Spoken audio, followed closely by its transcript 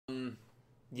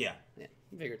Yeah. Yeah,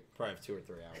 figured. Probably have 2 or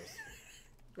 3 hours.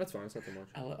 That's fine. It's not too much.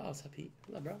 What's up, Pete?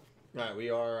 What's up, bro? All right, we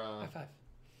are High five.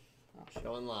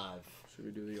 showing live. Should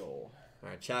we do the old? All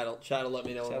right, chat'll let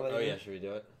me know. Oh yeah, should we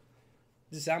do it?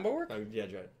 Does the soundboard work? Oh yeah,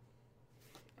 try it.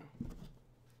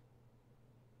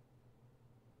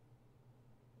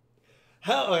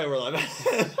 We're live.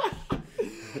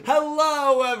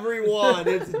 Hello, everyone.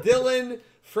 It's Dylan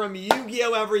from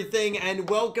Yu-Gi-Oh! Everything, and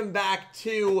welcome back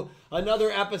to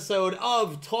another episode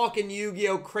of Talkin'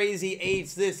 Yu-Gi-Oh! Crazy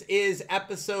 8's. This is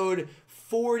episode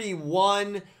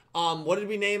 41. What did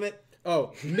we name it?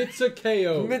 Oh,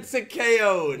 Mitsu-KO'd.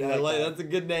 Mitsu-KO'd. That's a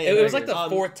good name. It was like the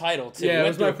fourth title, too. Yeah, it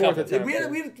was my fourth attempt. We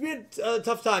had a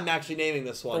tough time actually naming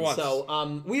this one.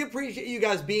 So we appreciate you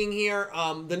guys being here.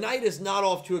 The night is not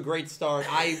off to a great start.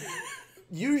 I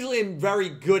usually am very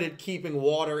good at keeping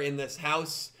water in this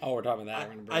house. Oh, we're talking about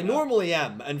that. I normally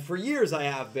am, and for years I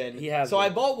have been. So I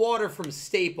bought water from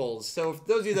Staples. So if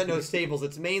those of you that know Staples,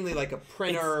 it's mainly like a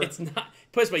printer. It's not.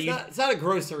 It's not a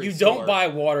grocery store. You don't buy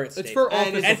water at Staples. It's for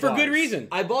office and for good reason.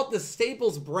 I bought the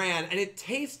Staples brand, and it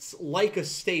tastes like a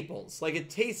Staples. Like, it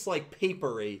tastes like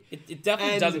papery. It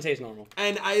definitely doesn't taste normal.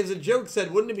 And I, as a joke,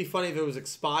 said, wouldn't it be funny if it was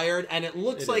expired? And it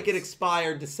looks like it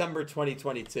expired December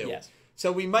 2022. Yes.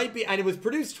 So we might be, and it was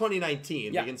produced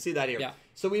 2019. Yeah. You can see that here. Yeah.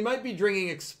 So we might be drinking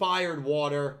expired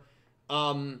water.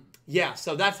 Yeah,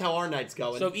 so that's how our night's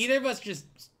going. So if either of us just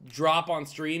drop on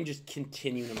stream, just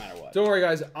continue no matter what. Don't worry,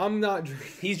 guys. I'm not drinking.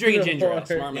 He's drinking ginger ale.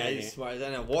 Smart man. Yeah, he's smart. I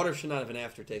know water should not have an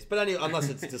aftertaste, but anyway, unless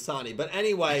it's Dasani. But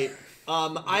anyway,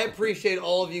 I appreciate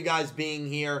all of you guys being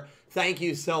here. Thank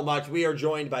you so much. We are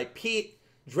joined by Pete,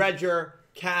 Dredger,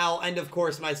 Cal, and of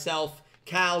course myself.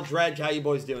 Cal, Dredge, how you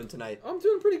boys doing tonight? I'm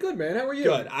doing pretty good, man. How are you?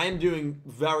 Good. I am doing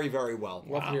very, very well.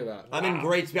 Love to hear that. I'm in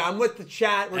great spirit. I'm with the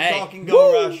chat. We're talking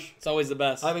Go Rush. It's always the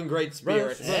best. I'm in great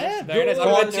spirits. Yeah, very nice.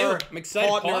 I'm good too. I'm excited.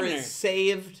 Partner is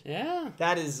saved. Yeah.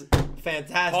 That is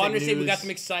fantastic Partner news. saved. We got some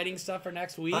exciting stuff for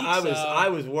next week. I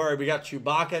was worried. We got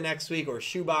Chewbacca next week, or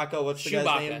Chewbacca. What's the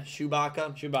guy's name?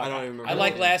 Chewbacca. I don't even remember. I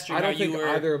like last year. I don't think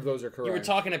either of those are correct. You were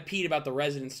talking to Pete about the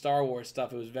Resident Star Wars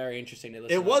stuff. It was very interesting to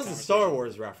listen. It was a Star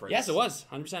Wars reference. Yes, it was.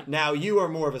 100%. Now you are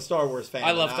more of a Star Wars fan.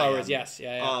 I love Star Wars. Yes,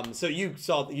 yeah. So you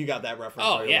got that reference.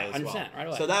 Oh right yeah, away as 100%. well. Right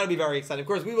away. So that'll be very exciting. Of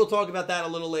course, we will talk about that a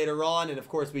little later on, and of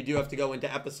course, we do have to go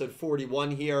into episode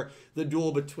 41 here. The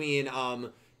duel between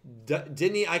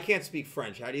Dini. I can't speak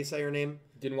French. How do you say your name?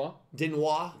 Dinois.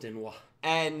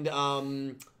 And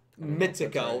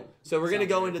Mitsu-KO'd. So we're going to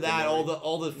go into that,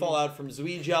 all the fallout from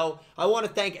Zuijo. I want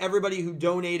to thank everybody who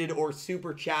donated or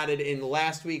super chatted in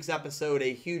last week's episode.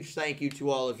 A huge thank you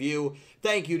to all of you.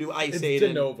 Thank you to Ice Aiden. It's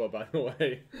Denova, by the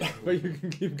way. But you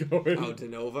can keep going. Oh,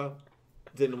 Denova?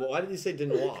 Why did you say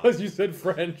Denois? Because you said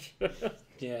French.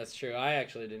 Yeah, it's true. I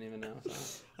actually didn't even know.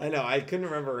 So. I know. I couldn't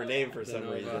remember her name for some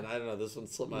reason. I don't know. This one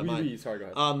slipped my mind. Sorry, go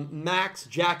ahead. Max,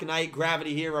 Jack Knight,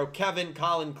 Gravity Hero, Kevin,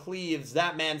 Colin Cleaves,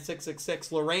 That Man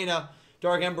 666, Lorena,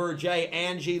 Dark Emperor J,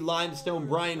 Angie, Limestone,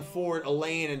 Brian Ford,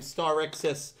 Elaine, and Star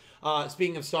Rixis.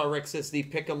 Speaking of Star Rixis, the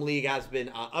Pick'em League has been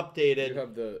updated. You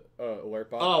have the alert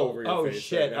box over your face. Oh,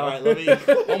 shit. Right All right, let me...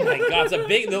 Oh, my God.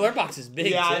 The alert box is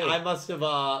big, yeah, too. I must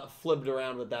have flipped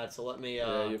around with that, so let me...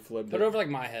 yeah, you flipped Put it over, like,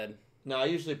 my head. No, I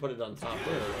usually put it on top.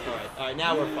 All right,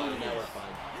 now we're fine.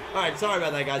 All right, sorry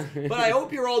about that, guys. But I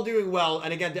hope you're all doing well.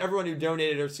 And again, to everyone who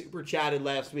donated or super chatted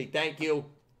last week, thank you.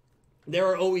 There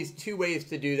are always two ways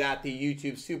to do that, the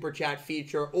YouTube super chat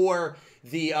feature or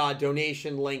the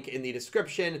donation link in the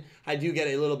description. I do get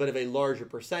a little bit of a larger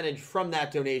percentage from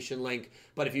that donation link,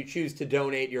 but if you choose to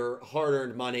donate your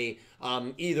hard-earned money,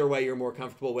 either way you're more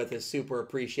comfortable with is super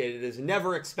appreciated. It is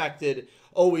never expected,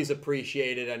 always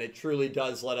appreciated, and it truly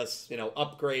does let us,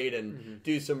 upgrade and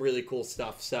do some really cool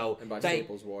stuff. So and buy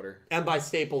Staples water. And buy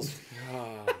Staples.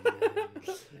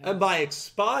 And buy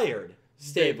expired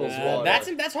Staples water.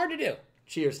 That's hard to do.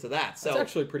 Cheers to that. So that's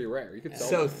actually pretty rare. You could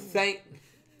sell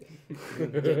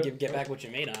get back what you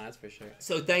made on, that's for sure.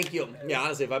 So thank you. Yeah,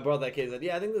 honestly, if I brought that case, I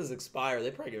think this is expired.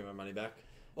 They'd probably give me my money back.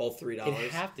 All $3.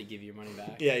 They'd have to give you your money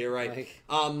back. Yeah, you're right.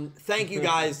 Thank you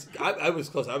guys. I was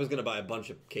close. I was gonna buy a bunch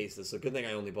of cases, so good thing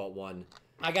I only bought one.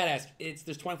 I gotta ask.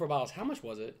 There's 24 bottles. How much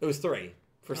was it? It was 3.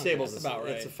 For Staples, that's about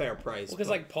right. It's a fair price. Well,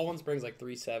 because Poland Springs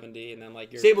 $370, and then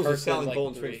your Staples are selling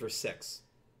Poland $3. Springs for $6.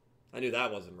 I knew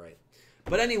that wasn't right.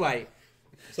 But anyway.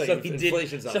 So he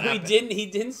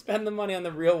didn't spend the money on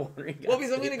the real water. Well,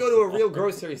 because I'm going to go to a real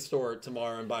grocery store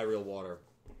tomorrow and buy real water.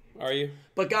 Are you?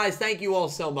 But guys, thank you all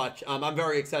so much. I'm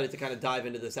very excited to kind of dive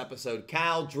into this episode.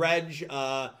 Cal, Dredge, you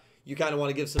kind of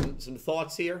want to give some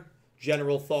thoughts here?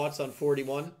 General thoughts on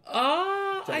 41?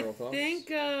 I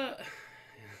think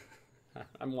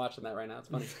I'm watching that right now.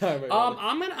 It's funny.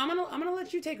 I'm gonna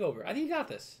let you take over. I think you got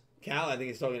this. Cal, I think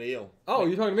he's talking to you. Oh,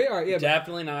 you're talking to me? All right, yeah.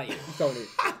 Definitely not you. He's talking to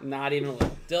me. Not even a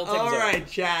little. Dill takes All over. right,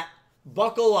 chat.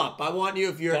 Buckle up. I want you,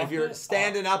 if you're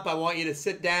standing up, I want you to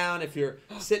sit down. If you're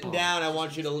sitting down, I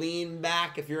want you to lean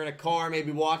back. If you're in a car,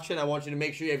 maybe watching, I want you to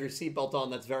make sure you have your seatbelt on.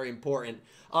 That's very important.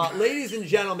 Ladies and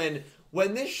gentlemen,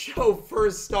 when this show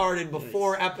first started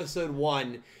before episode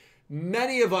 1,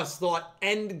 many of us thought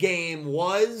Endgame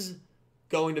was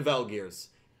going to Velgears.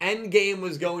 Endgame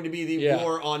was going to be the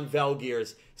war on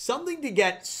Velgears. Something to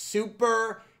get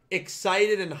super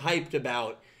excited and hyped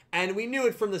about. And we knew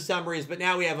it from the summaries, but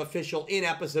now we have official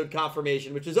in-episode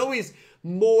confirmation, which is always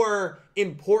more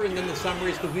important than the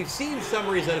summaries, because we've seen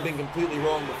summaries that have been completely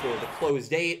wrong before. The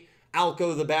Closed 8,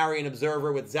 Alco the Barian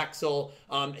Observer with Zexel,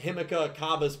 Himika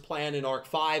Kaba's plan in Arc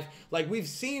 5. Like, we've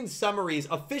seen summaries,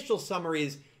 official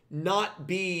summaries, not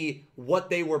be what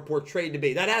they were portrayed to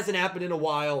be. That hasn't happened in a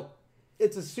while.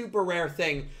 It's a super rare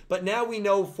thing. But now we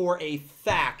know for a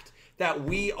fact that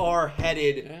we are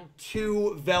headed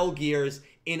to Velgears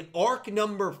in arc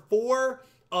number 4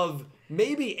 of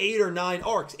maybe 8 or 9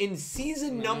 arcs in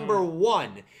season number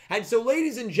 1. And so,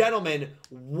 ladies and gentlemen,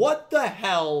 what the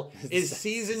hell is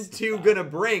season 2 gonna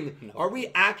bring? Are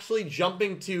we actually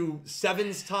jumping to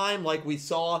 7's time like we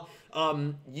saw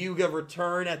Yuga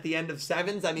return at the end of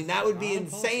 7's? I mean, that would be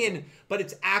insane, but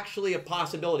it's actually a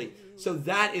possibility. So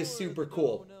that is super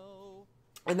cool.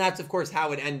 And that's, of course,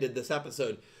 how it ended this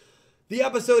episode. The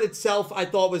episode itself, I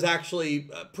thought, was actually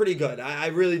pretty good. I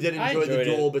really did enjoy the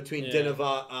duel between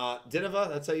Dinova. Dinova,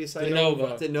 that's how you say it?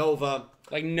 Dinova.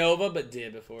 Like Nova, but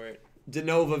did before it.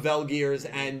 Dinova, Velgears,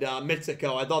 and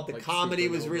Mitsu-Ko'. I thought the comedy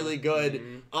was really good.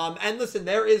 And listen,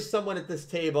 there is someone at this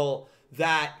table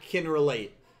that can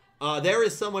relate. There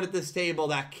is someone at this table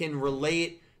that can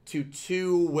relate to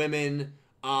 2 women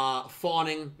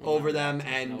fawning over them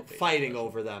and fighting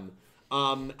over them.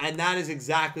 And that is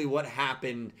exactly what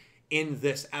happened in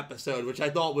this episode, which I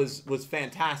thought was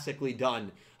fantastically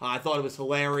done. I thought it was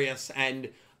hilarious, and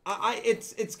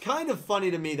it's kind of funny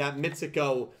to me that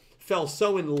Mitsu-Ko' fell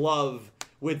so in love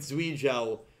with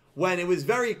Zuijo when it was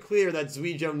very clear that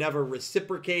Zuijo never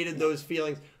reciprocated those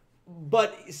feelings,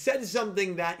 but said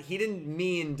something that he didn't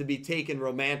mean to be taken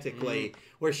romantically,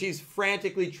 where she's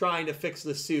frantically trying to fix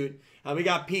the suit. We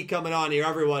got Pete coming on here,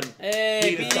 everyone.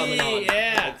 Hey, Pete is coming on.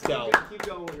 Yeah. Let's go. Keep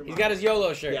going with your He's got his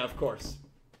YOLO shirt. Yeah, of course.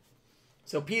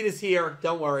 So Pete is here.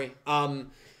 Don't worry.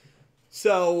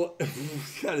 So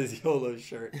he's got his YOLO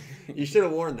shirt. You should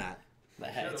have worn that.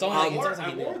 It's I only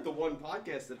wore it the one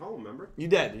podcast at home, remember? You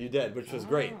did, which was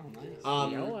great.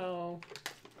 Nice. YOLO.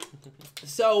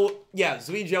 So yeah,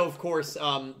 Zuijo, of course,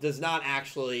 does not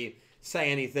actually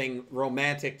say anything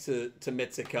romantic to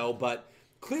Mitsu-Ko', but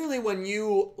clearly when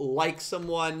you like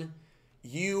someone,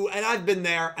 and I've been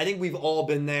there, I think we've all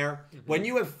been there, when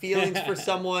you have feelings for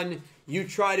someone, you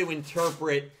try to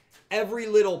interpret every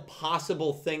little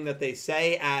possible thing that they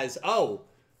say as, oh,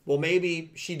 well,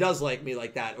 maybe she does like me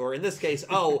like that. Or in this case,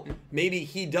 oh, maybe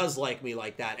he does like me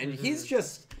like that. And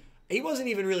he wasn't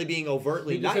even really being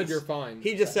overtly nice. He just said, you're fine.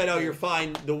 He just said, oh, you're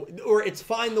fine, or it's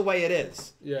fine the way it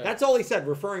is. Yeah. That's all he said,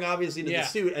 referring obviously to the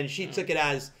suit, and she took it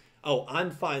as, oh, I'm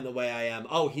fine the way I am.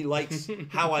 Oh, he likes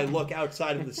how I look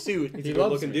outside of the suit. He's a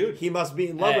good-looking dude. He must be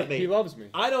in love with me. He loves me.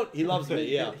 He loves me,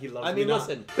 yeah. He loves I mean, me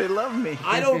listen. They love me.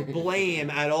 I don't blame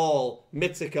at all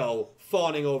Mitsu-Ko'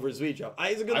 fawning over Zuijo.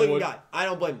 He's a good-looking guy. I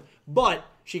don't blame him. But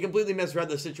she completely misread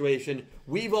the situation.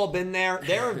 We've all been there.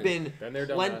 There have been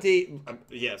plenty.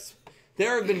 Yes.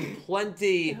 There have been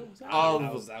plenty of.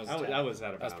 That was out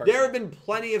of bounds. There have been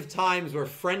plenty of times where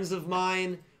friends of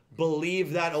mine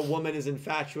believe that a woman is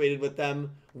infatuated with them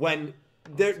when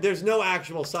there's no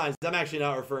actual signs. I'm actually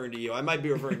not referring to you. I might be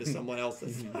referring to someone else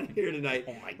that's not here tonight.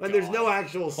 Oh my when there's no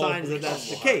actual signs that that's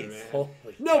the case.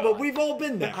 No, but we've all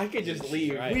been there. I could just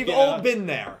leave. We've all been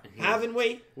there, haven't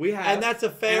we? We have. And that's a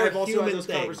fair I've also human had those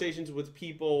thing. conversations with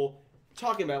people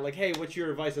talking about, like, hey, what's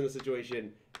your advice on the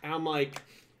situation? And I'm like,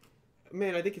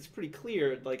 man, I think it's pretty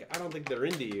clear. Like, I don't think they're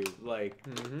into you. Like,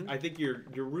 I think you're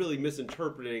really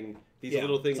misinterpreting these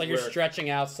little things. It's like you're stretching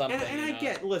out something. And I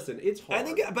get, listen, it's hard. I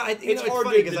think, but it's hard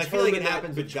funny because I feel like it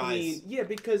happens with between, guys. Yeah,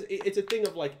 because it's a thing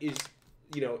of like, is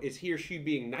he or she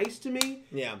being nice to me?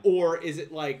 Yeah. Or is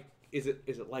it like, is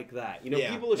it like that? You know,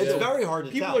 people are it's very hard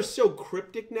to tell. People are so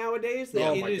cryptic nowadays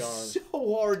that it is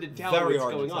so hard to tell what's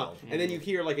going on. And then you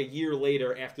hear like a year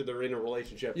later after they're in a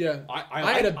relationship. Yeah,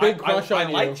 I had a big crush on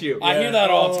you. I liked you. I hear that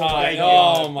all the time.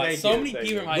 Oh my! So many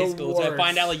people in high school. So I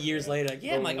find out like years later.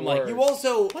 Yeah, I'm like, you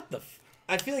also what the?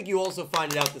 I feel like you also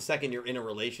find it out the second you're in a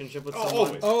relationship with someone.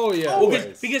 Always. Oh yeah. Well,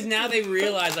 because now they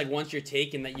realize like once you're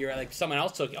taken that you're like someone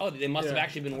else took. Oh, they must have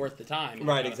actually been worth the time.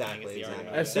 Right. Exactly.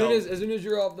 As soon as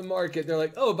you're off the market, they're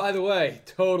like, oh, by the way,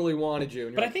 totally wanted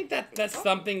you. But I think that's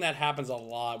something that happens a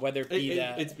lot. Whether it be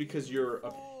it's because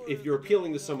if you're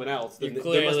appealing to someone else, then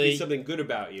there must be something good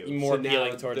about you. More so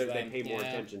appealing now towards they them. pay more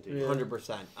attention to you.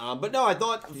 100%. But no, I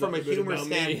thought from a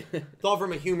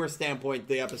humor standpoint,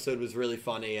 the episode was really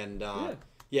funny, and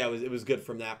it was good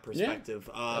from that perspective.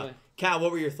 Cal,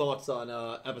 what were your thoughts on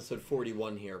episode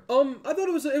 41 here? I thought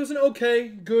it was an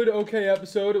okay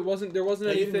episode. There wasn't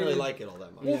anything. You didn't really like it all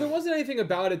that much. Well, there wasn't anything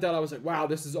about it that I was like, wow,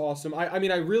 this is awesome. I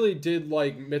mean, I really did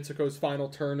like Mitsu-KO'd's final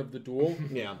turn of the duel.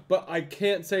 Yeah. But I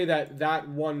can't say that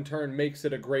one turn makes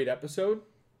it a great episode,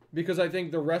 because I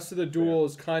think the rest of the duel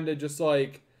is kind of just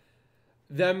like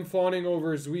them fawning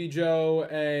over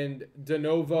Zuijo and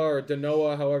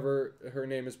Danoa, however her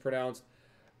name is pronounced,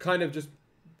 kind of just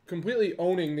completely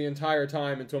owning the entire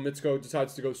time until Mitsu-KO'd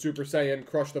decides to go Super Saiyan,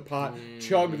 crush the pot,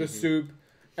 chug the soup,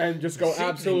 and just go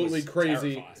absolutely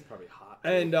crazy. Terrifying. It's probably hot.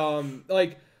 And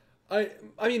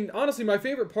I mean, honestly, my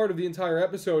favorite part of the entire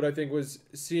episode, I think, was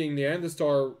seeing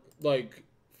Neanderstar like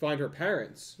find her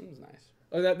parents. It was nice.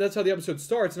 That's how the episode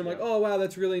starts, and I'm like, oh wow,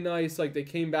 that's really nice. Like they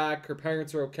came back, her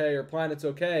parents are okay, her planet's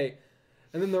okay,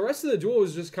 and then the rest of the duel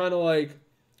was just kind of like,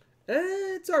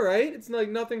 it's all right. It's like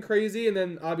nothing crazy, and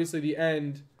then obviously the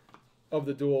end of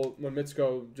the duel when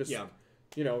Mitsu-KO'd just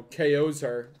KOs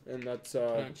her, and that's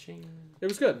it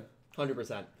was good.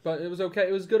 100%. But it was okay.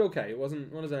 It was good. Okay, it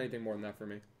wasn't anything more than that for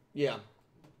me. Yeah.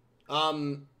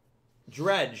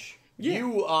 Dredge. Yeah.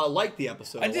 You liked the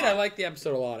episode. I did. I liked the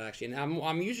episode a lot, actually. And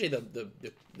I'm usually the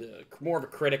more of a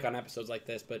critic on episodes like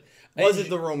this, but was it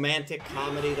the romantic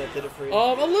comedy that did it for you?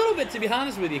 A little bit, to be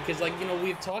honest with you, because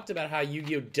we've talked about how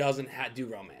Yu-Gi-Oh doesn't do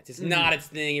romance. It's not its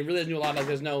thing. It really doesn't do a lot. Like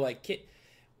there's no like kid.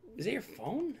 Is that your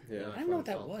phone? Yeah. I don't know what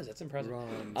that was. That's impressive.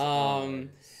 Ron's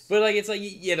but like it's like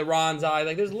the Ron's eye.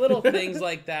 Like there's little things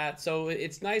like that. So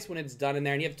it's nice when it's done in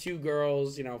there. And you have two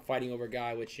girls, fighting over a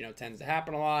guy, which tends to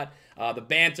happen a lot. The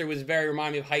banter was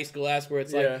reminded me of high school-esque, where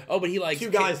it's like, oh, but he likes two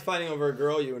guys fighting over a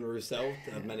girl. You and Russo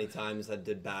many times that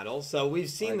did battle. So we've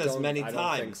seen this many times.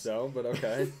 I don't think so, but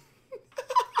okay.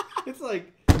 It's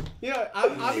like.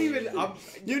 I'm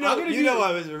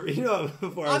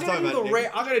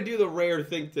gonna do the rare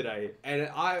thing today, and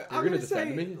I'm gonna say,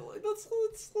 me?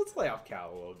 let's lay off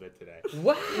Cal a little bit today.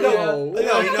 Wow. No, you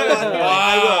know what? Wow.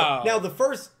 I will. Now the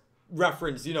first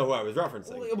reference, you know who I was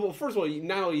referencing. Well, first of all,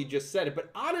 not only you just said it,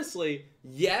 but honestly,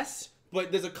 yes.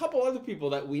 But there's a couple other people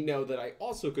that we know that I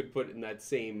also could put in that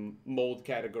same mold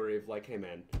category of like, hey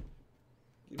man,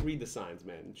 read the signs,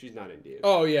 man. She's not into you.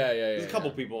 Oh yeah. There's a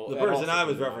couple people. The person I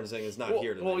was referencing is not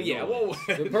here today. Well, yeah.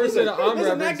 The person I'm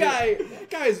referencing. That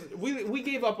guy's. We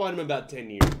gave up on him about 10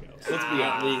 years ago. So let's be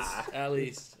honest.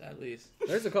 At least.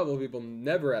 There's a couple of people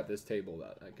never at this table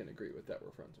that I can agree with that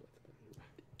we're friends with.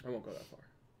 I won't go that far.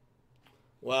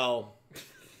 Well,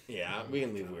 yeah, we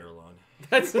can leave Weir alone.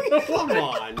 Come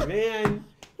on, man.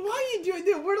 Why are you doing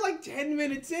this? We're like 10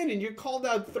 minutes in and you called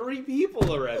out 3 people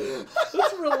already.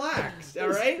 Let's relax, all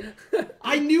right?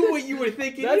 I knew what you were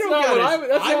thinking. That's not where I was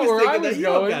going. You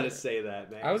don't gotta say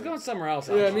that, man. I was going somewhere else.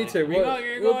 Yeah, me too.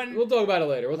 We'll talk about it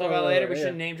later. We'll talk about it later. We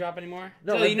shouldn't name drop anymore.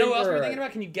 No, so you know what else we're thinking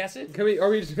about? Can you guess it? Are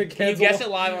we just gonna cancel? Can you guess it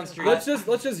live on stream? Let's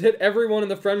just hit everyone in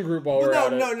the friend group while we're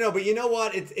at it. No. But you know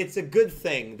what? It's a good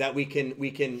thing that we can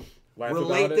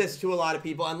relate this to a lot of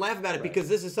people and laugh about it because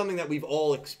this is something that we've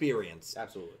all experienced.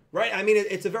 Absolutely. Right? I mean,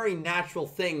 it's a very natural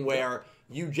thing where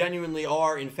you genuinely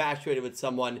are infatuated with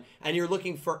someone and you're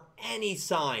looking for any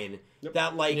sign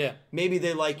that, maybe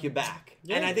they like you back.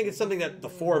 Yeah. And I think it's something that the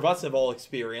 4 of us have all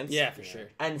experienced. Yeah, for sure.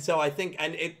 And so I think,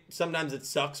 sometimes it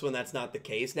sucks when that's not the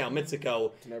case. Now,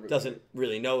 Mitsu-Ko doesn't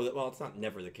really know that, well, it's not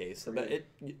never the case. But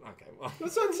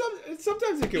sometimes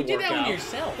it can work out. You did that with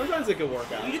yourself. Sometimes it can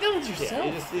work out. You did that with yourself.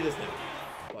 Yeah, you just know.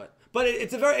 But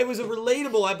it was a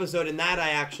relatable episode, and that I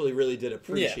actually really did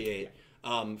appreciate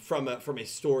from a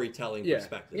storytelling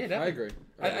perspective. Yeah, definitely. I agree.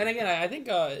 And again, I think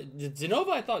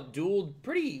Zenova, I thought dueled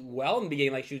pretty well in the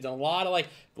beginning. Like she was doing a lot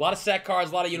of set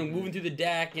cards, a lot of moving through the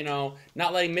deck.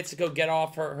 Not letting Mitsu-KO'd get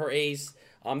off her ace.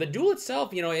 The duel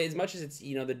itself, as much as it's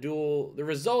the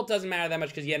result doesn't matter that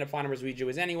much because you end up finding where Zuijo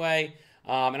is anyway.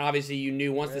 And obviously, you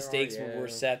knew once the stakes were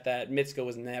set that Mitsu-KO'd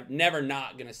was never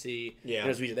not going to see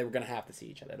Zuijo. They were going to have to see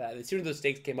each other. As soon as those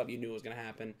stakes came up, you knew it was going to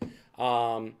happen.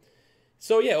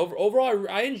 So yeah, overall,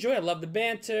 I enjoyed it. I love the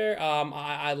banter.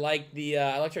 I liked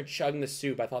her chugging the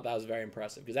soup. I thought that was very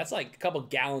impressive because that's like a couple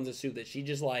gallons of soup that she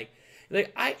just like.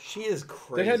 Like She is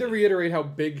crazy. They had to reiterate how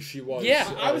big she was.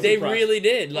 yeah, was they impressed. really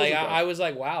did. Like impressed. I was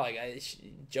like, wow, like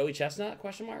Joey Chestnut?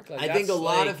 Question mark. Like, I think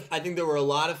that's, I think there were a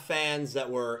lot of fans that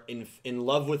were in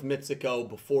love with Mitsu-Ko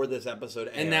before this episode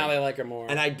aired. and now they like her more.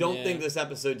 And I don't Yeah. think this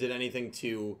episode did anything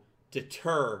to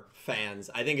deter fans.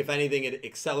 I think if anything, it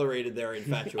accelerated their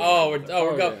infatuation. with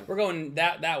her. We're going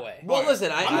that way. Well,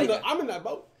 listen, I'm in that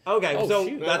boat. Okay, Oh, so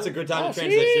shoot. that's a good time Oh, to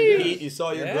transition. jeez. Pete, you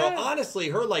saw your Yeah. girl. Honestly,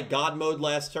 her like God mode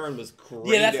last turn was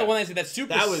great. Yeah, that's the one I said. That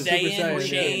Super That was Super Saiyan Saiyan,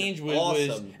 change was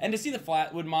awesome. and to see the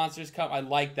Flatwood monsters come, I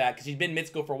like that because she's been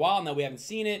Mitsuko for a while now. We haven't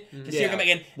seen it. To see her come back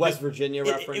in, West Virginia it,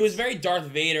 reference. it was very Darth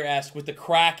Vader esque with the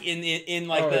crack in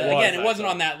like Oh, the it was, again. It wasn't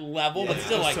on that level, but Yeah.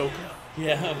 still like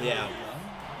yeah. Yeah.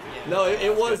 No,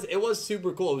 it was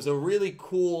super cool. It was a really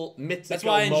cool Mitsuko That's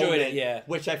why I enjoyed moment, it, yeah.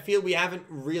 Which I feel we haven't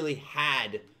really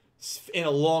had in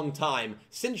a long time.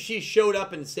 Since she showed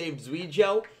up and saved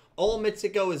Zuijo, all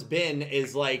Mitsuko has been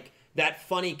is like that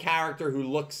funny character who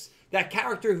looks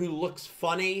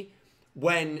funny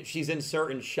when she's in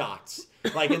certain shots.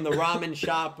 Like in the ramen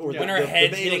shop or When the, her the head's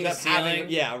debating hitting the of having- ceiling.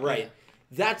 Yeah, right. Yeah.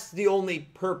 That's the only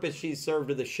purpose she's served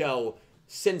to the show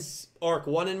since Arc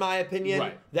 1, in my opinion.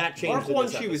 Right. That changed. Arc in 1,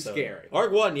 this she was episode. scary.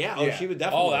 Arc 1, yeah. Oh, Yeah. she would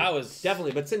definitely. Oh, that was-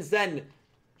 definitely. But since then,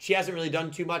 she hasn't really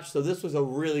done too much. So this was a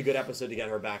really good episode to get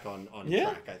her back on Yeah.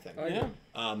 track, I think.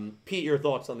 Yeah. Pete, your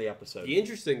thoughts on the episode? The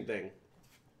interesting thing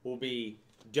will be,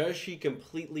 does she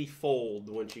completely fold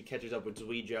when she catches up with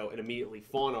Zuijo and immediately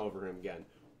fawn over him again?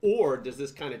 Or does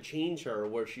this kind of change her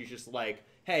where she's just like,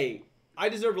 hey, I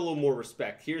deserve a little more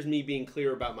respect. Here's me being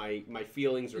clear about my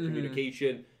feelings or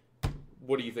communication.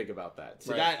 What do you think about that?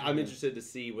 So Right. that I'm interested to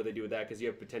see what they do with that because you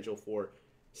have potential for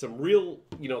some real,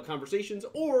 conversations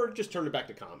or just turn it back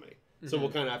to comedy. So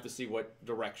we'll kind of have to see what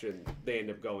direction they end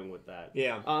up going with that.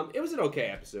 Yeah. It was an okay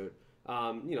episode.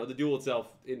 The duel itself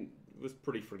was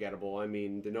pretty forgettable. I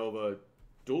mean, Denova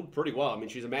dueled pretty well. I mean,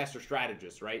 she's a master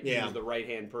strategist, right? Yeah. She was the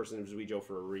right-hand person of Zuijo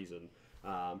for a reason.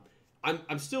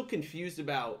 I'm still confused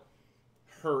about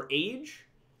her age.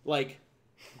 Like,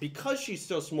 because she's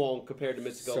so small compared to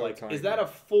Mitsuko, So like, tiny. is that a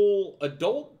full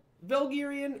adult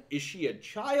Velgirian? Is she a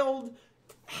child?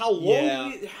 How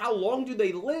long? Yeah. How long do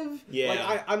they live?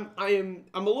 Yeah. Like, I'm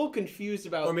a little confused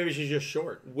about Or maybe she's just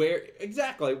short. where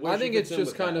exactly. Where I she think fits it's in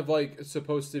just with kind that. of like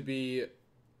supposed to be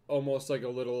almost like a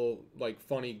little like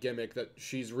funny gimmick that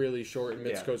she's really short and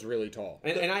Yeah. Mitsuko's really tall.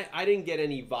 And I didn't get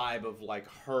any vibe of like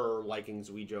her liking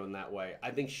Zuijo in that way.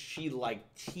 I think she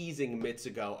liked teasing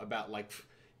Mitsuko about like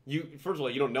you. First of all,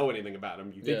 you don't know anything about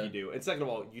him. You think Yeah. you do, and second of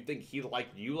all, you think he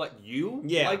liked you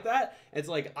Yeah. like that. It's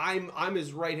like I'm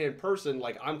his right hand person.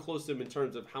 Like I'm close to him in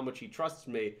terms of how much he trusts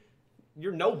me.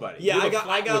 You're nobody. Yeah, You're I the got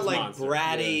Flatwoods like monster.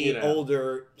 bratty You know?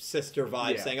 older sister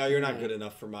vibes Yeah. saying, "Oh, you're not good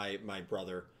enough for my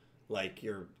brother. Like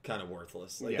you're kind of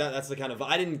worthless." Like Yeah. that's the kind of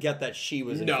I didn't get that she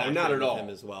was No, infatuated not at with all. him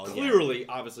as well. Yeah. Clearly,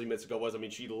 obviously, Mitsuko was. I mean,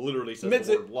 she literally says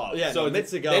the word love. yeah, so no,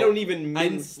 Mitsuko- they don't even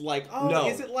mince like, oh, No.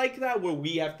 is it like that? Where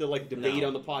we have to like debate No.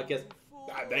 on the podcast.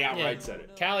 They outright said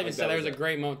it. Callie even Like, said that there was a it.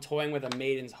 great moment. Toying with a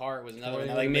maiden's heart was another one.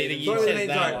 Toying Like, with a maybe maiden's you Sorry, said the name's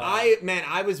that. hard.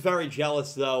 I was very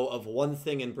jealous though of one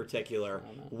thing in particular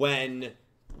when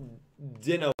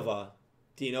Denova,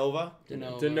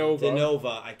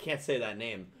 Denova. I can't say that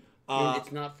name.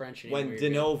 It's not French anymore. When you're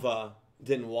good.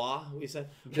 Denoa, we said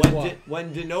Denois.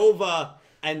 when Denova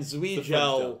and The French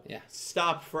Zuijo town. Yeah.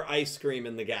 stopped for ice cream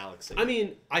in the galaxy. I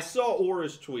mean, I saw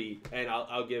Aura's tweet, and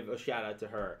I'll give a shout out to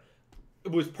her.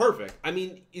 It was perfect. I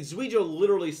mean, Zuijo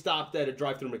literally stopped at a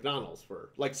drive-through McDonald's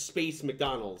for like space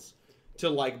McDonald's to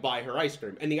like buy her ice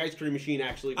cream, and the ice cream machine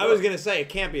actually worked. I was gonna say it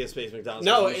can't be a space McDonald's.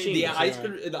 No, it's a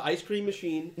machine. the ice cream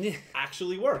machine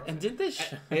actually worked. And did this?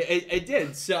 It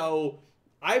did. So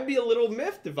I'd be a little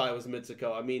miffed if I was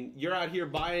Mitsuko. I mean, you're out here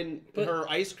buying her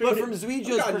ice cream. But from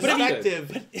Zuijo's God,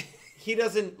 perspective, he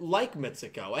doesn't like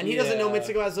Mitsuko, and he doesn't know Yeah.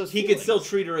 Mitsuko has those. he feelings. could still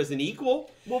treat her as an equal.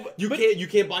 Well, You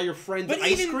can't buy your friend's But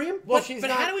ice even- cream. Well, but she's but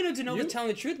not- how do we know Denova's you- telling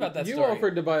the truth about that You story?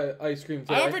 offered to buy ice cream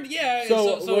today. I offered, yeah.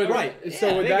 So, would, right. So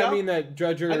Yeah, would there you that go. mean that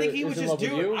Dredger I think he is was in just love with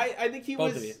doing. you? I think he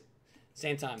Both was. of you.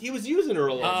 Same time. He was using her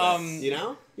a little Um, bit. You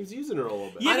know, he was using her a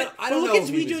little bit. Yeah, I don't- but I don't look know at if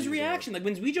he was Zuijo's using reaction. Like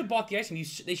when Zuijo bought the ice cream,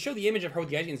 they show the image of her with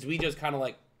the ice cream, and Zuijo's kind of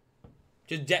like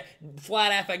just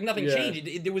flat affect. Nothing Yeah.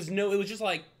 changed. There was no. It was just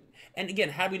like. And again,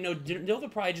 how do we know? Nova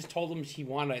probably just told him she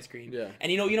wanted ice cream. Yeah. And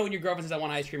you know when your girlfriend says I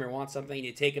want ice cream or want something, and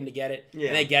you take them to get it, Yeah.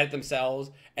 and they get it themselves.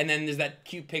 And then there's that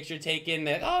cute picture taken.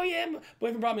 They're like, oh yeah, my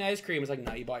boyfriend brought me ice cream. It's like,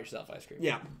 no, you bought yourself ice cream.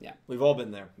 Yeah, Yeah. we've all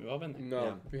been there. We've all been there. No,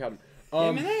 Yeah. we haven't.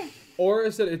 Been there?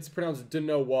 Aura said it's pronounced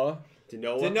Denoa. To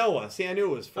know Denoa. See, I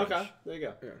knew it was French. Okay, there you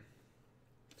go.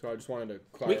 So I just wanted to We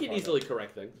clarify. can that. easily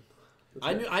correct things.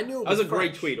 I knew. It That was a French.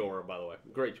 great tweet, Aura. By the way,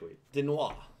 great tweet.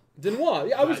 Denois. Denois.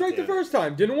 Yeah, I was right the first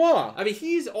time. Denois. I mean,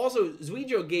 he's also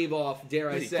Zuijo gave off, dare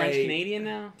I Is he say, French Canadian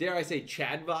now? dare I say,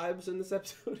 Chad vibes in this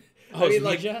episode. Oh, I mean,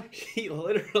 Zuijo? he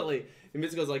literally. And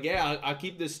Mitsuko's like, yeah, I'll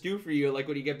keep this stew for you. Like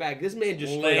when you get back, this man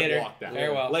just straight Later. up walked out.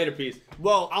 Farewell. Later, peace.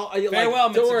 Well, Farewell,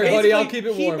 Don't worry, Mitsu-Ko'. buddy. I'll Basically, keep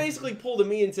it warm. He basically pulled a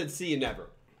me and said, "See you never."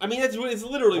 I mean, it's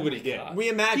literally what he did. God. we He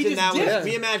imagine just that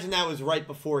did. was right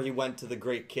before he went to the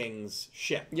Great King's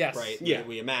ship. Yes. Right. Yeah.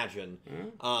 We imagine.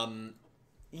 Mm-hmm.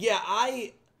 Yeah.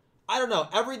 I don't know.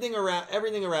 Everything around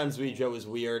Zuijo is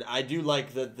weird. I do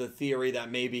like the theory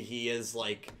that maybe he is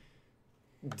like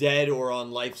dead or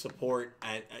on life support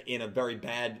and in a very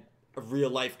bad real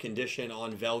life condition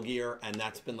on Velgear, and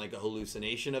that's been like a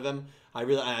hallucination of him. I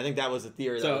think that was a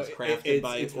theory that was crafted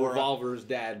by it's Aura. Revolver's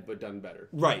dad, but done better.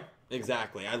 Right,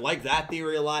 exactly. I like that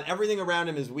theory a lot. Everything around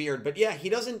him is weird, but yeah, he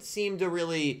doesn't seem to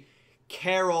really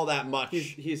care all that much.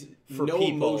 He's for no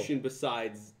people. emotion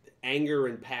besides anger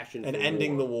and passion and for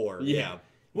ending war. the war. Yeah. Yeah.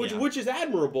 Which Yeah. which is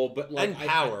admirable, but like And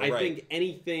power, I right. think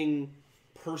anything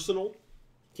personal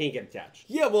can't get attached.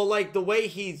 Yeah, well, like the way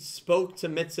he spoke to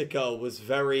Mitsu-Ko was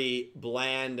very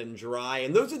bland and dry,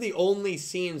 and those are the only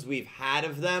scenes we've had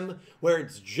of them where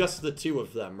it's just the two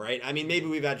of them, right? I mean, maybe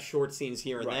we've had short scenes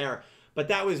here and Right. there, but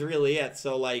that was really it.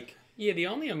 So, like, Yeah, the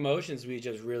only emotions we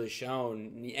just really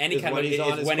shown any is kind when of he's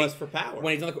on is his when quest for power.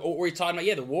 when he's on, or he's talking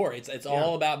about the war. It's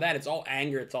all about that. It's all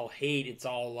anger. It's all hate. It's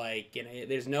all like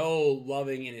there's no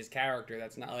loving in his character.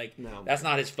 That's not like No. that's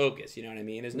not his focus. You know what I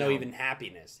mean? There's no No. even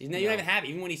happiness. He's not No. even happy.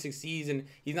 Even when he succeeds and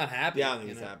he's not happy. yeah, I don't think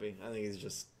you he's know? happy. I think he's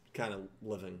just kind of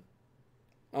living.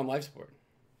 On life support.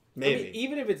 Maybe. I mean,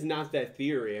 even if it's not that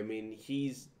theory, I mean,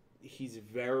 he's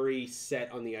very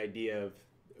set on the idea of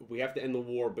we have to end the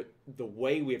war, but the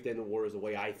way we have to end the war is the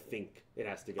way I think it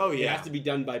has to go. Oh, yeah. It has to be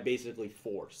done by basically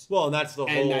force. well, and that's the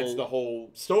whole That's the whole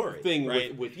story thing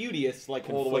right? with Udius, like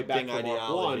all the way back Conflicting from Arc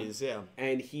 1. ideologies, yeah.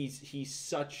 And he's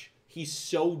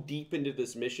so deep into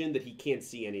this mission that he can't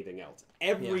see anything else.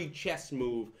 Every chess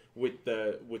move with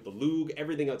the Lug,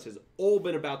 everything else has all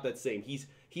been about that same.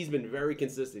 He's been very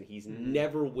consistent. He's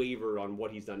never wavered on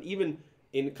what he's done. Even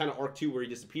in kind of Arc 2 where he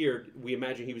disappeared, we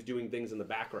imagine he was doing things in the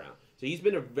background. So he's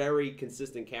been a very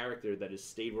consistent character that has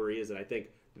stayed where he is, and I think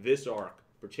this arc,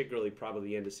 particularly probably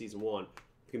the end of season 1,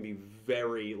 can be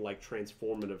very like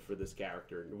transformative for this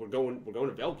character. We're going to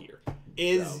Velgear.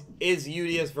 Is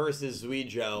Udius versus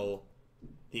Zuijo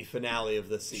the finale of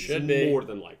this season? Should be. More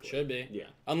than likely. Should be. Yeah.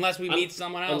 Unless we meet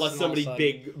someone else. Unless and all of a somebody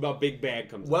sudden- a big bad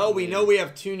comes Well, out. we know we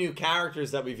have 2 new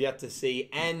characters that we've yet to see,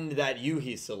 and that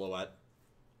Yuhi silhouette.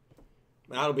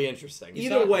 That'll be interesting.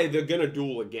 Either way, they're going to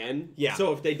duel again. Yeah.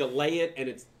 So if they delay it and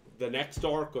it's the next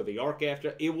arc or the arc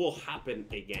after, it will happen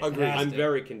again. Agreed. I'm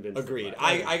very convinced. of Agreed. that.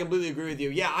 I completely agree with you.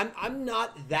 Yeah, I'm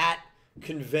not that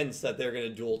convinced that they're going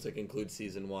to duel to conclude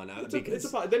season 1.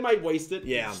 They might waste it.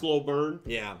 Yeah. Slow burn.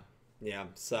 Yeah.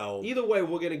 So Either way,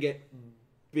 we're going to get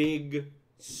big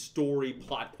story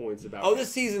plot points about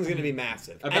this season's going to be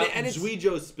massive. about and it's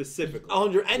Zuijo specifically.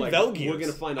 100 and Like, Velgears. We're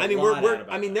going to find a I mean, lot we're out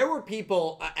about I mean, that. there were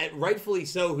people, rightfully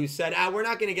so, who said, we're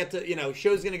not going to get to,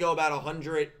 show's going to go about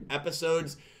 100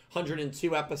 episodes,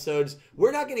 102 episodes.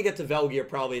 We're not going to get to Velgear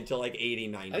probably until like 80,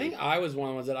 90. I think I was one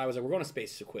of the ones that I was like, we're going to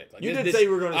space so quick. Like, You did say you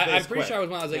were going to space I'm pretty quick. sure I was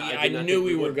one. I was like, Yeah, I I did not knew think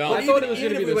we we were would. going. I thought it was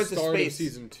even going to if be we the went to start of space-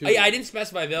 season 2. I didn't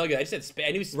specify Velga. I just said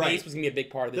I knew space Right. was going to be a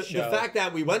big part of this the show. fact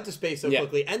that we went to space so Yeah.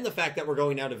 quickly, and the fact that we're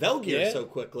going now to Velgear Yeah. so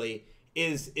quickly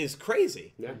is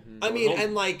crazy. Yeah. I mean,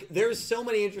 and like, there's so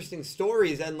many interesting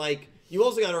stories, and like, you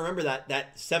also got to remember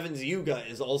that Seven's Yuga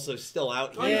is also still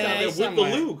out Oh, here. he's out there with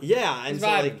somewhere. the Luke. Yeah, and He's so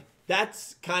vibing. like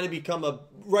that's kind of become a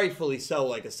rightfully so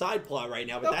like a side plot right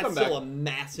now, but They'll that's come still back. a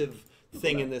massive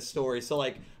thing in this story. So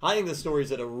like, I think the story's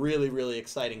at a really, really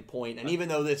exciting point, and even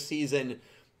though this season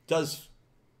does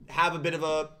have a bit of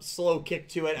a slow kick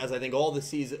to it, as I think all the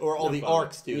season or all the problem.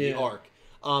 arcs do, Yeah. the arc.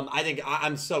 I think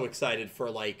I'm so excited for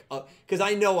like, because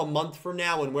I know a month from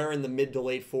now, when we're in the mid to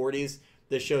late 40s,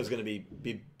 this show's going to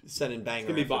be sending banger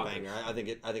gonna be after bonkers. banger.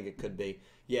 I think it could be.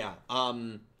 Yeah.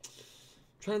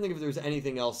 Trying to think if there was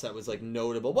anything else that was like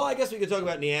notable. Well, I guess we could talk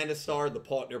about Neanderstar, the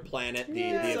partner planet, the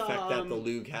effect that the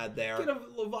Lug had there. Get a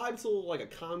vibes, a little like a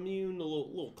commune, a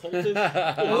little cultish,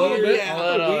 A a little little bit, weird, a a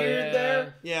little little, weird yeah.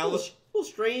 there. Yeah, a little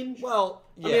strange. Well,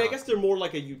 yeah. I mean, I guess they're more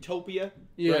like a utopia,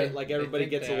 Yeah. right? Like everybody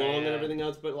think gets they are, along and yeah. everything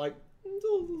else, but like it's a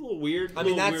little weird. I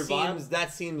mean, little that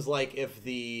weird seems like if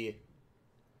the.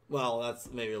 Well,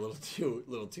 that's maybe a little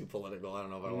too political. I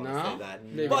don't know if I want to No? say that,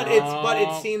 Maybe but not.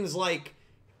 it seems like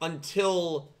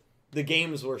until the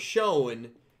games were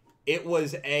shown, it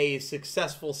was a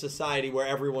successful society where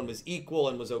everyone was equal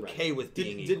and was okay with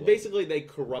being equal. Did basically they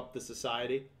corrupt the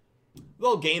society?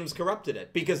 Well, games corrupted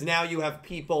it because now you have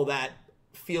people that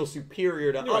feel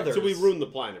superior to You're right. others. So we ruined the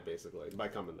planet basically by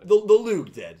coming there. The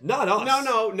Lug did, not us.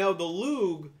 No. The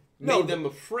Lug made them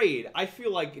afraid. I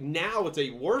feel like now it's a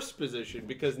worse position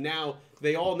because now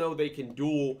they all know they can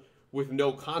duel with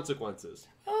no consequences.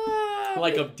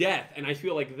 Like of death, and I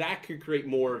feel like that could create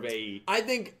more of a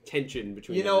tension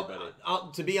between everybody.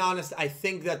 To be honest, I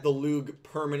think that the Lug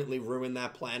permanently ruined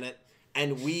that planet,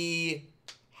 and we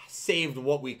saved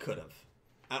what we could have.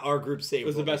 Our group saved. It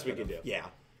was the best we could do. Yeah,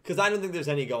 because I don't think there's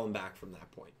any going back from that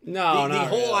point. No, the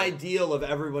whole really. ideal of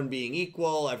everyone being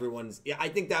equal, I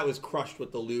think that was crushed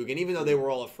with the Lug, and even though they were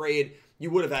all afraid,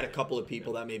 you would have had a couple of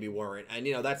people that maybe weren't, and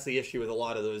that's the issue with a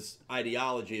lot of those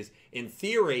ideologies. In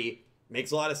theory,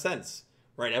 makes a lot of sense,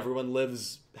 right? Everyone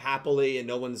lives happily and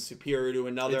no one's superior to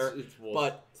another.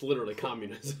 But it's literally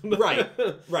communism. right.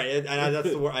 And that's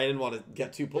the word. I didn't want to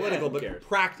get too political, but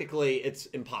practically it's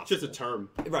impossible. It's just a term.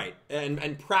 Right.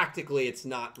 And practically it's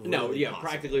not really possible.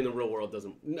 Practically in the real world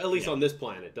doesn't, at least on this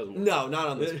planet, doesn't work. No, not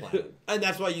on this planet. And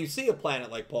that's why you see a planet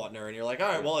like Partner and you're like, all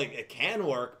right, well, it can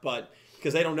work, but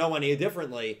because they don't know any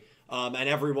differently. And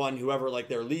everyone, whoever like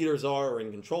their leaders are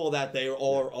in control of that, they are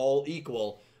all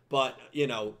equal. But,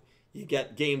 you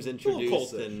get games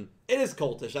introduced and it is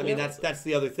cultish. I mean, that's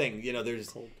the other thing.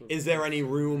 Is there any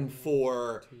room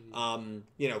for,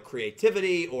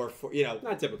 creativity or for,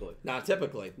 Not typically. Not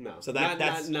typically. No. So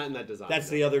that's not in that design. That's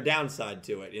the other downside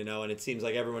to it, and it seems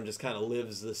like everyone just kind of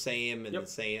lives the same and the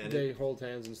same. And they hold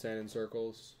hands and stand in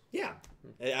circles. Yeah.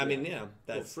 I mean,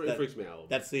 that freaks me out.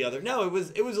 That's the other. No, it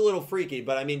was a little freaky,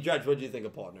 but I mean, Judge, what do you think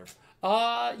of Partner?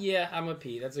 Yeah, I'm with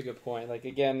Pete. That's a good point. Like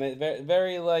again,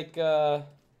 very like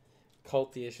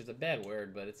culty-ish is a bad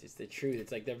word, but it's the truth.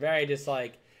 It's like they're very just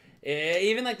like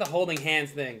even like the holding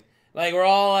hands thing. Like we're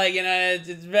all like it's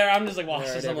very. I'm just like watch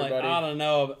this. I'm like I don't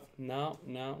know. But no,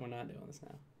 we're not doing this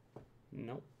now.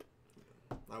 Nope.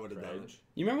 I would have done it.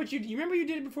 You remember what you remember you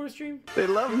did it before the stream? They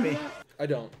love me. I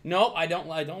don't. Nope, I don't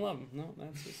love them. No,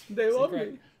 that's just they love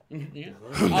me. Yeah.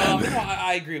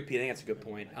 I agree with Pete. I think that's a good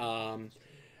point.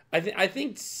 I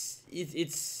think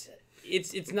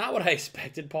it's not what I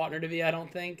expected Partner to be. I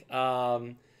don't think.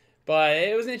 But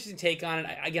it was an interesting take on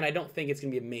it. Again, I don't think it's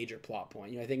going to be a major plot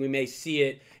point. I think we may see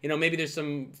it. Maybe there's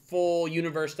some full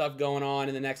universe stuff going on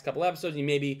in the next couple episodes. And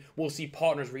maybe we'll see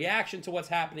Partner's reaction to what's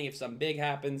happening if something big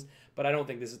happens. But I don't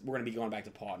think we're going to be going back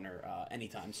to Partner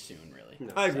anytime soon, really.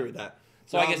 No, I agree with that.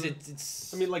 So I guess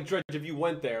it's. I mean, like Dredge, if you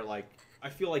went there, like I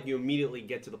feel like you immediately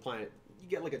get to the planet, you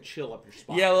get like a chill up your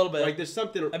spine. Yeah, a little bit. Like there's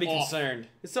something. I'd be concerned.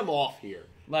 There's something off here.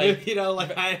 Like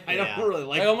I don't really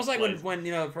like. Almost like when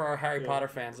for our Harry Potter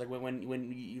fans, like when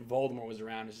Voldemort was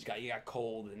around, it just you got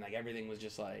cold and like everything was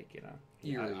just like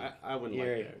eerie. I wouldn't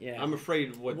like that. Yeah. I'm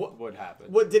afraid what would happen.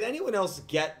 What did anyone else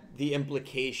get the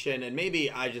implication? And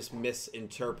maybe I just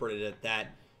misinterpreted it that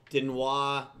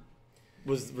Dinois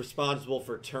was responsible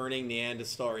for turning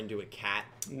Neanderstar into a cat.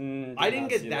 I didn't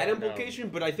get that implication,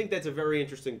 but I think that's a very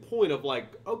interesting point of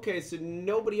like, okay, so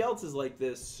nobody else is like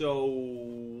this, so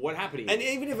what happened to you? And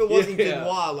even if it wasn't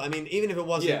Dinois, I mean, even if it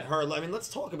wasn't her, I mean, let's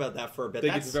talk about that for a bit. I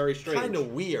think that's it's very strange. Kind of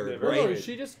weird, Yeah, right? No,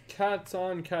 she just cats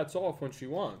on, cats off when she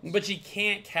wants. But she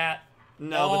can't cat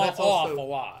but that's off also a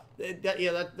lot. That's she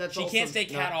also can't stay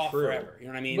cat off true. forever. You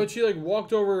know what I mean? But she like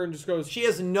walked over and just goes. She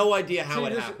has no idea how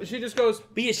it happened. She just goes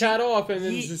cat off and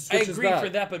then just I switches agree back. for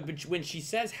that, but when she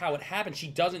says how it happened, she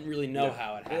doesn't really know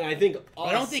how it happened. And I think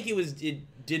I don't think it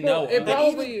didn't Well, know. it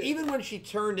But even when she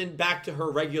turned back to her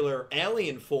regular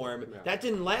alien form, that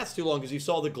didn't last too long because you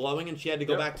saw the glowing and she had to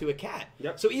go back to a cat.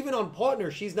 Yep. So even on Partner,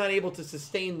 she's not able to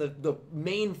sustain the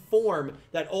main form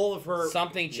that all of her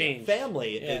Something changed.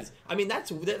 family is. I mean, that's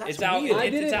It's weird.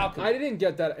 out- I alchemy. didn't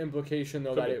get that implication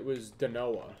though that it was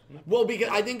Danoa. Well, because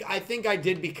I think I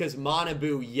did because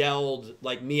Manabu yelled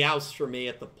like meows for me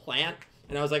at the plant.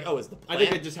 And I was like, oh, is the plant? I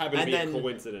think it just happened to be And a then-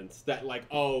 coincidence that, like,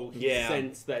 he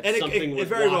sensed that And something was it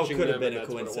very well watching could have them, been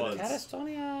and a that's what it coincidence. was.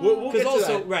 Catastonia. We'll get Because to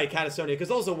also, that. right, Catastonia. Because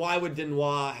also, why would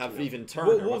Dinois have even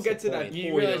turned her? We'll What's get the to that point? You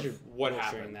point realize of you're what butchering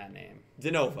happened. that name.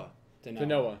 Denova.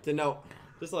 Danoa.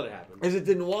 Just let it happen. Is it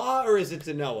Dinois or is it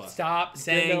Dinoa? Stop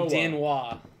saying Dinoa.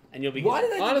 Dinois, and you'll be Why good.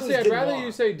 did I think Honestly, it was I'd rather Dinois?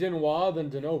 you say Dinoa than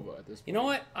Denova at this point. You know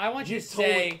what? I want you to totally-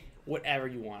 say whatever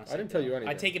you want to say. I didn't tell you Dill.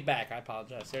 anything. I take it back. I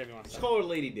apologize. Say whatever you want to Just say. call her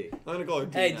Lady D. I'm gonna call her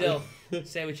D. Hey, now. Dill,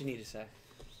 say what you need to say.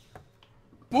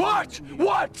 What?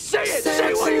 What? Say it!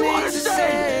 Say what you want to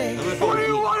say! What do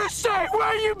you want to say?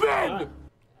 Where you been?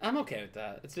 I'm okay with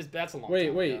that. It's just that's a long Wait,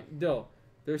 time ago. Dill.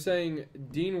 They're saying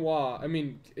Dinois. I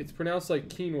mean, it's pronounced like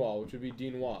quinoa, which would be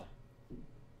Dinois.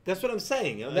 That's what I'm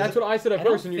saying. That's what I said at I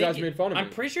don't first, and you think guys made fun of me. I'm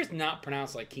pretty sure it's not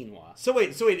pronounced like quinoa. So wait,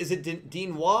 is it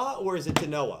Dinois or is it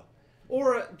Dinoa?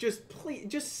 Or just please,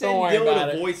 just Don't send worry about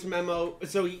Dylan a it. voice memo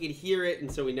so he can hear it and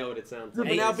so we know what it sounds like.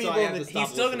 But now So people I have in to the- stop He's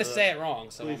still gonna listening to say that. it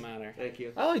wrong, so it Please. won't matter. Thank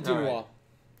you. I like All right. Dunois.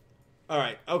 All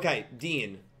right. Okay,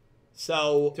 Dean.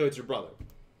 So So it's your brother.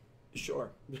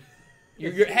 sure,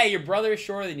 Hey, your brother is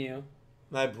shorter than you.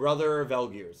 my brother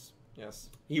Velgears. Yes.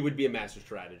 He would be a master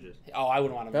strategist. Oh, I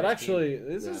wouldn't want to. That actually,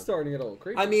 this Yeah. is starting to get a little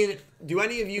creepy. I mean, do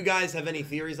any of you guys have any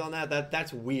theories on that?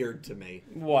 That's weird to me.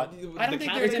 What? I don't The think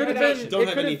cat- there's it could have Don't been. introduction. it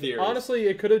have any could've- theories. Honestly,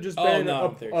 it could have just Oh, been.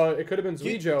 no, there's- It could have been Do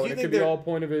you Zuijo, and think it could be they're- all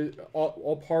point of his,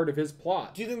 all part of his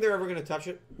plot. Do you think they're ever going to touch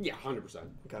it? Yeah, 100%.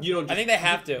 Okay. You don't. Just, I think they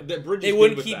have to. The bridge They is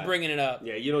wouldn't good with keep that. bringing it up.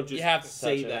 Yeah, you don't just You have to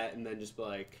say touch it. that and then just be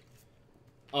like,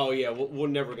 oh yeah, we're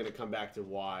never gonna come back to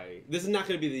why. This is not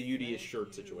gonna be the UDS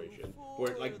shirt situation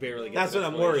where it like barely gets. That's an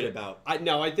what I'm worried explanation.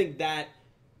 about. I think that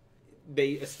they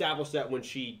established that when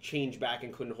she changed back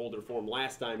and couldn't hold her form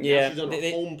last time. Yeah, now she's on her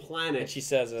they- home planet. And she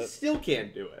says She it. still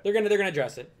can't do it. They're gonna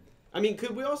address it. I mean,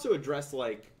 could we also address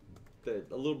like a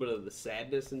little bit of the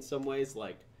sadness in some ways?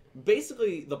 Like,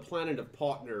 basically, the planet of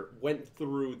Partner went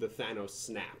through the Thanos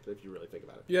snap. If you really think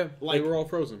about it, Yeah, Like, they were all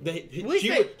frozen.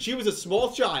 she was a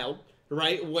small child,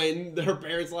 right, when her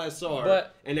parents last saw her,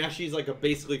 But- and now she's like a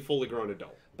basically fully grown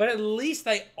adult. But at least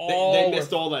they They, all they were-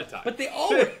 missed all that time. But they all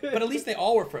were, but at least they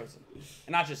all were frozen,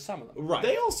 and not just some of them. right.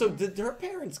 They also did her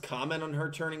parents comment on her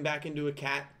turning back into a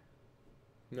cat?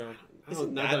 No.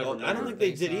 Isn't not that, that I I don't remember. think they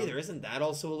I think did so. either. Isn't that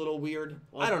also a little weird?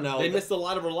 I don't know. They missed a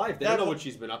lot of her life. They that don't know whole- what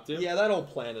she's been up to. Yeah, that whole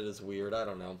planet is weird. I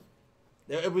don't know.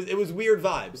 It was weird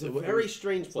vibes. It's a very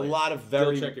strange a place. lot of Still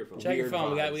very check your phone. Check your weird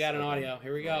phone. We vibes. got an Okay. audio.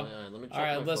 Here we go. All right, let me check All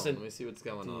right, my listen. phone. Let me see what's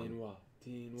going on.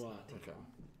 Dinois. Okay.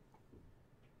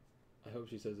 I hope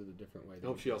she says it a different way. I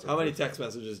hope she also. How many text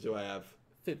messages do I have?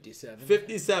 57.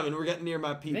 57. We're getting near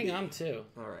my I PB. think I'm two.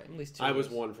 All right. At least two. I was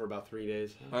one for about 3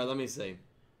 days. All right, let me see.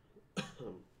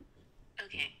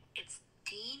 Okay, it's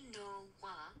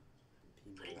Dinois.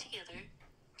 Put it together.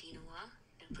 Dinois.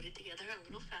 And put it together a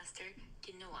little faster.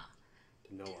 Dinois.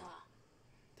 Noah.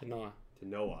 To Noah. To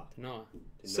Noah. To Noah.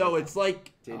 So it's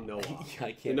like To Noah.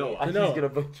 I To Noah. I'm Noah. just gonna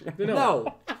butcher.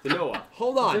 no. To Noah.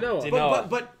 Hold on. Dinoa.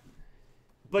 But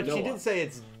she Dinoa. did say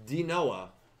it's Dinoa.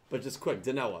 But just quick,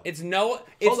 Dinoa. It's Noah.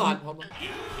 It's Hold on. Okay,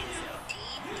 it's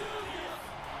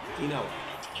Dinoa.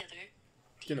 together.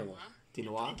 Dinoa.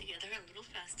 Dinoa. Put it together a little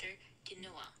faster.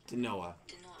 Dinois. Dinoa.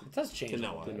 Dinois. It does change.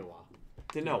 Dinoa. To Noah.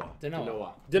 Dinoa. To Noah.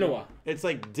 Noah. Dinoa. It's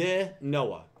like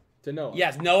Dinoa. Dinoa.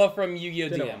 Yes, Noah from Yu-Gi-Oh!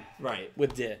 Dinoa. DM Right.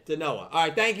 with D. Dinoa. All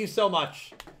right, thank you so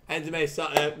much. And to me,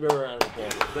 we're out of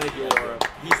applause. Thank you, Laura.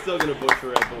 He's still gonna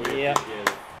butcher it, but we Yep. appreciate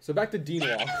it. So back to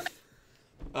Dinois.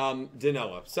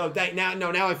 Dinoa. So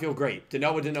now I feel great.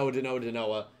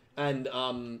 Dinoa.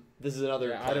 And this is another.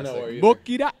 Yeah, I don't know classic. where you.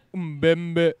 Bokira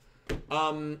Mbembe.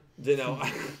 Dinoa.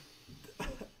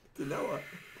 Dinoa.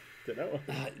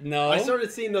 Dinoa. No. I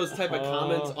started seeing those type of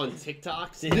comments on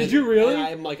TikTok. Did you really? And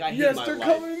I'm like, I hate Yes, my they're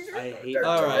life. coming. I hate They're my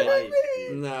All right. life.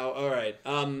 No. All right.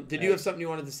 Did you have something you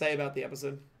wanted to say about the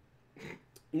episode?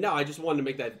 No, I just wanted to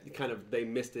make that kind of, they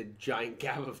missed a giant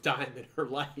gap of time in her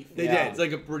life. They Yeah. did. It's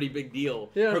like a pretty big deal.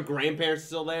 Yeah. Her grandparents are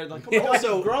still there. Like, oh my God,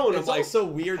 Also, you've grown. I'm it's like, also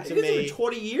weird to it's been me.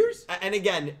 20 years? And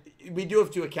again, we do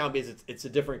have to account because it's a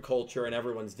different culture and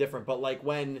everyone's different. But like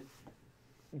when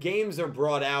games are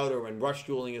brought out or when rush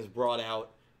dueling is brought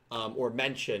out or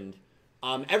mentioned,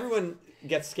 everyone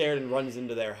gets scared and runs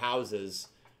into their houses.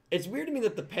 It's weird to me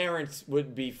that the parents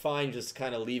would be fine just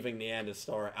kind of leaving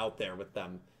Neanderstar out there with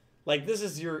them. Like, this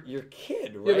is your kid, right?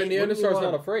 Yeah, but Wouldn't you Neanderstar's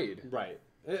wanna- not afraid. Right.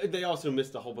 They also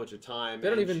missed a whole bunch of time. They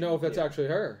don't and even know if that's yeah. actually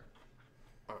her.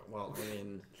 Well, I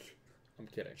mean, I'm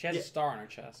kidding. She has a star on her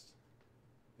chest.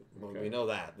 well, we know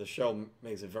that. The show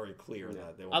makes it very clear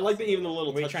that they I want like us that to even know the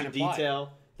little What are you touch trying of to imply?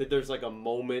 detail that there's like a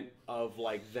moment of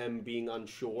like them being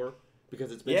unsure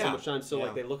because it's been so Yeah. much time. So Yeah.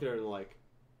 like they look at her and they're like,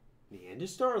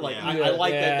 Neanderstar? Like Yeah. I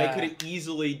like that Yeah. they could have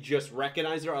easily just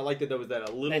recognized her. I like that there was that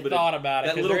a little They bit thought of about it,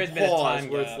 that 'cause little there has been a pause time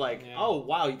where gap, it's like, yeah. oh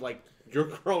wow, like you're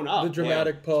grown up. The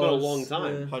dramatic It's pause. been a long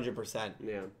time. 100%.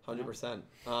 Yeah. 100%.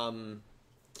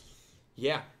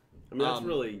 Yeah. I mean that's Um,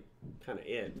 really kind of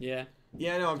it. Yeah.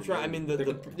 Yeah, no, I'm trying. I mean, the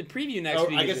The preview next Oh,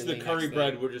 week. I is guess the next curry thing.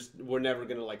 bread. We're never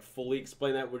gonna like fully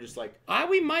explain that. We're just like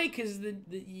We might, because the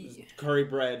curry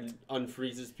bread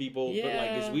unfreezes people. But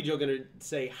like, is Yeah. Ouija gonna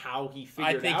say how he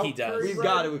figured think out? he does. curry we've bread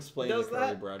got to explain the does curry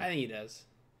that? bread. I think he does.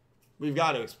 We've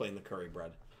got to explain the curry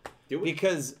bread. Do we?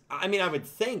 Because, I mean, I would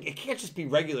think it can't just be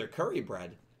regular curry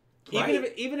bread.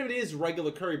 Right? Even if it is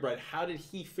regular curry bread, how did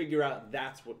he figure out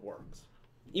that's what works?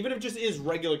 Even if it just is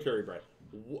regular curry bread,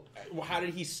 how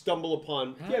did he stumble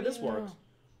upon? How Yeah, do this you works. know?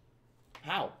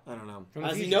 How? I don't know. From How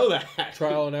the does he future. know that?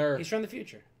 Trial and error. He's from the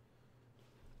future.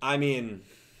 I mean,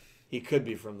 He could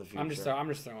be from the future. I'm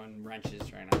just throwing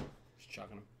wrenches right now. Just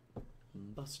chucking them.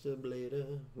 Buster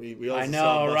Blader. We also I saw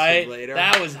know, Buster right? Blader.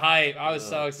 That was hype. I was Oh,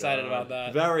 so excited God. about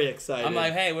that. Very excited. I'm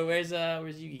like, hey, where's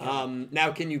Yugi? Going?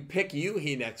 Now can you pick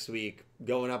Yuhi next week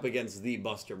going up against the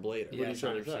Buster Blader? Yeah. What are you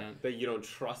trying to say? 100%. That you don't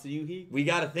trust Yuhi? We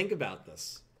got to think about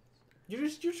this.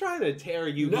 You're trying to tear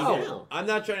Yuhi No, down. I'm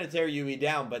not trying to tear Yuhi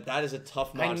down, but that is a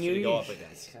tough monster to go up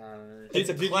against. It's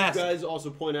a Did you classic. guys also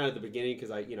point out at the beginning, because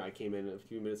I came in a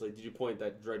few minutes late, did you point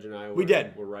that Dredge and I were, We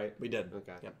did. were right? We did.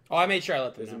 Okay. Yep. Oh, I made sure I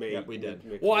let them This know. made- Yep, we did.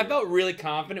 make Well, I clear. felt really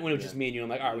confident when it was just me and you. I'm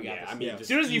like, all right, we got Yeah, this. I mean, Yeah. As just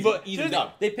soon as you easy- vote, easy soon as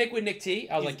dub. they pick with Nick T,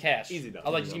 I was like, cash. Easy dub. I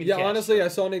was like, just give me the Yeah, cash. honestly, I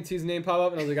saw Nick T's name pop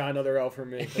up, and I was like, another L for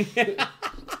me.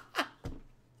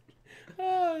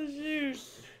 Oh shoot!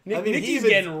 I mean, Nicky's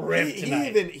getting ripped he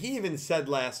tonight. even said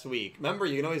last week. Remember,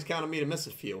 you can always count on me to miss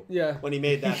a few. Yeah. When he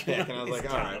made that pick, and I was He's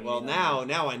like, all right, counting well me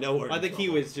now I know where. I think he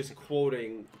was just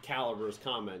quoting Caliber's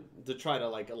comment to try to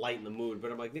like lighten the mood,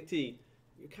 but I'm like, Nick T,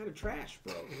 you're kind of trash,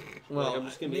 bro. Well, I'm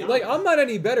just gonna be Like, honest. I'm not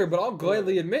any better, but I'll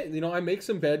gladly admit, I make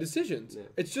some bad decisions. Yeah.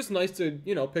 It's just nice to,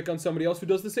 pick on somebody else who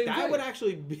does the same That thing. would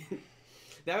actually be.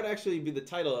 That would actually be the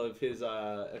title of his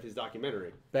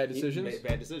documentary. Bad decisions?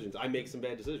 Bad decisions. I make some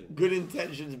bad decisions. Good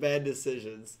intentions, bad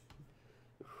decisions.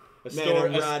 A Man,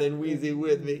 story, I'm riding Wheezy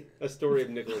with me. a story of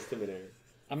Nicholas Timoneri.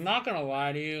 I'm not gonna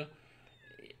lie to you.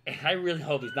 I really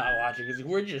hope he's not watching because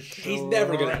we're just. He's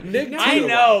never gonna. Nick I T-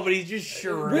 know, but he's just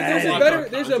There's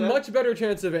shredded. there's a much better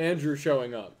chance of Andrew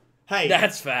showing up. Hey,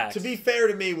 That's facts. to be fair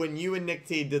to me, when you and Nick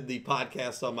T did the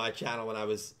podcast on my channel when I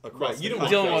was across Right, the you didn't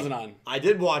country, Dylan wasn't on. I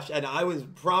did watch, and I was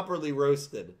properly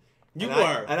roasted. You And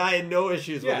were. and I had no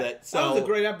issues Yeah, with it. that So was a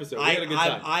great episode. We had a good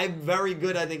time. I'm very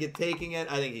good. I think at taking it.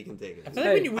 I think he can take it. I feel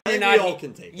like when Hey, when I you're think we not, all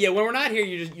can take it. yeah, when we're not here,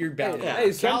 you're bound. Yeah.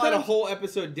 Hey, Cal had a sometimes... whole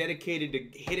episode dedicated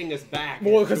to hitting us back.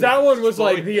 Well, because that one was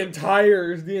like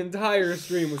Destroyed. the entire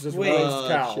stream was just Wait. roast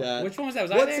Cal. Chat. Which one was that?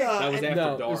 Was I What's there? That was and- after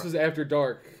No, dark. this was after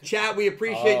dark. Chat, we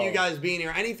appreciate Oh. you guys being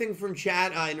here. Anything from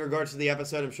chat in regards to the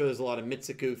episode? I'm sure there's a lot of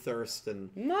Mitsu-KO'd thirst and.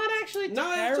 Not actually No,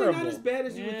 terrible. actually not as bad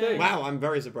as you would Yeah. think. Wow, I'm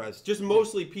very surprised. Just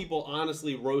mostly people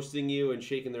honestly roasting you and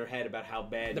shaking their head about how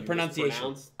bad The you pronunciation.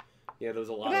 mispronounced. Yeah, there was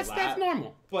a lot But that's of that. that's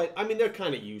normal. But I mean, they're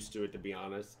kind of used to it, to be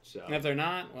honest. So And if they're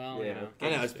not, well, Yeah. you know. I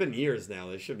know it's been years now.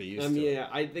 They should be used to it. yeah,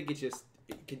 I think it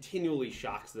continually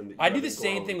shocks them. That you I do the haven't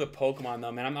same grown. thing with Pokemon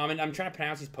though, man. I'm trying to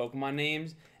pronounce these Pokemon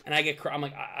names, and I get I'm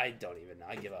like I don't even know.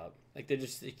 I give up. Like they're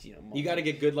just You got to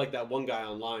get good like that one guy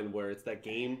online where it's that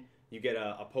game. You get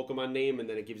a Pokemon name and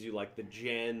then it gives you like the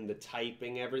gen, the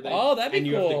typing, everything. Oh, that'd be and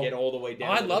you have cool. to get all the way down.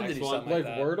 Oh, I'd to the love to next do one. something Like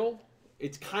that. Wordle?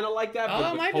 It's kind of like that. but Oh,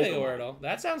 it with might be a Pokemon. Wordle.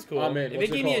 That sounds cool. Oh, man, if what's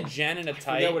it it gave me a called? gen and a I type,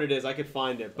 forget what it is. I could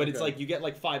find it, but it's Okay. like you get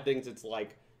like 5 things. It's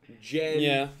like gen,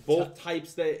 Yeah. both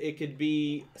types that it could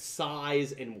be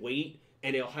size and weight,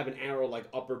 and it'll have an arrow like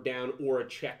up or down or a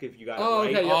check if you got Oh, it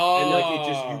right. okay, yeah. And like it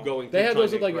just you going. They through had those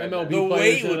trying with to like grab MLB the that.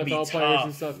 players weight would and be NFL players tough.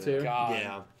 and stuff too. God.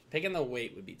 Yeah. Picking the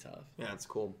weight would be tough. Yeah, that's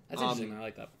cool. That's interesting. I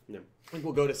like that. I think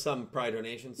we'll go to some Pride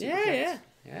donations. Super Yeah. chats.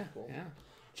 Yeah.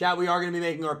 Chat, we are going to be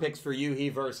making our picks for Yuhi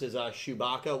versus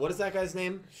Chewbacca. What is that guy's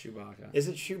name? Chewbacca. Is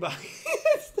it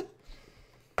Chewbacca?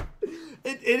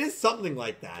 it is something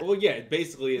like that. Well, yeah, it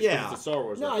basically is. 'Cause Yeah. It's a Star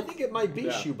Wars. No, I reference. think it might be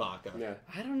Yeah. Chewbacca. Yeah,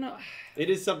 I don't know. it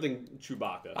is something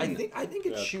Chewbacca. I think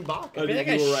it's Yeah. Chewbacca. I feel like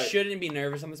you I were right. shouldn't be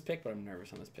nervous on this pick, but I'm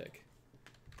nervous on this pick.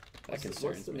 That What's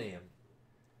concerns the me. name?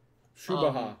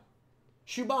 Shubaha.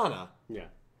 Shubana. Yeah.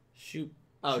 Shoot.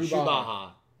 Oh, Shubaha.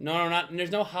 Shubaha. No, not.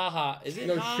 There's no haha. Is it?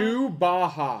 No, ha?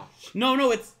 Shubaha.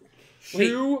 No, it's. Wait,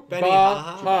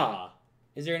 Shubaha.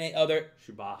 is there any other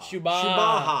Shubaha.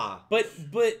 Shubaha?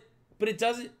 Shubaha. But it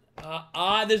doesn't.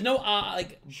 There's no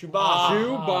like. Shubaha.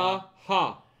 Shubaha.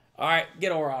 All right,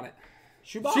 get over on it.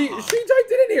 Shubaha. She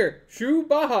typed it in here.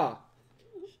 Shubaha.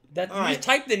 That All you right. just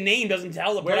type the name doesn't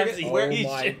tell the Where- pronunciation. where- Oh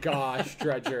my gosh,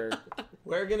 Dredger.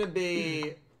 We're gonna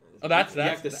be Oh, that's You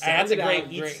have to that's sound a it out,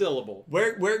 great. each syllable.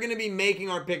 we're gonna be making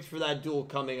our picks for that duel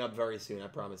coming up very soon. I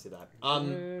promise you that.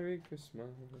 Merry Christmas.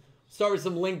 Start with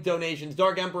some link donations.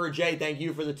 Dark Emperor J, thank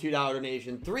you for the $2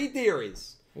 donation. 3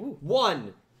 theories. Ooh.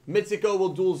 1, Mitsu-KO'd will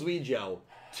duel Zuijo.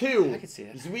 2, I can see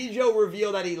that. Zuijo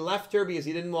revealed that he left her because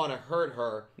he didn't want to hurt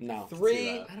her. No. 3, See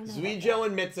that. I don't know Zuijo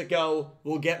and Mitsu-KO'd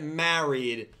will get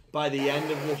married by the end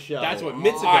of the show. That's what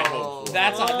Mitsu-KO'd All right, hopes for.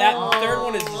 that third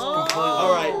one is just completely.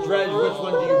 All right, Dredge, which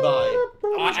one do you buy?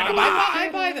 I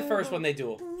buy the first one they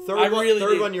duel. Third I one, really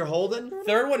third do. one you're holding?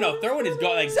 Third one is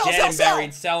going like dead and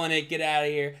buried, selling it, get out of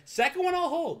here. Second one I'll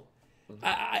hold.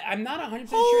 I'm not 100%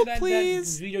 sure that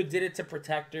Zuijo did it to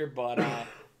protect her, but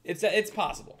it's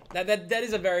possible. That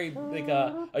is a very like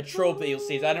a trope that you'll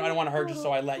see. I don't want to hurt you,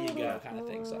 so I let you go, kind of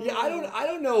thing. So Yeah, I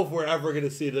don't know if we're ever gonna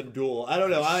see them duel. I don't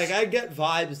know. I get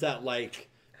vibes that like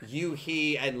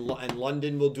he, and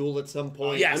London will duel at some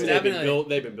point. Yes, I mean, definitely.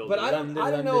 they've been building. But I don't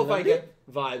know if I London. get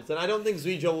vibes, and I don't think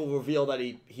Zuijo will reveal that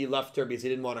he left her because he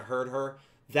didn't want to hurt her.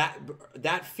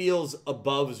 That feels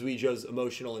above Zuijo's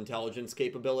emotional intelligence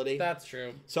capability. That's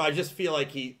true. So I just feel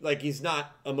like he's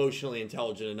not emotionally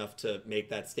intelligent enough to make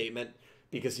that statement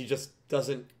because he just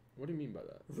doesn't. What do you mean by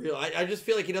that? I just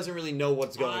feel like he doesn't really know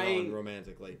what's going on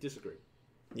romantically. Disagree.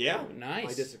 Yeah. Oh, nice.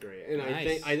 I disagree, and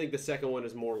Nice. I think the second one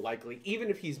is more likely. Even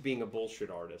if he's being a bullshit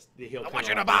artist, he'll want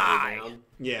you kind to of buy. down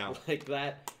Yeah. like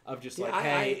that of just Yeah, like, I-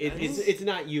 hey, I- it's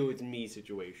not you, it's me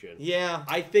situation. Yeah.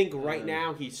 I think right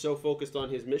now he's so focused on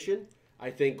his mission.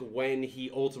 I think when he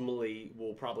ultimately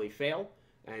will probably fail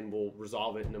and will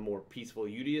resolve it in a more peaceful,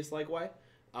 Udius-like way,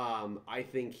 I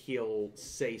think he'll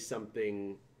say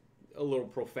something a little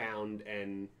profound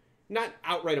and not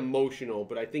outright emotional,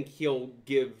 but I think he'll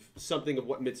give something of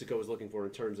what Mitsu-Ko is looking for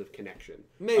in terms of connection.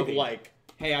 Maybe. Of like,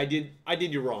 hey, I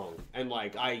did you wrong, and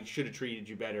like I should have treated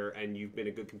you better, and you've been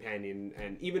a good companion,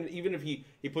 and even if he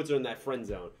puts her in that friend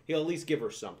zone, he'll at least give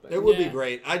her something. It would be Yeah.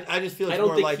 great. I just feel I it's don't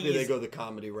more think likely they he's- go the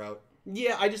comedy route.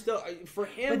 Yeah, I just don't. For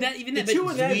him, But that even the that, two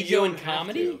but of them, you Zuijo don't and have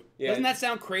comedy, to. Yeah. doesn't that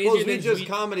sound crazy? Well, Zuijo's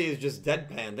comedy is just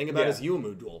deadpan. Think about Yeah. his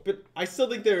Yuumu duel. But I still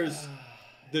think there's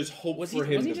hope was for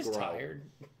him wasn't he to just grow. tired?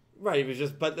 Right, he was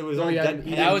just, but it was No, all he deadpan. hadn't-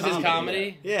 he That was his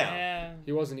comedy. comedy. Yeah.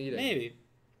 He wasn't eating. Maybe.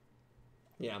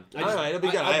 Yeah. I All just- right, it'll be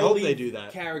good. I hope they believe do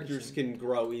that. Characters can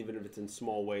grow even if it's in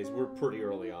small ways. We're pretty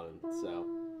early on, so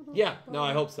Yeah, no,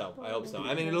 I hope so.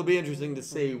 I mean, it'll be interesting to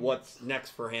see what's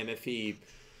next for him if he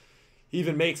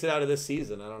even makes it out of this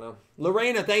season. I don't know.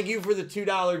 Lorena, thank you for the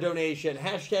 $2 donation.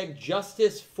 Hashtag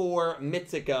justice for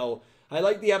Mitsu-Ko. I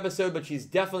like the episode, but she's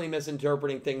definitely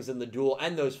misinterpreting things in the duel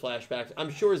and those flashbacks. I'm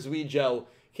sure Zuijo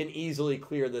can easily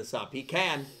clear this up. He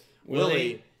can. Will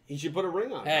he? he should put a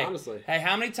ring on. Hey, Honestly, hey,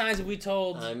 how many times have we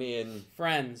told I mean,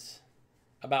 friends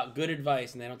about good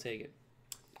advice and they don't take it?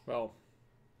 Well,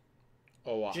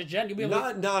 a lot. Jen, you'll be able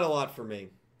to, not a lot for me.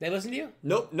 they listen to you?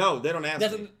 Nope, no, they don't ask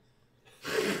Doesn't, me.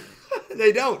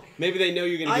 They don't. maybe they know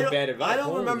you're going to give bad advice. I don't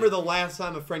Holy- remember the last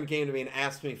time a friend came to me and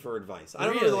asked me for advice. I don't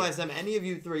remember the Really? last time any of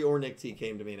you three or Nick T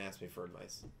came to me and asked me for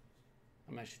advice.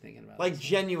 I'm actually thinking about Like this.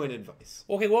 genuine advice.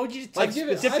 Okay, what would you Like, I've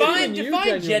given define you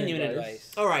genuine genuine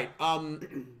advice? All right.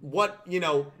 What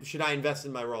should I invest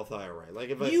in my Roth IRA? Like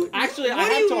if You- Actually, I What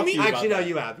do have you talked to mean? you about actually no, that.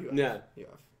 you have. Yeah. You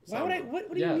have. Why would I?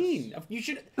 What do you Yes. mean? You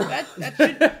should. That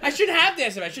should. I should have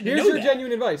this. I should Here's know your that.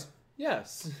 genuine advice.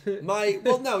 Yes. No,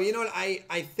 you know what?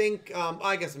 I think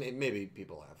I guess maybe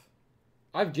people have.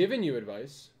 I've given you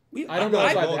advice. We- I don't know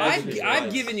if I've I've, given you I've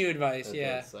advice. given you advice.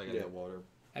 Yeah, That's I get the water.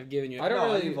 I've given you. I don't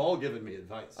No, really. you've all given me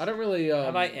advice. I don't really.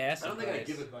 Have I asked? I don't think I advice?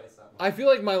 give advice that much. I feel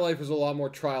like my life is a lot more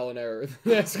trial and error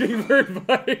than asking for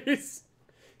advice.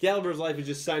 Gallagher's life is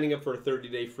just signing up for a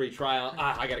 30-day free trial.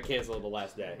 I got to cancel it the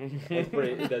last day. That's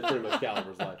pretty much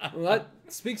Gallagher's life. Well, that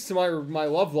speaks to my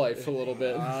love life a little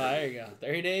bit. There you go.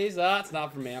 30 days. It's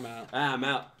not for me. I'm out. I'm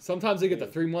out. Sometimes they get the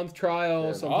 3-month trial.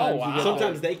 Yeah. Sometimes Oh, wow. you get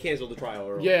Sometimes they cancel the trial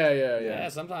early. Yeah.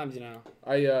 Sometimes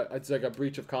It's like a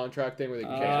breach of contract thing where they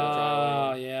can cancel the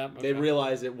trial. yeah. They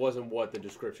realized it wasn't what the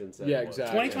description said. Yeah, it was.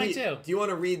 exactly. 2022. Do you want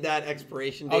to read that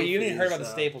expiration date? Oh, you for didn't heard these, about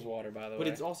the Staples water, by the But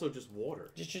way. it's also just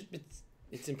water. Just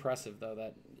it's impressive though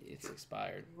that it's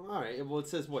expired. All right. Well, it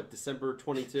says what, December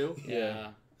 22?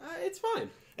 Yeah. It's fine.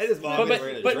 It is But, we're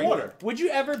gonna but drink water. would you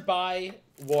ever buy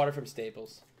water from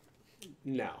Staples?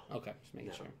 No. Okay, just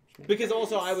making sure. Because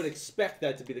also, I would expect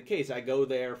that to be the case. I go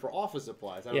there for office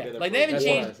supplies. I don't Yeah, go there like for they haven't That's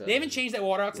what I changed. said. They haven't changed that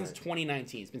water out since Right.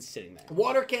 2019. It's been sitting there.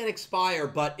 Water can expire,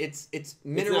 but it's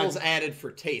minerals not- added for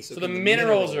taste. So the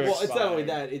minerals are- Well, it's not only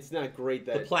expired. that. It's not great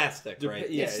the that plastic, Dep- right?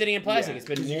 yeah, It's sitting in plastic. yeah, It's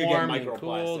been 'cause you could warm get and cooled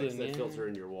microplastics and, that yeah. filter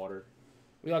in your water.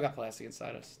 We all got plastic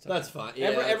inside us. It's okay. That's fine. Yeah,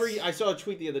 Every that's- I saw a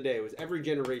tweet the other day. It was every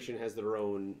generation has their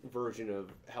own version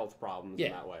of health problems in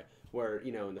Yeah. that way. Where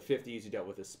in the 50s you dealt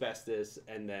with asbestos,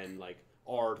 and then like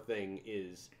our thing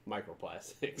is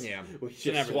microplastics. Yeah. we in just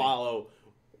everything. swallow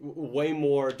way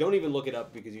more. Don't even look it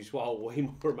up because you swallow way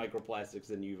more microplastics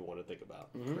than you even want to think about.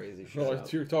 crazy shit. Well,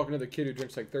 you're talking to the kid who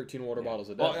drinks like 13 water bottles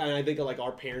a day. Well, and I think like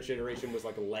our parents' generation was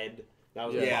like lead. That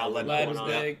was a Yeah, problem lead going was on.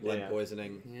 big. Lead Yeah.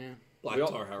 poisoning, Yeah. black We all,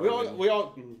 tar we all, heroin. we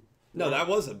all, No, that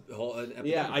was a whole epidemic.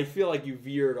 yeah. I feel like you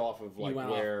veered off of like went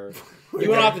off. where You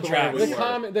went off the where track. we the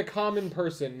were. common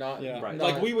person, not Yeah. Right.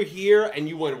 not- Like we were here and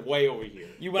you went way over here.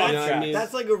 You went You off know what I track. mean?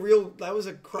 That's like that was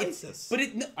a crisis. But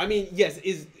I mean, yes,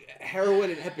 is heroin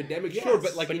an epidemic? Sure, Yes.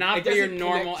 but like but it not for your doesn't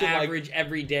normal, connect to, like- average,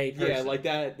 everyday person. Yeah, like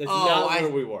that. That's oh, not where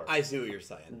we were. I see what you're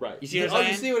saying. Right. You see what I'm You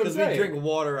saying? see what I'm Because we saying? drink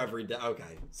water every day. Okay,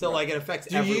 so like it affects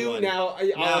Do everyone. you now? I'll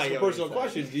Now I ask get a what personal you're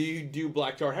saying. question. Do you do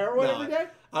black tar heroin No, every day?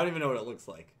 I don't even know what it looks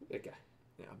like. Okay.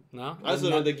 No, I also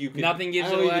don't think you could. Nothing gives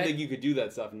I it don't even away. think you could do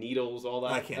that stuff. Needles, all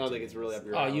that. I can't don't do think it's really up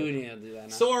your Oh, alley. you need to do that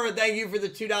now. Sora, thank you for the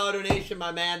 $2 donation,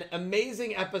 my man.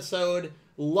 Amazing episode.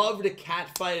 Loved a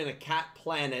cat fight in a cat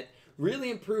planet. Really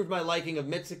improved my liking of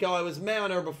Mitsu-Ko. I was meh on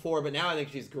her before, but now I think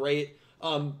she's great.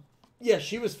 Yeah,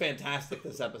 she was fantastic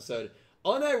this episode.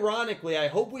 Unironically, I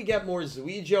hope we get more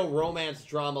Zuijo romance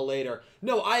drama later.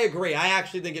 No, I agree. I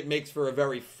actually think it makes for a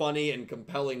very funny and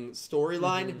compelling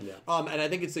storyline. And I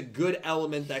think it's a good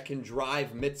element that can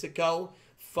drive Mitsu-Ko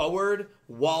forward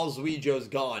while Zuijo's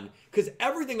gone. Because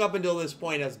everything up until this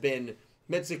point has been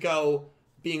Mitsu-Ko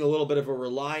being a little bit of a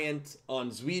reliant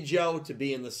on Zuijo to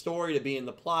be in the story, to be in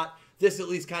the plot. This at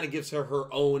least kind of gives her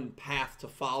her own path to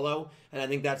follow, and I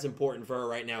think that's important for her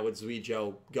right now with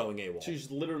Zuijo going AWOL.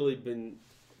 She's literally been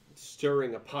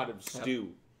stirring a pot of stew.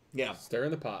 Yeah, Stir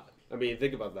in the pot. I mean,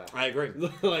 think about that. I agree.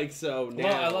 Like, so now...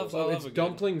 Well, I love It's a good-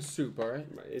 dumpling soup, all right?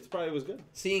 It's probably was good.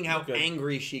 Seeing how Good.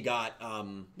 angry she got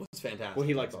was fantastic. Well,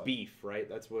 he likes beef, right?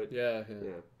 That's what... Yeah.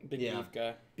 big Yeah. beef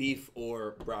guy. Beef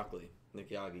or broccoli,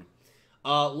 Nick Yagi. You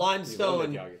love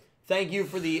Limestone, Nick Yagi. thank you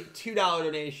for the $2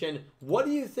 donation. What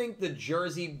do you think the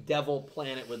Jersey Devil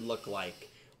planet would look like?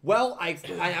 Well, I'm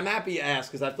happy you asked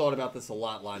because I've thought about this a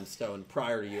lot, Limestone,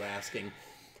 prior to you asking.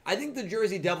 I think the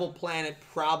Jersey Devil planet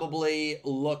probably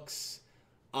looks...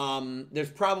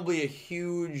 there's probably a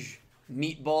huge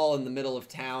meatball in the middle of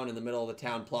town, in the middle of the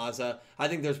town plaza. I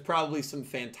think there's probably some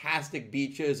fantastic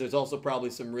beaches. There's also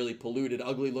probably some really polluted,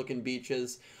 ugly-looking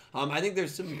beaches. I think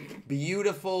there's some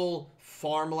beautiful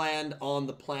farmland on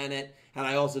the planet, and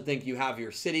I also think you have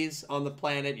your cities on the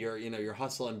planet, your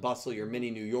hustle and bustle, your mini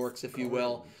New Yorks, if you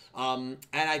will. And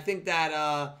I think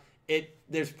that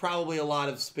there's probably a lot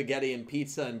of spaghetti and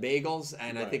pizza and bagels,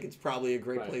 and I think it's probably a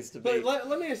great place to be. But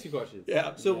let me ask you a question.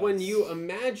 Yeah. So when you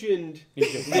imagined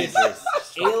Jersey. this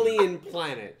alien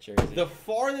planet, Jersey. the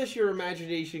farthest your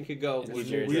imagination could go was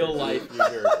Jersey. real life New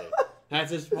Jersey.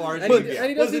 That's as far as And you he, get. and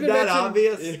he doesn't Wasn't even that mention...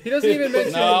 obvious? He doesn't even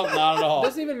mention... No, not at all.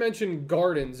 doesn't even mention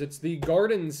gardens. It's the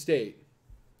Garden State.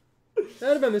 That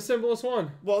would have been the simplest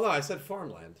one. Well, no, I said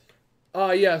farmland.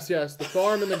 Yes. The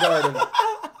farm and the garden.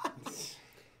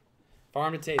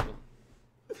 Farm to table.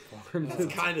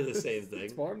 It's kind of the same thing.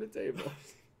 Farm to table.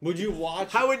 Would you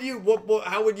watch? How would you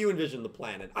how would you envision the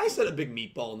planet? I said a big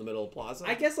meatball in the middle of Plaza.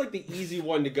 I guess like the easy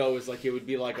one to go is like it would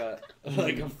be like a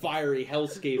fiery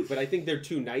hellscape, but I think they're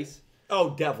too nice.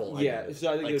 Oh, devil. I Yeah, mean, so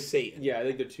I think like they're- Satan. Yeah, I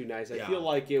think they're too nice. I Yeah. feel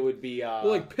like it would be. Well,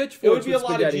 like it pitchforks would be a with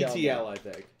lot of spaghetti on GTL.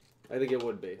 them. I think it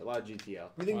would be a lot of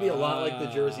GTL. You think it'd be a lot like the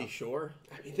Wow. Jersey Shore?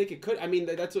 I think it could. I mean,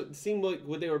 that's what it seemed like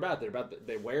what they were about.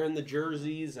 They're wearing the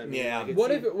jerseys. I mean, Yeah. like, it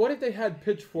What seemed- if they had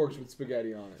pitchforks with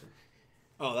spaghetti on it?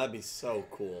 Oh, that'd be so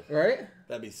cool. Right?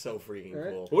 That'd be so freaking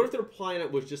Right. cool. What if their planet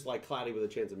was just like cloudy with a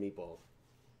chance of meatballs?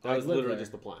 That I'd was live literally there.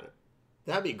 just the planet.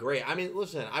 That'd be great. I mean,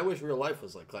 listen, I wish real life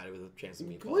was like Cloudy with a Chance of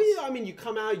Meatballs. Well, yeah, I mean, you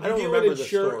come out, I don't you deal remember in the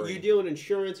insurance. story. You deal in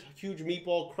insurance. Huge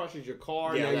meatball crushes your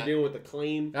car. Yeah, now that- you're dealing with the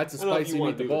claim. That's a I don't know if spicy you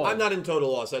wanna do meatball. that. I'm not in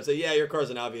total loss. I'd say, yeah, your car's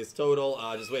an obvious total.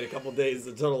 Just wait a couple days.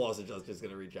 The total loss adjuster is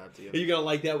going to reach out to Are you. you gonna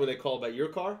like that when they call about your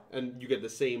car and you get the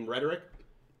same rhetoric?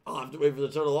 I'll have to wait for the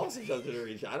total loss adjuster to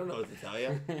reach out. I don't know what to tell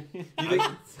you. You think?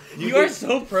 You are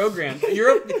so programmed.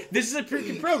 This is a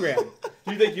freaking program.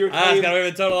 Do you think your I just claim? gotta wait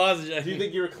for the total loss. Do you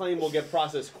think your claim will get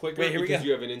processed quicker Wait, here we because go.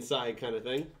 you have an inside kind of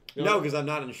thing? No, because I'm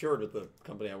not insured with the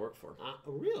company I work for.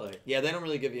 Really? Yeah, they don't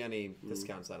really give you any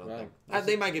discounts, I don't Wow. think.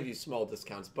 They might give you small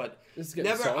discounts, but This is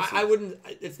getting never. saucy. I wouldn't.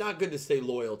 It's not good to stay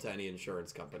loyal to any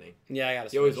insurance company. Yeah, I gotta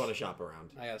switch. You always want to shop around.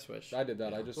 I gotta switch. I did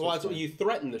that. I just. Well, that's switched what mine. you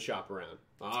threaten the shop around.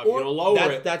 If Or you don't lower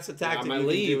that's, it, that's a tactic I you might can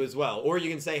leave. do as well. Or you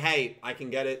can say, hey, I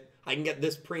can get it. I can get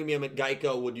this premium at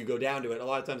Geico. Would you go down to it? A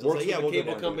lot of times they'll Works say, yeah, for we'll the go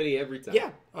cable down to it. company every time. Yeah,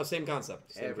 same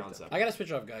concept. Same Every concept. I gotta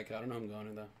switch off Geico. I don't know who I'm going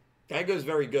to though. Geico's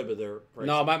very good with their prices.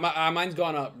 No, mine's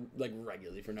gone up like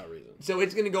regularly for no reason. So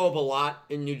it's going to go up a lot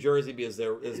in New Jersey because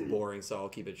there is boring, so I'll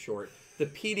keep it short. The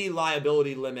PD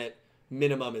liability limit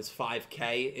minimum is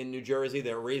 $5K in New Jersey.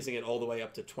 They're raising it all the way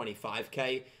up to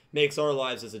 $25K. Makes our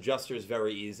lives as adjusters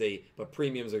very easy, but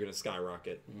premiums are going to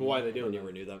skyrocket. Why are they doing when you that?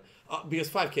 renew them? Because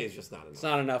 $5K is just not enough. It's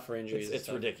not enough for injuries. It's and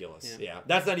stuff. ridiculous. Yeah. Yeah,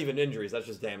 that's not even injuries. That's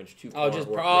just damage to. Oh, car, just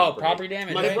work, property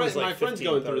damage. My, right? friend- my like friend's 15,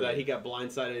 going through 30. that. He got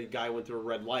blindsided. A guy went through a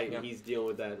red light, and Yeah. he's dealing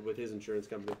with that with his insurance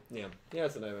company. Yeah,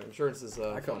 it's a nightmare. Insurance is.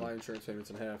 I cut fun. my insurance payments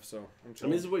in half, so I'm I mean,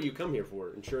 chilling. this is what you come here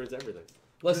for: insurance, everything.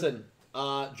 Listen,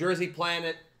 Jersey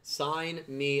Planet, sign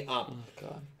me up.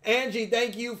 God. Angie,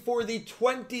 thank you for the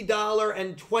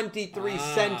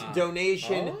 $20.23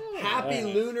 donation. Oh. Happy Yeah.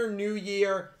 Lunar New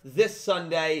Year this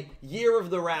Sunday, Year of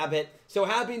the Rabbit. So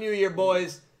happy New Year,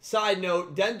 boys. Side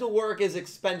note, dental work is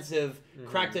expensive.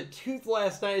 Cracked a tooth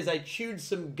last night as I chewed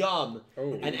some gum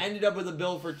and ended up with a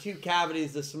bill for 2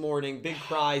 cavities this morning. Big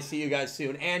cry. See you guys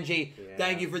soon. Angie,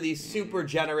 thank you for the super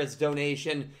generous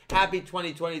donation. Happy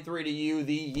 2023 to you,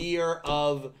 the year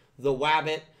of the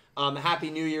Wabbit. Happy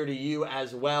New Year to you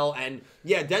as well. And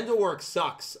yeah, dental work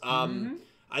sucks.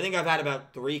 I think I've had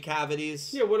about 3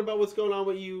 cavities. Yeah, what about what's going on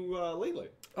with you lately?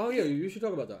 Oh yeah, you should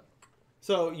talk about that.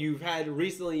 So you've had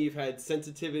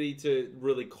sensitivity to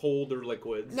really colder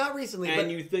liquids. Not recently, and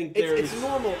but you think it's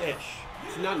normal-ish.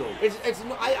 It's not normal.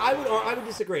 I would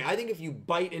disagree. I think if you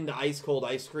bite into ice cold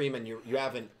ice cream and you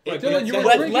haven't, Dylan, you were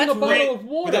drinking a bottle of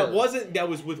water. But that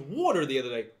was with water the other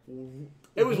day.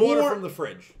 It was water from the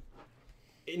fridge.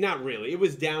 Not really. It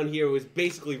was down here. It was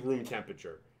basically room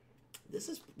temperature.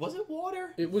 Was it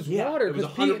water? It was water. It was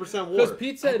 100% water. Because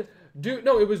Pete said, "Dude,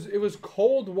 no, it was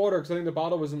cold water." Because I think the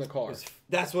bottle was in the car.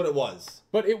 That's what it was.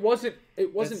 But it wasn't.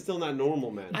 That's still not normal,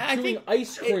 man. I Doing think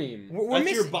ice cream. That's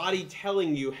your body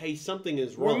telling you, "Hey, something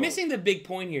is wrong." We're missing the big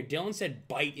point here. Dylan said,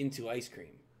 "Bite into ice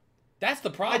cream." That's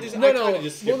the problem.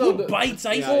 Who bites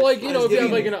ice? Well, like if you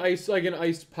have like an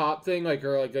ice pop thing,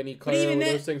 or like any Claire, or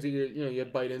those things that you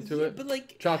bite into it. But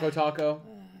like Choco Taco,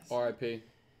 R.I.P.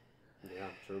 Yeah,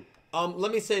 true.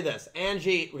 Let me say this,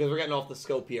 Angie, because we're getting off the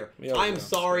scope here. I'm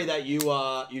sorry that you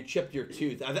chipped your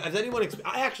tooth. Has anyone?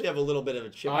 I actually have a little bit of a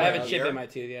chip. I have a chip in my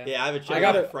tooth. Yeah. Yeah, I have a chip.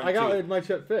 I got my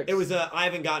chip fixed. It was I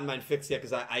haven't gotten mine fixed yet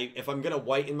because if I'm gonna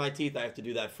whiten my teeth, I have to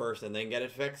do that first and then get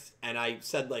it fixed. And I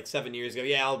said like 7 years ago,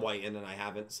 yeah, I'll whiten, and I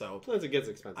haven't. So sometimes it gets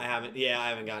expensive. I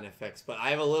haven't gotten it fixed, but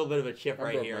I have a little bit of a chip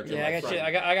right here. Yeah,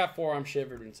 I got forearm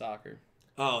shivered in soccer.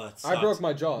 Oh, that sucks. I broke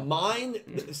my jaw. Mine,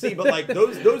 see, but like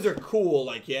those are cool.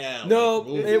 Like, yeah. No,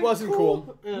 like, it wasn't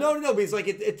cool. No, because like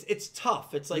it's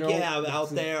tough. It's like I'm out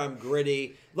there, I'm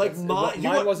gritty. Like mine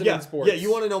wasn't in sports. Yeah,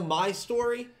 you want to know my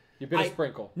story? You bit a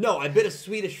sprinkle. No, I bit a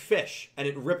Swedish fish and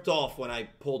it ripped off when I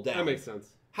pulled down. That makes sense.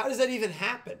 How does that even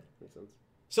happen? Makes sense.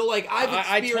 So like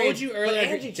I told you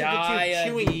earlier,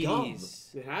 chewing gum.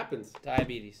 It happens.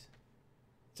 Diabetes.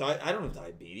 So I don't have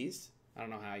diabetes. I don't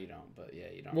know how you don't, but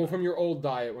yeah, you don't. Well, from your old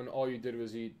diet when all you did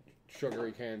was eat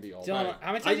sugary candy all day.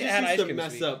 How many I times you just had ice used to cream this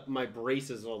mess week? up my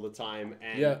braces all the time,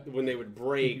 and when they would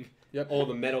break, all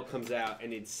the metal comes out,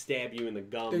 and it'd stab you in the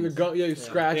gums.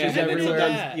 Scratches and everywhere.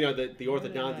 Sometimes, the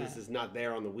orthodontist is not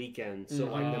there on the weekend, so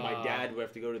like then my dad would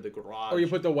have to go to the garage. Or you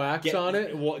put the wax on it.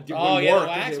 It wouldn't work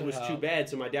because it was too bad,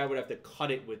 so my dad would have to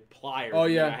cut it with pliers. Oh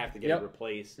yeah, and I have to get it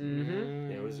replaced. Yeah,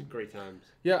 it was great times.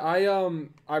 Yeah,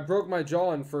 I broke my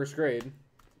jaw in first grade.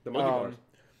 The monkey bars.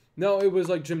 No, it was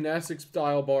like gymnastics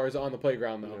style bars on the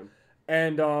playground though. Yeah.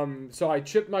 And so I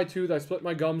chipped my tooth, I split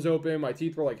my gums open, my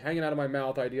teeth were like hanging out of my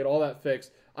mouth. I had to get all that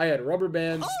fixed. I had rubber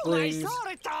bands, springs,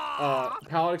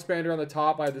 palate expander on the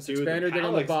top. I had this expander thing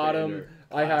on the bottom.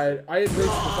 I had braces for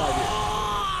 5 years.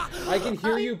 I can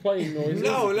hear you playing noises.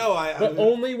 But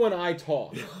only when I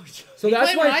talk. So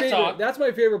that's my favorite. That's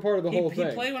my favorite part of the whole thing.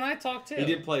 He played when I talk too. He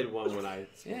did play one when I.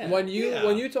 Yeah. When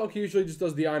you talk, he usually just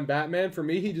does the "I'm Batman." For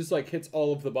me, he just like hits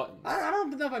all of the buttons. I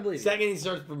don't know if I believe it. Second, he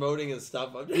starts promoting his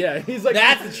stuff. Yeah, he's like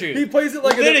that's the truth. He plays it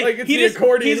like it's the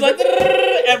accordion. He's like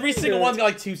every single one's got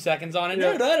like 2 seconds on it.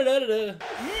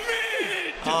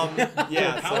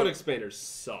 Palate expander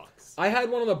sucks. I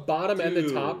had one on the bottom and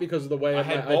the top because of the way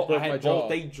I broke my jaw.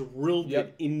 They drilled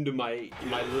it into my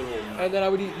little. And then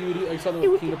you would eat like something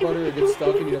with peanut butter, it gets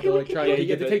stuck, and you have to like try. You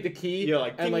have to take the key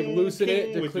and like loosen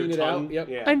it to clean it out. Yep.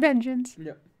 Yeah. I'm vengeance.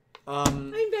 Yep.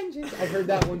 I'm vengeance. I heard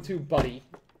that one too, buddy.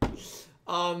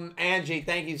 Angie,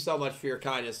 thank you so much for your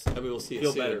kindness, and we will see you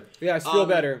soon. Feel better. Yeah, I feel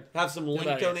better. Have some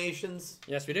link donations.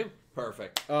 Yes, we do.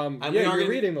 Perfect. You're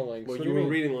reading the links. Well, you were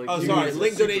reading the links. Oh, sorry.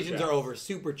 Link donations are over.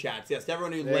 Super chats. Yes, to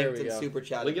everyone who linked and super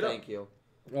chatted, thank you.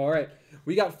 All right.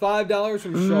 We got $5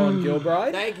 from Sean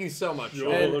Gilbride. Thank you so much,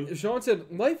 Sean. And Sean said,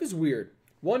 life is weird.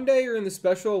 One day you're in the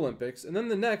Special Olympics, and then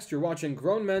the next you're watching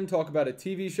grown men talk about a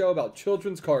TV show about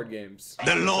children's card games.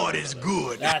 The Lord is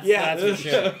good. That's for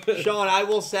sure. Sean, I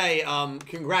will say,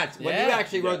 congrats. When you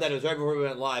actually wrote that, it was right before we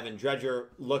went live, and Dredger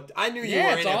looked. I knew you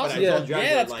were in awesome. it, but I told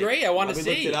Dredger, that's great. I want to see.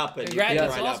 We looked it up, and Congrats,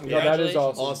 that's awesome. That is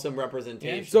awesome. Awesome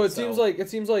representation. So it seems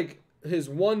like his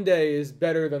one day is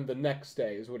better than the next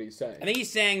day, is what he's saying. I think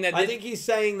he's saying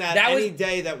that. Any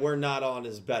day that we're not on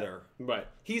is better. Right.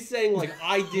 He's saying like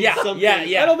I did something.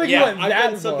 I don't think he went that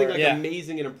I've done something far. like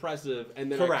amazing and impressive,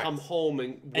 and then I come home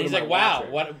and he's like, "Wow,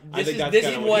 what? This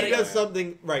is what he does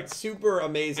something super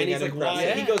amazing and he's like,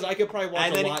 impressive." He goes, "I could probably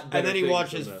watch a lot better." And then he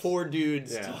watches 4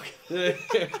 dudes talk.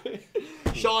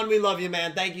 Sean, we love you,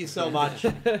 man. Thank you so much.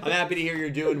 I'm happy to hear you're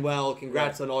doing well.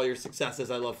 Congrats on all your successes.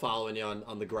 I love following you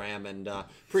on the gram, and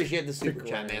appreciate the super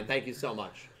chat, man. Thank you so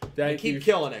much. Thank you. Keep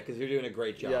killing it because you're doing a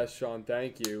great job. Yes, Sean,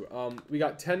 thank you. We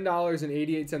got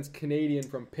 $10.88 Canadian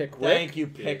from Pick Rick. Thank you,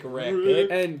 Pick Rick.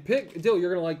 And Pick, Dill,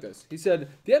 you're going to like this. He said,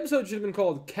 the episode should have been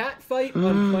called Cat Fight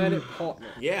on Planet Partner.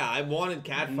 Yeah, I wanted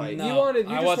catfight. No. You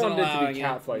I just wasn't wanted it to allowing be it.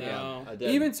 Catfight. No. I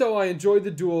did. Even so, I enjoyed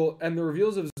the duel and the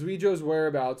reveals of Zuijo's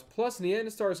whereabouts, plus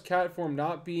Neanderstar's cat form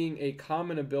not being a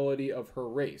common ability of her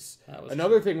race.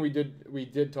 Another thing we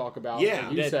did talk about, Yeah,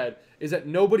 and you said, is that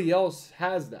nobody else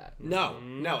has that. No,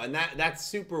 and that's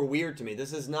super weird to me.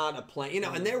 This is not a plan.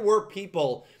 And there were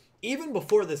people, even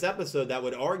before this episode, that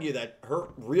would argue that her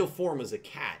real form was a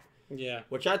cat. Yeah.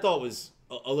 Which I thought was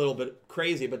a little bit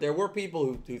crazy, but there were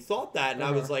people who thought that, and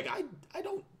I was like, I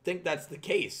don't think that's the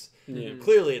case. Yeah.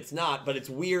 Clearly it's not, but it's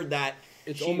weird that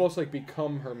It's almost like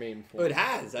become her main form. It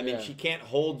has. I mean, she can't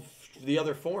hold the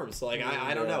other forms. So, like,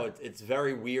 I don't know. It's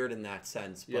very weird in that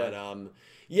sense. But,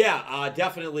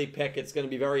 definitely Pick. It's going to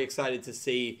be very excited to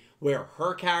see where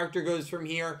her character goes from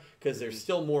here, because there's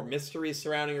still more mysteries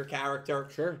surrounding her character.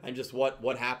 Sure. And just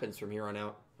what happens from here on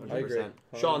out. 100%. I agree.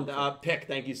 Sean, Pick,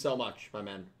 thank you so much, my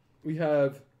man. We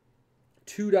have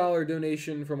 $2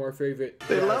 donation from our favorite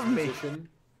musician,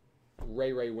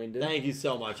 Ray Winden. Thank you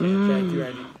so much, Angie. Thank you,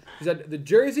 Angie. He said, the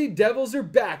Jersey Devils are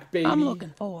back, baby. I'm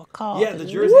looking for a car. Yeah, the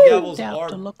that Jersey is Devils out are-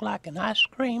 to look like an ice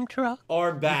cream truck.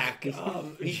 Are back. He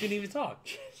couldn't even talk.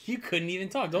 You couldn't even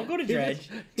talk. Don't go to Dredge.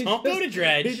 He Don't go to just-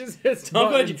 Dredge. he just hits Don't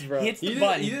go to buttons, bro. He hits the You did-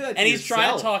 button. you did that to And he's trying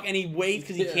yourself. to talk, and he waits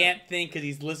because he can't think because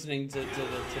he's listening to the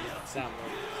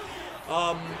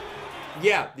soundboard.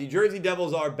 Yeah, the Jersey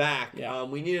Devils are back. Yeah.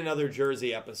 We need another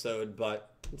Jersey episode, but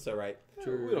it's all right. We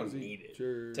don't need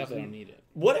it. Definitely don't need it.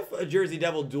 What if a Jersey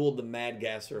Devil dueled the Mad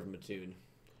Gasser of Mattoon?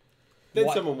 Then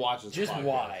Why- someone watches. the Just podcast.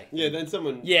 why? Yeah, then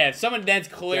someone. Yeah, if someone that's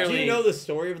clearly. Do you know the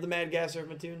story of the Mad Gasser of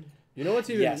Mattoon? You know what's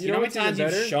even? Yes. You You know how what's many times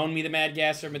even better? you've shown me the Mad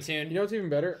Gasser Mattoon? You know what's even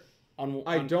better?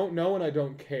 I don't know and I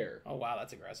don't care. Oh wow,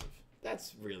 that's aggressive.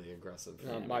 That's really aggressive.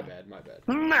 My bad. Not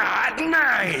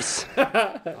nice.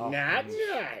 Not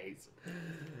nice.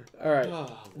 All right.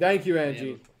 Thank you,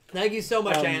 Angie. Thank you so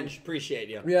much, Ange. Appreciate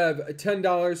you. We have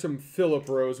 $10 from Philip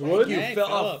Rosewood. Thank you, Hey,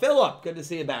 Philip. Philip. Good to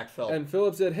see you back, Phil. And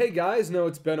Philip said, "Hey guys, know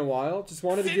it's been a while. Just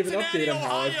wanted to give an update on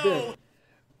how I've been.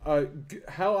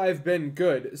 How I've been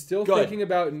good. Still Good. thinking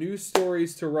about new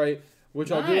stories to write,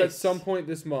 which I'll do at Nice. some point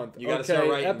this month. You gotta start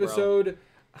writing, bro. episode.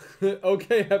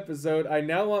 Okay, episode. I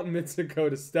now want Mitsu-Ko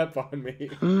to step on me.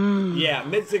 Yeah,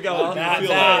 Mitsu-Ko. That feel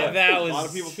that way. that A was lot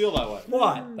of people feel that way.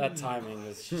 What? that timing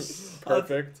was just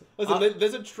Perfect. Listen,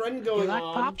 there's a trend You going like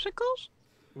on popsicles?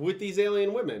 with these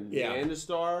alien women. Yeah.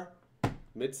 Neanderstar,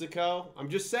 Mitsu-Ko. I'm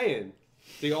just saying.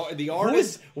 The Who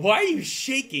artist. is, why are you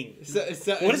shaking?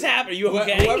 What is happening? Are you Wh-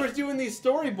 okay? Whoever's doing these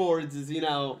storyboards is,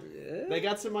 they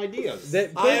got some ideas.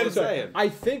 I am saying. I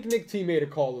think Nick T made a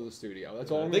call to the studio.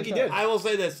 That's all. I I'm think gonna he say. did. I will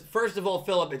say this. First of all,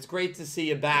 Philip, it's great to see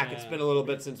you back. Yeah. It's been a little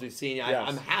bit since we've seen you. Yes.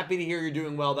 I'm happy to hear you're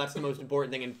doing well. That's the most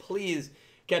important thing. And please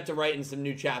get to writing some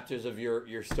new chapters of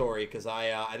your story, because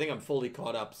I think I'm fully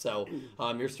caught up. So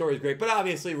your story is great. But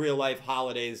obviously, real life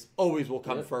holidays always will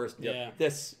come first. Yeah.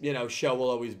 This show will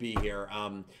always be here.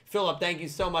 Philip, thank you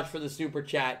so much for the super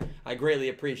chat. I greatly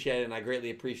appreciate it, and I greatly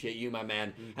appreciate you, my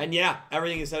man. And yeah,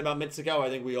 everything you said about Mitsu-Ko, I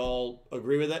think we all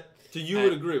agree with it. So you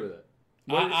would agree with it?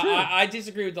 I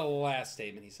disagree with the last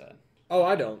statement he said. Oh,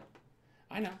 I don't.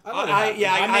 I know.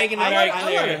 I'm making it I very let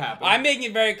clear. it happen. I'm making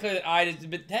it very clear that I just.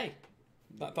 But hey,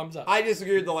 thumbs up. I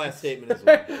disagree with the last statement as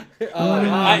well.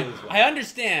 I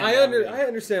understand. I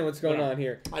understand what's going on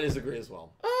here. I disagree as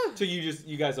well. So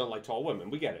you guys don't like tall women?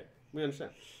 We get it. We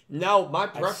understand. No, my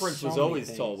preference so was many always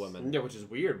things. tall women. Yeah, which is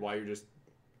weird. Why you're just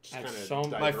I have kind of so-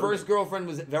 My first girlfriend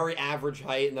was very average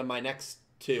height, and then my next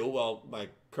two, well, my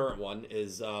current one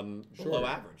is below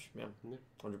average. Yeah,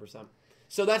 100%.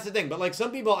 So that's the thing. But like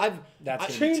some people, That's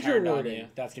gonna Change be your turned on wording. you.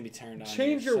 That's gonna be turned on you.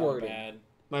 Change your so wording. Bad.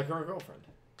 my current girlfriend.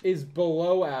 Is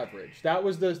below average. That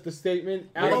was the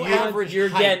statement. Below average You're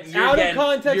height. getting Out of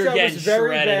context, you're that getting was very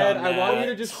shredded bad. on I want you that.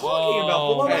 to just talking about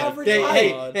below okay. average They-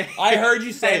 height. hey, I heard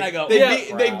you say, and I go, They, oh, beat,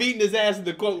 crap. they beating his ass in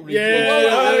the quote.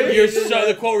 You're so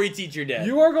the quote reteacher dead.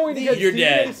 You are going to get You're Stephen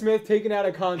dead. A. Smith taken out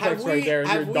of context right there, and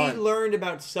have you're we done. learned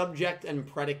about subject and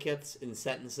predicates in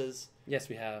sentences? Yes,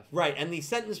 we have. Right, and the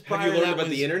sentence Have prior you to learned that about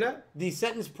was the internet? the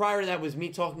sentence prior to that was me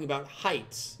talking about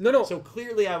heights. No. So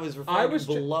clearly, I was I referring was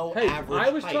to below hey, average I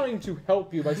was height. trying to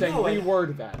help you by saying No, I-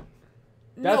 reword that.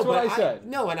 That's what but I said.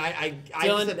 No, and I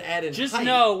Dylan, just said add in just height.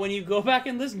 know when you go back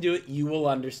and listen to it, you will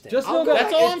understand. Just I'll know go that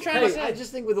That's back all and- I'm trying to say. I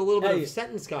just think with a little bit Hey, of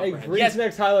sentence Hey, comprehension. Bree's Yes.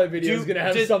 next highlight video is gonna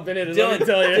have Does- something in it. Dylan, Let me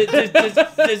tell you.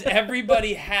 does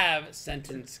everybody have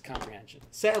sentence comprehension?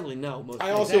 Sadly, no. Most I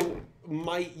people also don't.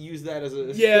 might use that as a Yeah,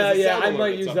 as a yeah, sound I alert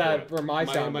might at use some that point. for my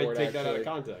might soundboard, take that out of actually.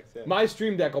 context. Yeah. My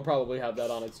Stream Deck will probably have that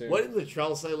on it soon. What did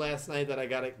Latrell say last night that I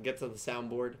gotta get to the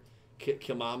soundboard?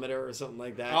 Kilometer or something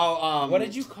like that. Oh, What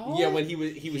did you call Yeah, it? when he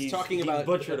was talking about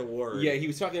butchered a word. Yeah, he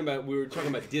was talking about we were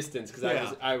talking about distance because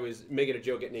Yeah. I was making a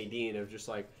joke at Nadine of just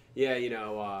like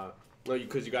well,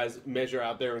 because you guys measure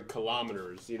out there in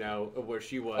kilometers, of where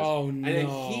she was. Oh, And then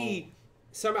no. he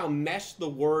somehow meshed the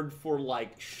word for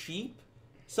like sheep,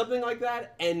 something like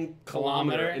that, and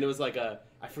kilometer, and it was like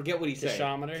I forget what he said.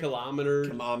 Kishometer? Kilometer.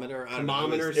 Thermometer. I don't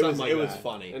Thermometer, know. It something was, like it that. was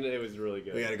funny. And it was really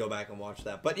good. We got to go back and watch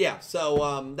that. But yeah,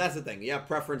 so that's the thing. Yeah,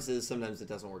 preferences. Sometimes it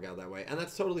doesn't work out that way, and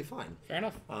that's totally fine. Fair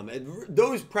enough.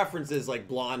 Those preferences, like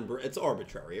blonde, it's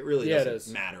arbitrary. It really Yeah, it doesn't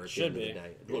is. matter at Should the end be. of the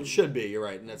day. Well, it should be. You're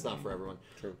right, and that's not for everyone.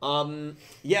 True.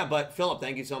 Yeah, but Philip,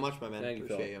 thank you so much, my man. Thank you,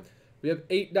 Appreciate Philip. you. We have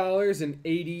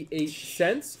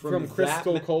 $8.88 from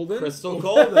Crystal Colden. Crystal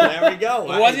Colden. There we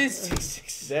go. It wasn't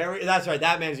 6. That's right.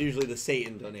 That man's usually the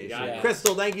Satan donation. Yeah.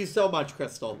 Crystal, thank you so much,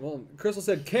 Crystal. Well, Crystal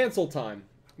said, cancel time.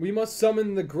 We must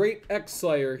summon the great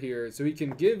X-Slayer here so he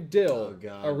can give Dill Oh,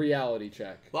 God. a reality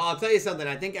check. Well, I'll tell you something.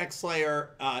 I think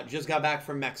X-Slayer just got back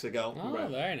from Mexico. Oh,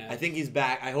 very nice. I think he's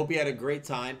back. I hope he had a great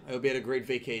time. I hope he had a great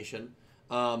vacation.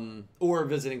 Or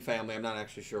visiting family. I'm not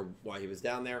actually sure why he was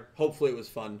down there. Hopefully it was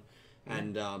fun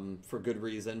and for good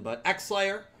reason. But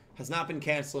X-Slayer has not been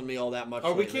canceling me all that much.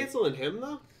 Are we lately. canceling him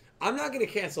though? I'm not going to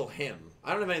cancel him.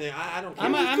 I don't have anything. I don't care.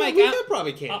 We could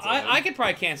probably cancel him. I could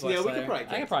probably cancel it. Yeah, we could probably I could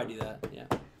cancel probably do that. Yeah.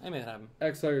 I made that happen.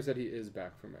 X-Slayer said he is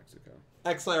back from Mexico.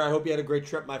 X-Slayer, I hope you had a great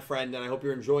trip, my friend, and I hope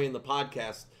you're enjoying the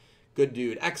podcast. Good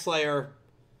dude. X-Slayer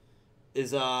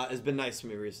has been nice to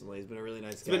me recently. He's been a really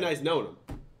nice guy. It's been nice knowing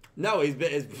him. No, he's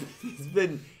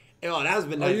been. Well, it has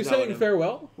been nice. Are you knowing saying him.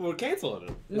 farewell? We're canceling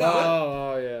him. No,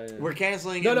 Oh, yeah. we're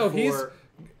canceling. No, him for,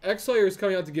 X-Slayer is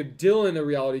coming out to give Dylan a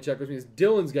reality check, which means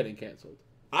Dylan's getting canceled.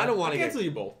 I don't want I to cancel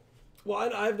you both.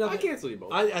 Well, I have nothing. I cancel you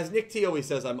both. As Nick T always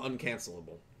says, I'm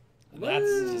uncancelable. That's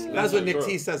just That's what not Nick true.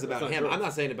 T says about That's not him. true. I'm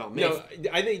not saying about me. No,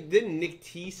 I think didn't Nick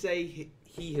T say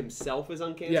he himself is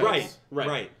uncancelable? Yes.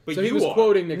 Right. But So you he was are.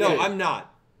 quoting Nick No, T. I'm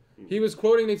not. He was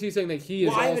quoting Nick T saying that he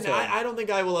is Well, also... I don't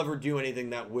think I will ever do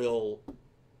anything that will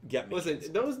get me. Listen,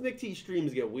 canceled. those Nick T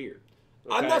streams get weird.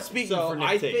 I'm not speaking so for Nick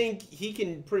I T. think he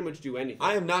can pretty much do anything.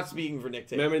 I am not speaking for Nick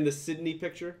T. Remember in the Sydney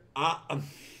picture? I'm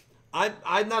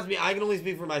not speaking. I can only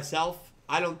speak for myself.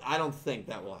 I don't think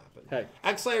that will happen. Hey.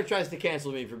 X-Slayer tries to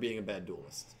cancel me for being a bad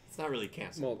duelist. It's not really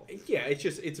cancelable. Well, Yeah,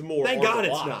 it's more. Thank hard God to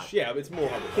it's watch. not. Yeah, it's more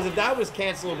hard to Because watch. if that was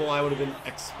cancelable, I would have been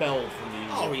expelled from the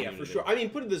user Oh yeah, for community. sure. I mean,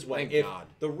 put it this way: Thank if God.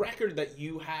 the record that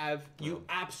you have, you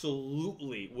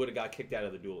absolutely would have got kicked out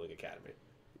of the dueling academy.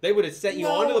 They would have sent you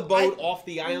onto the boat off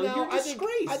the island. No, You're a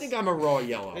disgrace. I think I'm a raw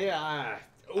yellow. Yeah.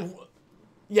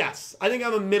 Yes, I think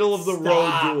I'm a middle of the road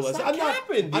Stop. duelist. Stop I'm not.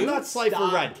 capping, I'm dude. not Cypher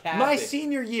Stop Red. capping. My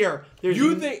senior year, there's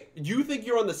You think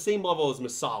you're on the same level as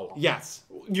Masawa? Yes,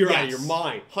 You're out of Yes. your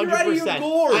mind. 100%. You're out of your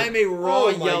gourd. I am a raw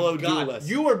Oh my yellow God. duelist.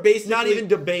 You are basically Not even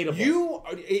debatable.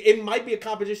 It might be a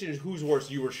competition of who's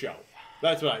worse, you or Show.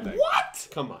 That's what I think. What?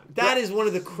 Come on. That is one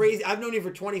of the crazy. I've known you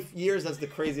for 20 years. That's the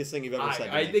craziest thing you've ever said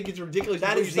to me. I think it's ridiculous.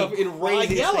 that to put is the yourself in raw craziest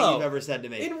thing yellow. you've ever said to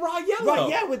me. In raw yellow. Right?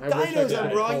 Yeah, with I wish I dinos, could I'm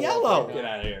have raw told yellow. that. Get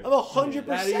out of here. I'm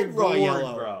 100% raw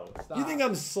yellow. bro. Stop. You think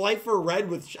I'm Slifer Red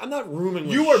with? I'm not rooming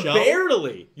with You are Show.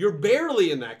 barely. You're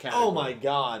barely in that category. Oh my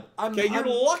God. Okay, you're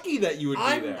lucky that you would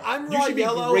be there. I'm you raw should be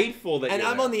yellow, grateful that and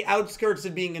you're I'm there. on the outskirts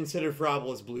of being considered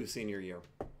Farabolas Blue senior year.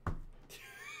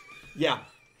 Yeah.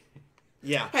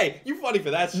 Yeah. Hey, you funny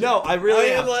for that shit. No, I really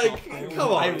am.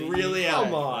 Come on. I really am.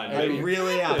 Come on. I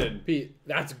really am. Pete,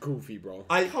 that's goofy, bro.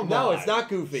 Come No, on. it's not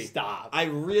goofy. Stop. I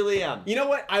really am. You know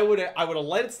what? I would have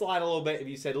let it slide a little bit if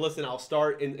you said, "Listen, I'll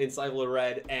start in Cycle of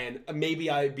Red, and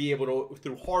maybe I'd be able to,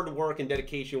 through hard work and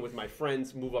dedication with my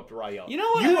friends, move up to Raw Yellow." You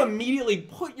know what? You immediately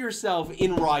put yourself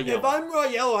in Raw Yellow. If I'm raw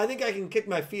yellow, I think I can kick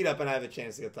my feet up and I have a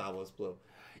chance to get Farabolas Blue.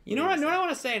 You know what I want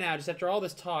to say now, just after all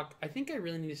this talk, I think I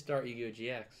really need to start Yu-Gi-Oh!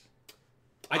 GX.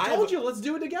 I told you, let's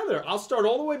do it together. I'll start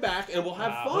all the way back, and we'll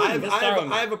have fun.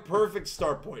 I have a perfect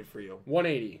start point for you.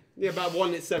 180. Yeah, about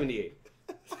 178.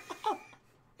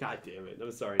 God damn it! I'm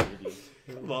sorry, Nadine.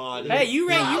 Come on. Hey, you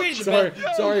rated the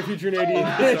best. Sorry, future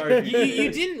Nadine. Sorry.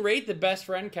 You didn't rate the best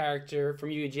friend character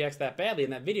from Yu-Gi-Oh! GX that badly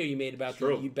in that video you made about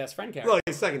True. the best friend character. Well,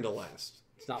 he's second to last.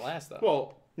 It's not last though.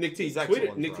 Well, Nick T He's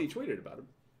excellent, tweeted. Nick bro. T tweeted about him.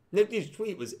 Nick D's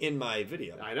tweet was in my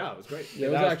video. I know, it was great. Yeah,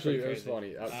 it that was was actually pretty it was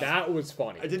crazy. funny. That was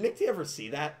funny. Did Nick D ever see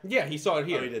that? Yeah, he saw it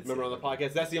here. Oh, he did Remember see on the it.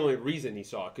 podcast? That's the only reason he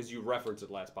saw it, because you referenced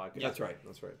it last podcast. That's right.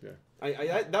 That's right.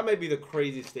 Yeah. That might be the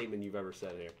craziest statement you've ever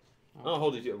said here. I'll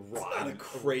hold you to it. It's not a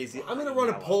crazy. I'm gonna run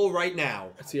a poll right now.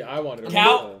 See, I wanted to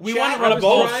Cal, we want to Chat, run I a was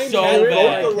poll trying so to do it.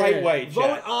 bad. Vote the right can't. way, Vote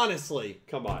chat. honestly.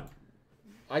 Come on.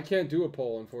 I can't do a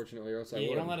poll, unfortunately, or else I Yeah, would.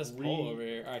 you don't let us poll over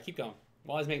here. All right, keep going.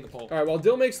 While he's making the poll. All right, while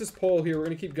Dill makes this poll here, we're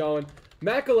going to keep going.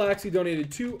 Matt Galaxy donated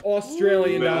 $2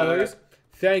 Australian dollars.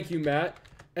 Thank you, Matt.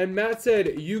 And Matt said,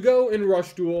 Yugo in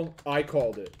Rush Duel, I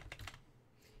called it.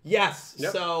 Yes.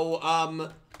 Yep. So,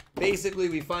 basically,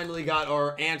 we finally got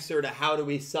our answer to how do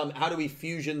we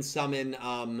fusion summon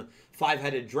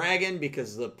five-headed dragon,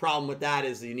 because the problem with that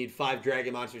is that you need 5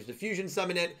 dragon monsters to fusion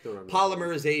summon it.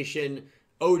 Polymerization,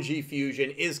 OG fusion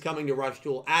is coming to Rush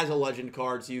Duel as a legend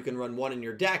card, so you can run 1 in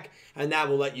your deck, and that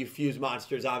will let you fuse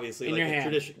monsters, obviously, In like your the hand.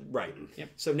 tradition. Right. Yep.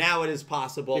 So now it is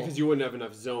possible. Because you wouldn't have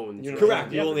enough zones.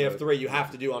 Correct. Yeah. You only have 3. You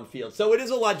have to do on field. So it is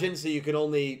a legend, so you can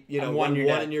only, And run one in your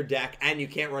one deck. in your deck, and you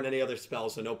can't run any other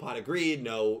spells. So no Pot of Greed,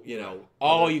 no,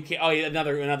 Oh, other- you can't. Oh, yeah,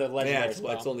 another legendary yeah, it's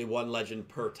spell. only 1 legend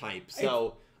per type.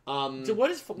 So, So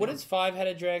what is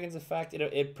five-headed dragon's effect?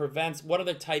 It prevents what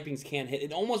other typings can't hit.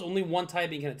 It almost only one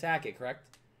typing can attack it. Correct.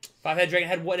 Five-headed dragon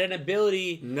had what an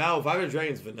ability. no, Five-Headed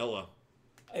Dragon's vanilla.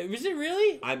 Is it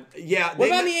really? Yeah. What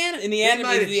about the anime? In the They anime,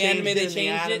 might have the anime changed they it in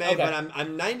changed the it. anime, Okay. but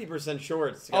I'm 90% sure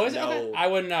it's. Oh, is it? Okay. I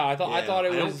wouldn't know. I thought it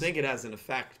was. I don't think it has an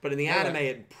effect, but in the anime,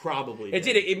 it probably. It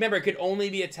did. Remember, it could only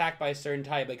be attacked by a certain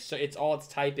type. Like, so it's all its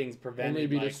typings prevented. Only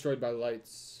be like, destroyed by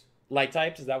lights. light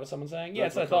types. Is that what someone's saying? Yeah,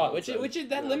 That's that's what I what thought. Which someone said.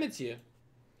 that Yeah. limits you.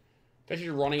 Especially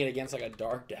you're running it against like a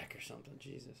dark deck or something.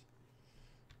 Jesus.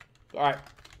 All right,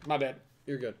 my bad.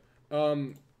 You're good.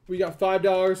 We got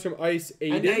 $5 from Ice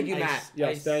Aiden. And thank you, Matt.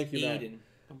 Yes, Ice thank you, Matt. Eden.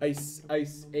 Ice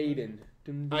Aiden.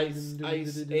 Ice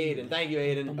Aiden. Thank you,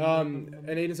 Aiden. And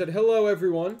Aiden said, "Hello,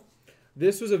 everyone.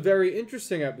 This was a very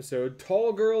interesting episode.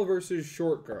 Tall girl versus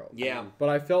short girl. Yeah. But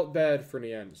I felt bad for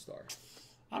Neanderstar.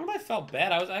 I don't know if I felt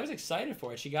bad. I was excited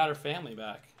for it. She got her family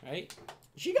back, right?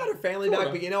 She got her family Sorta.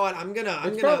 back, but you know what? I'm gonna.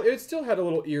 It still had a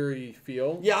little eerie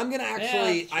feel. Yeah, I'm gonna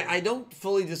actually. Yeah, I don't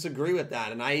fully disagree with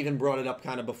that, and I even brought it up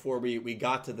kind of before we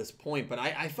got to this point. But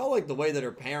I felt like the way that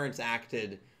her parents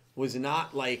acted was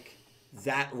not like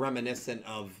that reminiscent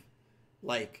of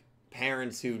like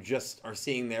parents who just are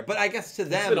seeing their. But I guess to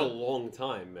It's them, been a long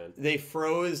time, man. they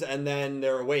froze and then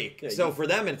they're awake. Yeah, so you- for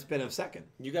them, it's been a second.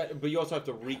 But you also have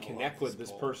to reconnect with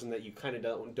this person that you kind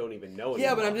of don't even know.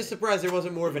 Yeah, but anymore. I'm just surprised there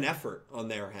wasn't more of an effort on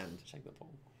their end. Check the poll.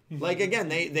 Like again,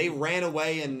 they ran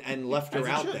away and left her As it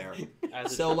out should. there.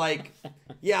 As it So should. like,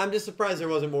 yeah, I'm just surprised there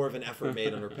wasn't more of an effort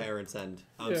made on her parents' end.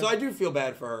 Yeah. So I do feel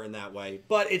bad for her in that way.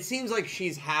 But it seems like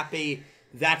she's happy.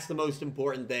 That's the most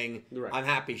important thing. Right. I'm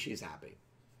happy she's happy.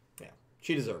 Yeah,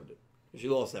 she deserved it. She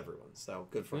lost everyone, so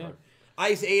good for Yeah. her.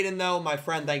 Ice Aiden, though, my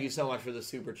friend, thank you so much for the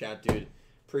super chat, dude.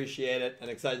 Appreciate it, and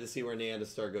excited to see where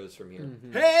Neanderstar goes from here.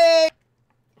 Hey!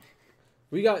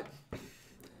 We got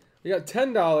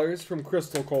 $10 from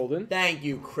Crystal Colden. Thank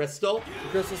you, Crystal.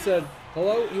 Crystal said,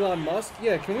 "Hello, Elon Musk.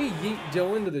 Yeah, can we yeet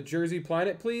Dylan to the Jersey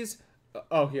planet, please?"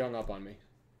 Oh, he hung up on me.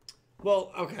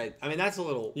 Well, okay. I mean, that's a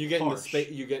little you getting harsh.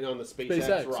 you getting on the SpaceX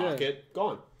SpaceX, yeah. rocket?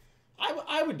 Gone.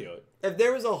 I would do it. If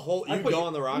there was a whole, I'd you put go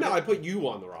on the rocket. No, I put you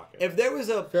on the rocket. If there was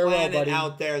a Farewell, planet buddy.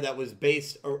 out there that was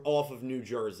based off of New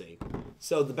Jersey,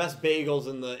 so the best bagels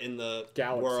in the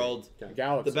Galaxy. world,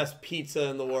 Galaxy. the best pizza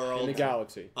in the world, in the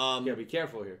galaxy. Yeah, be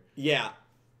careful here. yeah,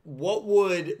 what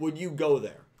would you go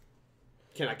there?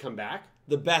 Can I come back?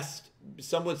 The best,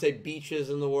 some would say beaches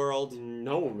in the world.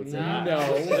 No one would say No. that.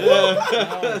 No.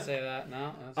 I wouldn't say that.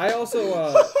 No. I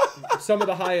also some of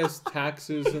the highest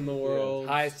taxes in the world.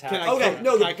 Highest tax. Can I, Okay, come,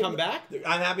 no, can the- I come back?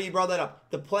 I'm happy you brought that up.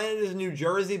 The planet is New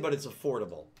Jersey, but it's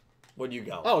affordable. Would you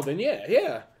go? Oh, then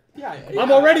yeah. Yeah,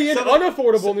 I'm already in Some of-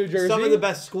 unaffordable New Jersey. Some of the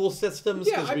best school systems.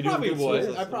 Yeah, 'cause I we do probably good school would. I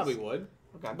systems. probably would.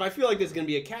 Okay. But I feel like there's going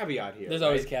to be a caveat here. There's right?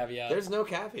 always a caveat. There's no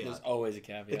caveat. There's always a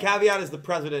caveat. The caveat is the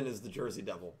president is the Jersey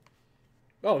Devil.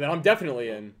 Oh, then I'm definitely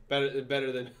in.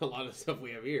 better than a lot of stuff we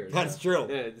have here. That's true.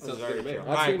 Yeah, it That's sounds very good to me. true. I've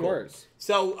All right, seen cool. worse.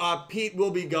 So Pete will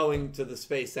be going to the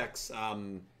SpaceX.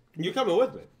 You're coming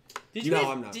with me. Did No, guys,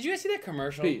 I'm not. Did you guys see that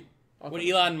commercial? Pete. With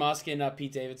Elon Musk and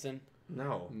Pete Davidson.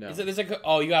 No. No. There's you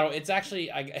got. It's actually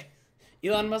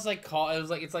Elon Musk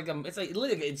it's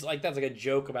like that's like a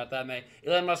joke about that. And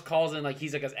Elon Musk calls in like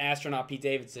he's like an astronaut Pete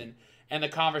Davidson, and the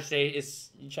conversation is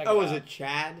you check. Oh, it is out. it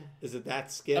Chad? Is it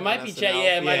that skit? It might on be SNL? Chad.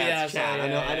 Yeah, it might be. it's Chad.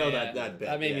 Yeah, I know yeah. that bit.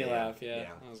 That made me Yeah, laugh. Yeah.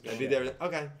 That was good. I'd be there.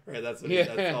 Okay. Right. That's Yeah.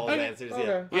 that's all his Okay. answers.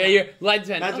 Okay. Yeah. Yeah, you're light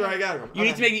 10. That's where I got it from. You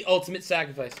need to make the ultimate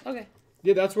sacrifice. Okay.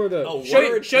 Yeah, that's where the. Oh, Show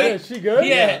you- word? show you- Yeah, is she good?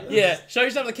 Yeah. Show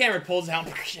yourself on the camera. It pulls out.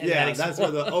 And Yeah, that that's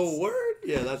where the explodes. word.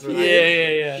 Yeah, that's where.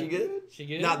 Yeah. She good? She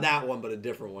good? Not that one, but a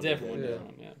different one. Different one. Yeah.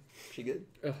 Different one. Yeah. She good?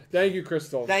 Thank you,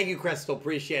 Crystal. Thank you, Crystal.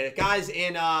 Appreciate it, guys.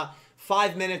 In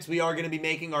 5 minutes, we are going to be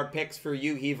making our picks for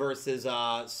Yuhi versus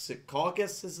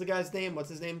Secaucus is the guy's name. What's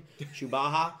his name?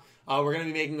 Shubaha. We're going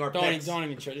to be making our picks. Don't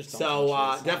even show. Just don't So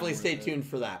show. It's definitely not stay worth it. tuned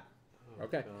for that.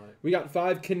 Okay. We got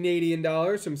 $5 Canadian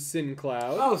from Sin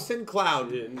Cloud. Oh, Sin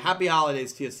Cloud. Happy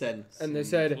holidays to you, Sin. And they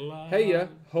said, "Hey, ya,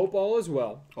 hope all is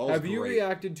well. All's Have you great.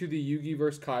 reacted to the Yugi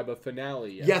vs. Kaiba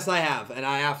finale yet?" Yes, I have, and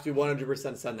I have to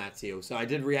 100% send that to you. So I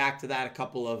did react to that a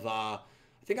couple of. I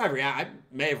think I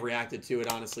may have reacted to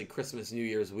it honestly Christmas, New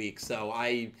Year's week. So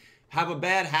I have a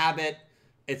bad habit.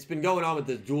 It's been going on with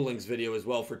the Duel Links video as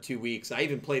well for 2 weeks. I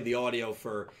even played the audio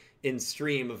for in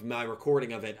stream of my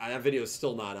recording of it. That video is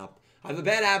still not up. I have a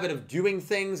bad habit of doing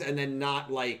things and then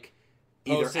not like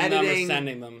either Posting them or editing.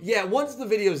 sending them. Yeah, once the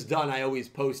video's done, I always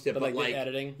post it. But, But, like, the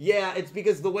editing? Yeah, it's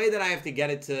because the way that I have to get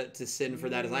it to Sin for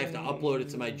that is I have to upload it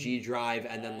to my G drive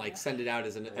and then like send it out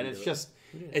as and it's just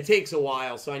it takes a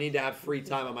while. So I need to have free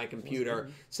time on my computer.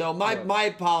 So my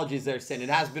apologies there, Sin. It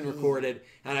has been recorded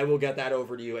and I will get that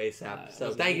over to you ASAP.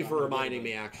 So thank you for reminding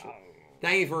me.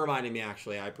 Thank you for reminding me.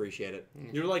 Actually, I appreciate it.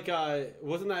 You're like,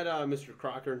 wasn't that Mr.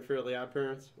 Crocker in Fairly Odd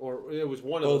Parents? Or it was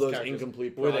one of Those characters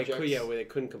incomplete where projects. where they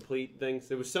couldn't complete things.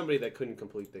 There was somebody that couldn't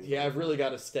complete things. Yeah, I've really got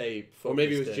to stay focused. Or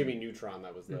maybe it was in. Jimmy Neutron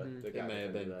that was the guy. It may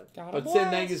have that did been. that. God But bless. Sin,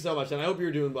 thank you so much, and I hope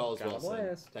you're doing well as God well, Sin.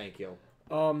 bless. Thank you.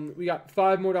 We got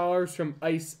 $5 more from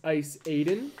Ice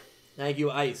Aiden. Thank you,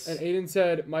 Ice. And Aiden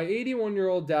said, "My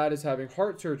 81-year-old dad is having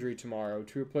heart surgery tomorrow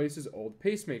to replace his old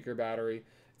pacemaker battery.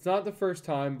 It's not the first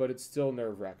time, but it's still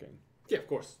nerve-wracking." Yeah, of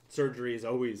course. Surgery is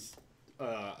always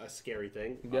a scary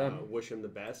thing. Yeah. Wish him the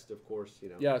best, of course. You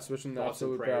know. Yes, wishing the Thoughts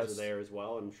and absolute prayers best. are there as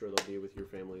well. I'm sure they'll be with your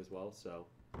family as well. So.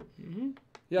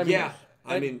 Yeah,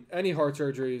 I mean, any heart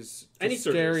surgery is Any just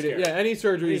surgery is scary. scary. Yeah, any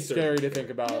surgery Any is scary surgery. to think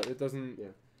about. It doesn't. Yeah.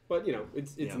 But you know,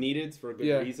 it's Yeah. needed. It's for a good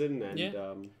Yeah. reason, and Yeah.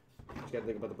 you got to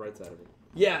think about the bright side of it.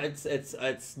 yeah,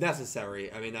 it's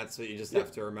necessary. I mean, that's what you just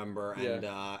have to remember. Yeah.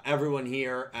 And everyone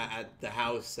here at the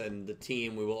house and the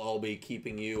team, we will all be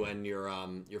keeping you and your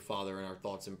father in our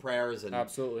thoughts and prayers. And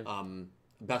Absolutely.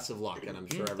 best of luck, and I'm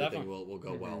sure everything definitely. will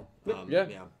go well. Yeah.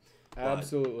 Yeah.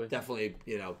 Absolutely. Definitely,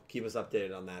 keep us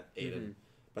updated on that, Aiden.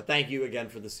 But thank you again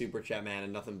for the super chat, man,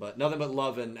 and nothing but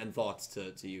love and thoughts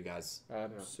to you guys.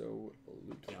 Absolutely.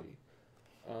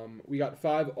 We got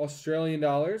 $5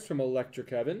 Australian from Electra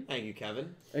Kevin. Thank you,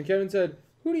 Kevin. And Kevin said,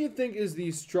 "Who do you think is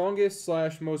the strongest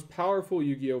 / most powerful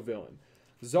Yu-Gi-Oh villain?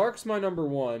 Zark's my number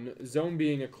 1, Zone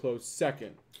being a close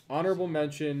second. Honorable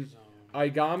mention,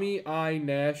 Aigami,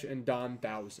 Nash, and Don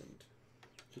 1000.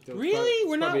 Really?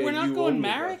 We're not you going only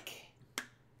Marek?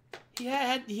 He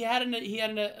had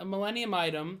a Millennium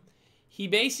item. He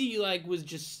basically like was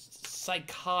just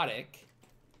psychotic.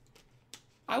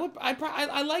 I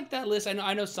like that list.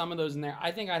 I know some of those in there.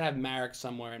 I think I'd have Marek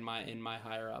somewhere in my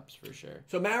higher ups for sure.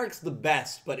 So Marek's the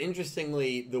best, but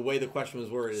interestingly, the way the question was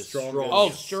worded is strongest. Oh,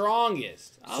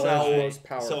 strongest. So Okay. most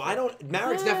powerful. So I don't.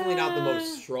 Marek's definitely not the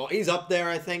most strong. He's up there,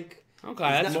 I think. Okay,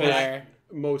 that's not- fair.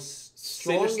 Most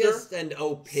Strongest sinister. and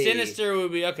OP. Sinister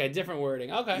would be okay. Different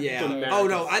wording. Okay. Yeah. So Marek Oh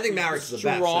no, is I think Marek's the best.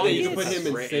 I think strongest? he's You the put best him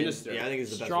in written. sinister. Yeah, I think he's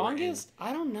the best. Strongest?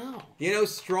 I don't know. Written.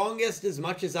 Strongest. As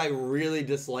much as I really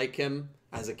dislike him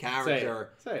as a character,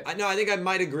 Say it. I think I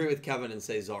might agree with Kevin and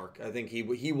say Zark. I think he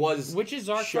was Which is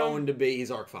Zark shown from? to be.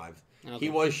 He's Arc 5. Okay. He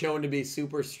was shown to be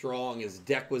super strong. His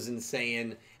deck was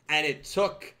insane, and it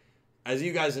took, as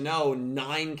you guys know,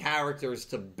 9 characters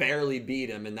to barely beat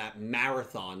him in that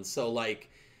marathon. So like,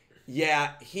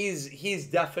 yeah, he's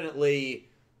definitely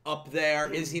up there.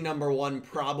 Is he number 1?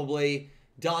 Probably.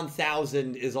 Don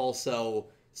 1000 is also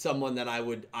someone that I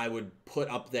would put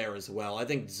up there as well. I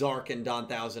think Zark and Don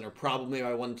 1000 are probably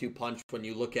my 1-2 punch when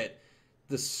you look at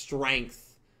the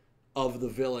strength of the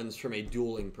villains from a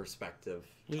dueling perspective.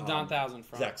 Who's Don 1000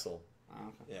 from? Zexel. Oh,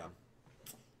 okay. Yeah.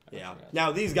 Yeah.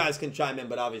 Now these guys can chime in,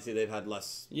 but obviously they've had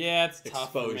less. Yeah, it's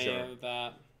tough for me Exposure. with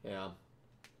that. Yeah.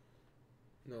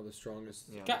 No, the strongest.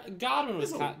 Yeah. Godwin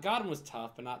was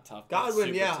tough, but not tough. Godwin,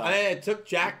 Super yeah. tough. It took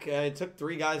Jack. It took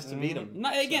 3 guys to beat him.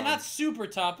 Not super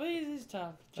tough, but he's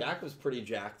tough. Jack was pretty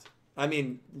jacked. I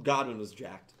mean, Godwin was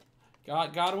jacked.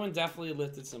 Godwin definitely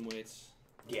lifted some weights.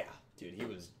 Yeah, dude, he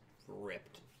was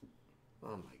ripped.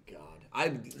 Oh my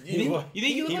god. You think he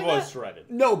He like was that? shredded.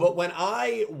 No, but when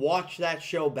I watched that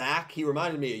show back, he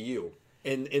reminded me of you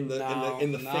in the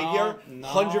figure.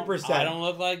 100%. I don't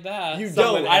look like that. You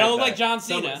Someone don't. I added don't look that. like John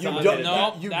Cena. You Someone don't. added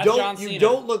No, You that's don't. John You Cena.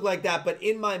 don't look like that. But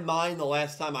in my mind, the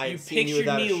last time I You had seen you with pictured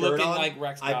that me shirt looking on, like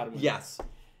Rex Godwin. yes.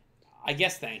 I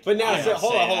guess thank you. But now, I so, gotta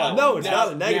hold say on, hold that. on. No, it's Now-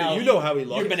 not a negative. now- You know how he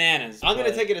looks. You're bananas. I'm going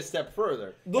to but- take it a step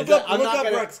further. Look It's that up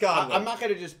gonna- Rex Godwin. I'm not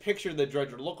going to just picture the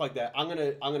Dredger look like that. I'm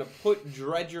gonna put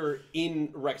Dredger in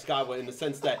Rex Godwin in the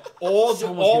sense that all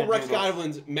gonna Rex do this.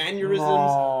 Godwin's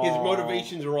mannerisms, his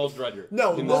motivations are all Dredger.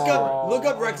 No, In look this up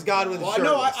story. Rex Godwin Well,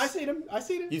 shirtless. no, I seen him. I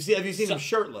seen him. Have you seen him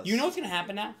shirtless? You know what's gonna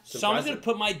happen now? Someone's gonna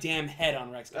put my damn head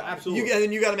on Rex Godwin. Absolutely. And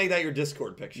then you got to make that your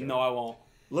Discord picture. No, I won't.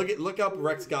 Look up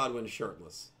Rex Godwin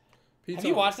shirtless. Pete's Have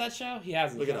you on watched that show? He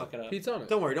hasn't. Look it Look up. it up. Pete's on it.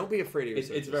 Don't worry. Don't be afraid of your It's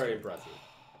searches. very impressive.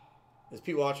 Is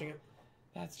Pete watching it?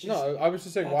 That's just No, I was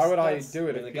just saying, why would I do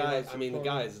it? I mean, if the he guy. was I mean, the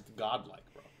guy is godlike,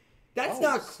 bro. That's Oh,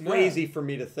 not snap. crazy for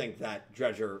me to think that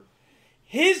Dredger.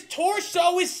 his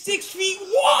torso is 6 feet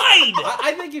wide.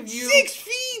 I think if you 6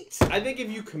 feet. I think if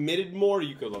you committed more,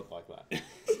 you could look like that.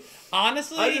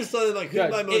 Honestly, I just thought like who's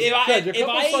Guys, my most if I- Judge, a if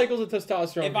couple I- cycles of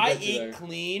testosterone. if will I get you eat there.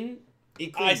 clean,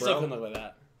 eat clean, I still bro. can live with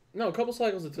that. No, a couple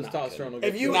cycles of testosterone will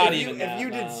get If you Not if even you, that, if you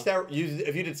did no.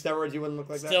 if you did steroids, you wouldn't look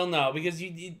like Still no, because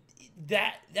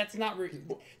that's not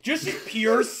just his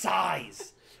pure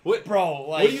size, What, bro.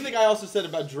 Like, what do you think I also said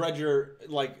about Dredger,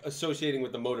 like, associating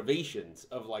with the motivations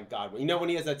of, like, Godwin? You know when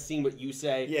he has that scene what you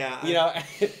say? Yeah, You know,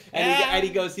 Yeah. and he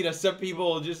goes, you know, some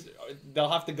people just, they'll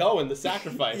have to go in the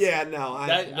sacrifice. that? Yeah, no,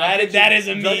 that is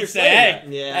a me Dredger say, saying hey,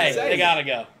 that. Yeah, hey, saying they gotta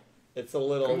go. it's a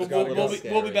little. We'll, it's a little we'll be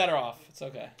scary. better off. It's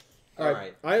okay. All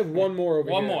right. I have one more over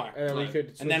One here. more. And then we Right. could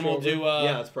switch And then we'll over. do.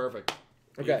 Yeah, that's perfect.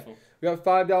 Okay. Beautiful. We got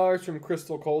 $5 from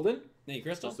Crystal Colden. Hey,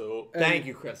 Crystal. So, And Thank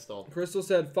you, Crystal. Crystal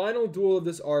said, final duel of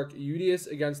this arc, Udius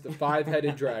against the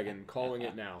five-headed dragon. Calling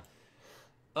it now.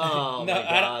 Oh No, my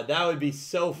I god, that would be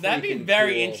so. That'd be freaking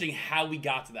very cool. interesting how we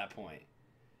got to that point.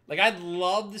 Like, I'd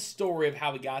love the story of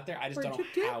how we got there. I just don't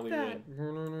know how we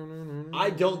would. I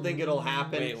don't think it'll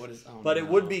happen. Wait, what is? Oh, But it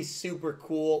no. would be super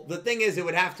cool. The thing is, it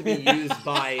would have to be used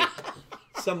by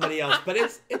somebody else. But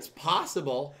it's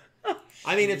possible.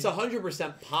 I mean, it's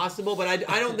 100% possible. But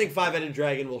I don't think Five-Headed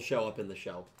Dragon will show up in the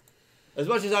show. As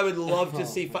much as I would love to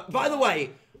see. By the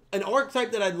way, an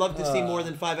archetype that I'd love to see more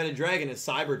than Five-Headed Dragon is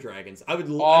Cyber Dragons. I would.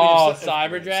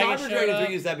 Cyber Dragons Cyber showed Dragons up?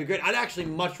 were used. That'd be great. I'd actually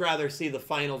much rather see the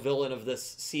final villain of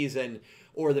this season.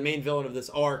 Or the main villain of this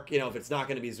arc, you know, if it's not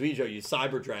going to be Zuijo, use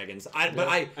Cyber Dragons. and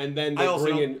then I they also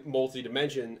bring don't- in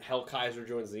multi-dimension, Hell Kaiser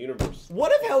joins the universe.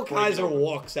 What if Hell Break it Kaiser open.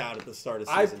 walks out at the start of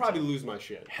season I'd probably 2? lose my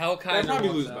shit. Hell I'd Kaiser probably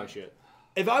walks lose out. my shit.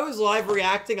 If I was live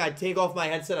reacting, I'd take off my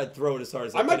headset, I'd throw it as hard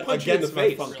as I might could punch you in the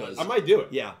against my face. Funkos. I might do it.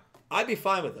 Yeah, I'd be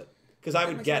fine with it because I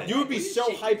would get it. You would be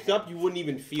so hyped up you wouldn't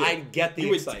even feel it. I'd get the You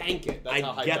would excitement. tank it. That's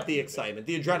how I'd hyped get up the you'd be. excitement.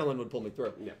 The adrenaline would pull me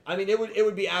through. Yeah. I mean, it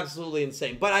would be absolutely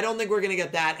insane. But I don't think we're gonna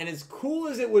get that. And as cool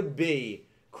as it would be,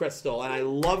 Crystal, and I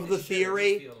love the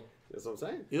theory. That's what I'm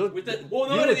saying. You look. With the, you well,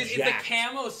 no, look it's the jacked.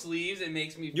 camo sleeves. It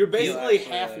makes me. You're feel basically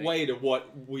actually, halfway to what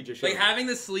we just showed. Like having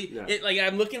the sleeve, Yeah. it like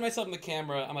I'm looking at myself in the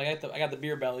camera. I'm like, I got the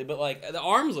beer belly, but like the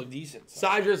arms look decent. So.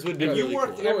 Sidrus would be If you really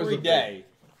worked cool. every day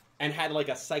and had like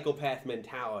a psychopath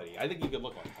mentality, I think you could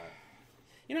look like that.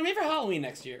 You know, maybe for Halloween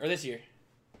next year or this year.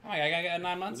 Oh my God, I got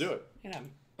 9 months. Let's do it. You know,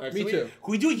 All right, Me so we- too.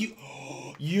 can we do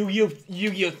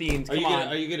Yu-Gi-Oh themed? Are you Come gonna on.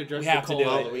 Are you gonna dress We the have to do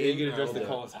Cole? it. Are you gonna dress the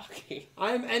Halloween. Kawasaki?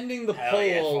 I'm ending the Hell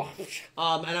poll, yeah.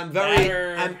 and I'm very,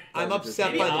 Better. I'm upset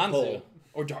Maybe by the Anzu. poll.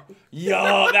 Or dark.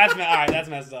 Yo, that's all right. That's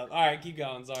messed up. All right, keep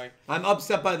going. Sorry. I'm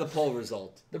upset by the poll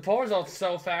result. The poll result's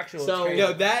so factual. So- it's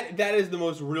No, crazy. that is the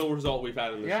most real result we've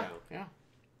had in the yeah, show. yeah,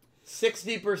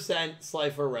 60%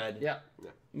 Slifer Red. yeah.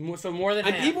 So more than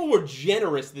And half. people were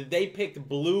generous that they picked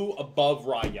blue above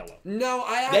Rye Yellow. No,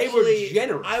 I They were actually,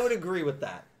 generous. I would agree with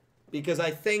that because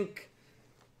I think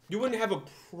You wouldn't have a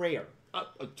prayer.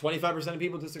 25% of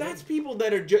people disagree. That's people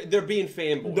that are they're being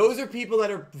fanboys. Those are people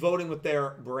that are voting with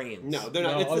their brains. No, they're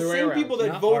not. No, It's the other way same around. people that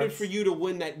Not voted hearts. for you to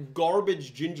win that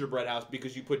garbage gingerbread house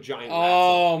because you put giant rats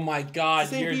Oh my God,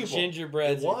 Same your people.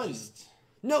 gingerbreads It are won. just.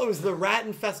 No, it was the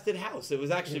rat-infested house. It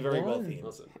was actually very well won. themed.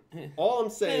 Listen, all I'm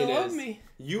saying They love is me.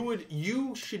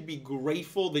 you should be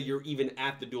grateful that you're even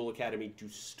at the Duel Academy to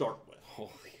start with. Holy.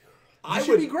 I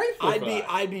should be grateful I'd for be, that.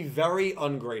 I'd be very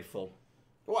ungrateful.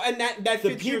 Well, and that The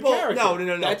fits people- your character.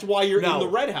 no. That's why you're No. in the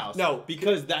Red House. No.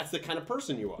 because that's the kind of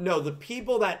person you are. No, the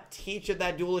people that teach at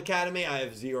that Duel Academy, I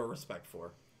have zero respect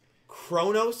for.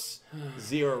 Kronos,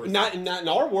 zero respect. Not in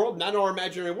our world, not in our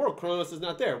imaginary world. Kronos is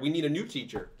not there. We need a new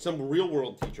teacher, some real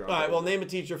world teacher. All right, well, name a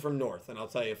teacher from North, and I'll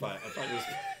tell you if I was.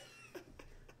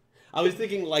 I was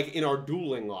thinking like in our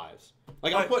dueling lives.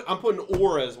 Like All right. I'm putting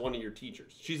Aura as one of your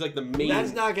teachers. She's like the main.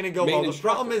 That's not going to go main well. The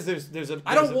instructor. problem is there's a.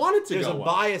 I don't there's a- want it to There's go a well.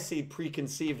 bias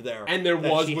preconceived there, And there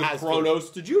that was she with has to-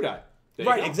 Kronos to Judai. There you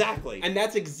Right, go. exactly. And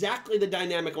that's exactly the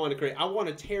dynamic I want to create. I want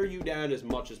to tear you down as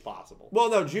much as possible. Well,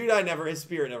 no, his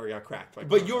spirit never got cracked. By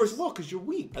But Kronos. yours will, because you're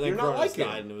weak. And then You're not Kronos like him.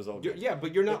 died and it was all good. Yeah,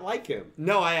 but you're not like him.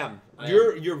 No, I am.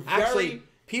 You're very... Actually,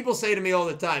 people say to me all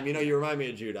the time, you remind me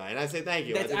of Judai. And I say, thank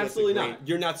you. I That's think absolutely a great... not.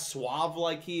 You're not suave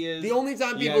like he is. The only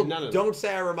time Yeah, people none of don't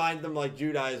say I remind them like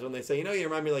Judai is when they say, you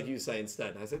remind me like you say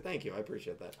instead. And I say, thank you. I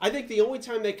appreciate that. I think the only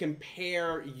time they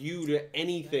compare you to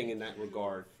anything in that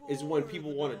regard is when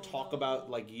people want to talk about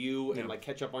like you and like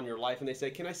catch up on your life, and they say,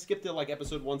 "Can I skip to like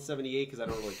episode 178 because I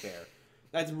don't really care."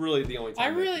 That's really the only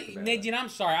time. Nadine, I'm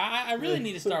sorry. I really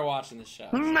need to start watching this show.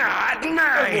 Not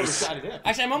nice.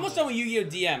 Actually, I'm almost done with Yu-Gi-Oh!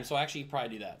 DM, so I actually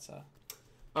probably do that. So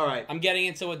All right. I'm getting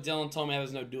into what Dylan told me.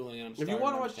 There's no dueling, and I'm If you starting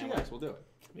want to to watch understand GX, we'll do it.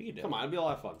 We can do Come it. on, it'll be a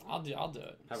lot of fun. I'll do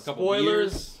it. Have a couple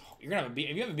Spoilers. beers. You're gonna have a beer.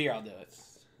 If you have a beer, I'll do it.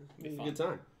 It'll be It's a fun. good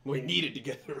time. We need it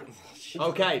together.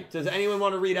 Okay. Does anyone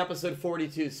want to read episode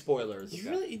 42 spoilers?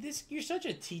 You're such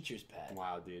a teacher's pet.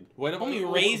 Wow, dude. Wait,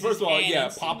 Homie raised first his of all, hand yeah,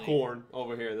 instantly. popcorn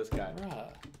over here. This guy.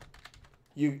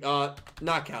 Bruh.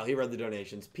 Not Cal. He read the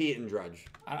donations. Pete and Drudge.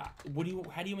 How do you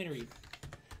want me to read?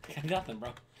 I got nothing, bro.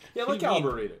 Yeah, What let do you mean?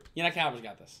 Caliber read it. Yeah, Caliber's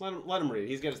got this. Let him read it.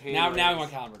 He's got his hand. Now raised. we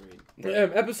want Caliber to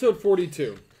read. Episode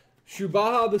 42.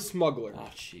 Shubaha the Smuggler. Oh,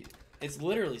 shit. It's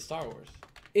literally Star Wars.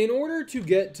 In order to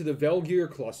get to the Velgear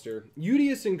cluster,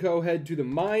 Udius and Co. head to the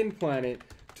mine planet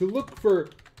to look for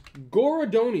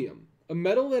Gorodonium, a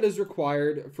metal that is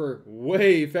required for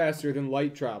way faster than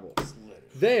light travel.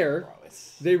 There,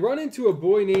 they run into a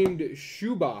boy named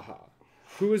Shubaha,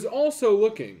 who is also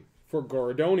looking for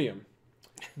Gorodonium.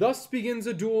 Thus begins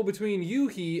a duel between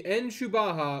Yuhi and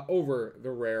Shubaha over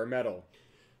the rare metal.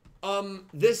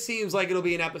 This seems like it'll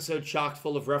be an episode chock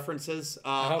full of references.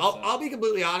 I'll be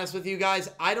completely honest with you guys.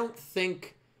 I don't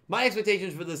think my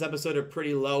expectations for this episode are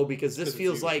pretty low because this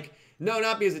feels like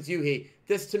not because it's Yuhi.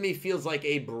 This to me feels like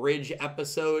a bridge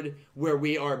episode where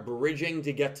we are bridging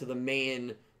to get to the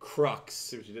main crux.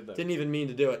 See what you did there. Didn't even mean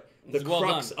to do it. The It's well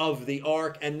crux done. of the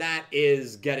arc, and that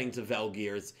is getting to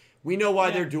Velgears. We know why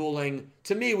they're dueling.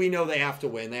 To me, we know they have to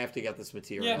win. They have to get this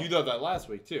material. Yeah. You thought that last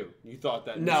week too. You thought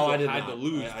that No, I Mitsu did had not. to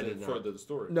lose I did to not. further the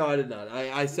story. No, I did not.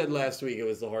 I said last week it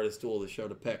was the hardest duel of the show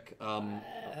to pick.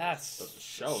 That's The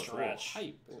show is a little stretch.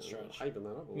 hype. It's a little hyping that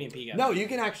up. A Me and little P got No, it. you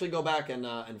can actually go back and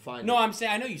find No, it. I'm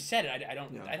saying I know you said it. I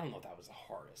don't know if that was the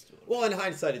hardest. Well, in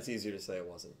hindsight, it's easier to say it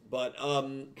wasn't. But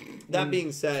that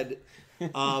being said,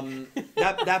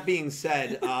 that being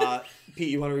said, Pete,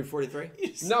 you want to read 43?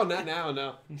 No, not now.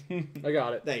 No. I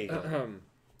got it. There you go.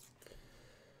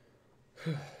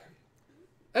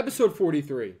 Episode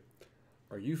 43.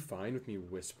 Are you fine with me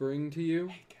whispering to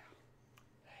you?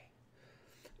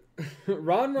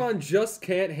 Ron just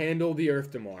can't handle the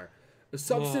Earth Damar, a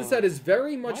substance that is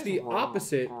very much the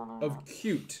opposite of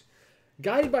cute.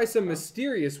 Guided by some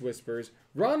mysterious whispers,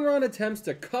 Ron attempts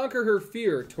to conquer her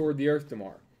fear toward the Earth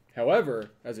Damar.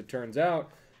 However, as it turns out,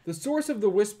 the source of the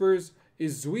whispers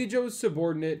is Zuijo's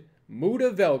subordinate,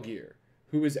 Muda Velgear,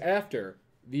 who is after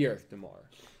the Earth Damar.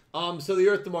 So the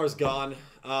Earth Damar's gone.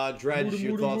 Dredge,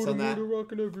 your thoughts on that?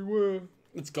 Rocking everywhere.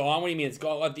 It's gone. What do you mean? It's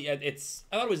gone. It's.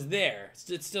 I thought it was there.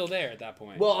 It's still there at that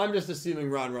point. Well, I'm just assuming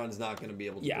Ron's not going to be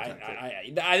able to yeah,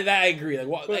 protect it. I agree. Like,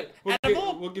 what? Like,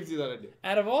 We'll give you that idea.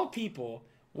 out of all people,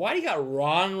 why do you got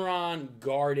Ron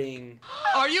guarding?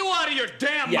 Are you out of your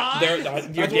damn Yeah, mind? you're That's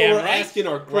what damn we're right. asking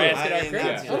our crew. We're asking I our mean, crew.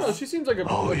 that's I don't know. She seems like a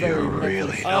very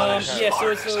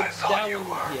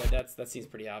That seems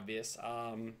pretty obvious.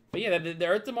 But yeah, the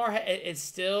Earth Damar is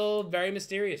still very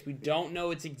mysterious. We don't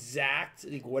know its exact,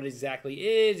 like, what exactly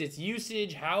is its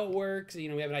usage, how it works. We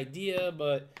have an idea,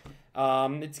 but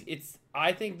it's.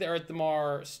 I think the Earth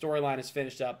Damar storyline is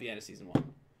finished up at the end of season 1.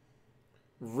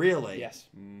 Really? Yes,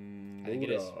 I think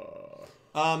it is.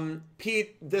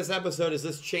 Pete, this episode, has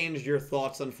this changed your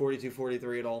thoughts on 42,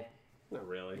 43 at all? Not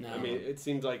really. No. I mean, it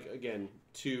seems like, again,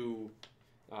 two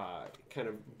kind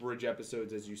of bridge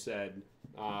episodes, as you said,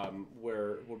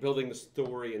 where we're building the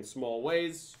story in small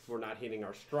ways. We're not hitting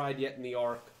our stride yet in the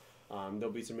arc.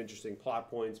 There'll be some interesting plot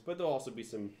points, but there'll also be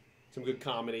some good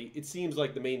comedy. It seems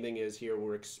like the main thing is here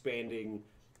we're expanding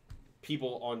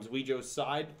people on Zuijo's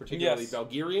side, particularly Yes.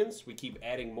 Valgyrians. We keep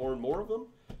adding more and more of them,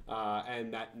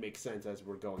 and that makes sense as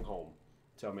we're going home.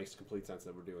 So it makes complete sense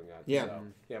that we're doing that. Yeah. So,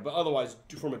 yeah, but otherwise,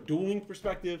 from a dueling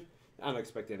perspective, I don't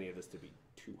expect any of this to be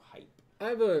too hype.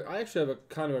 I actually have a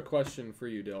kind of a question for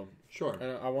you, Dill. Sure.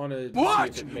 And I want to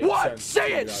What? see if it makes What? sense Say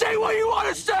to it. you guys. Say what you want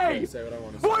to say. Say what I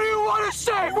want to say. What do you want to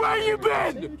say? Where you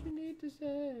Say been? what you need to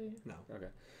say. No.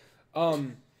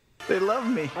 Okay. They love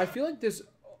me. I feel like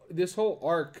this whole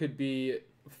arc could be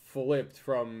flipped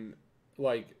from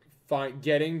like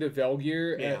getting to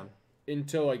Velgear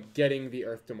until like getting the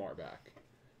Earth Damar back,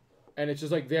 and it's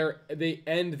just like they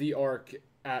end the arc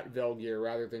at Velgear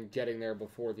rather than getting there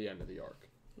before the end of the arc.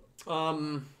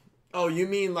 Oh, you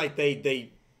mean like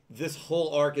they this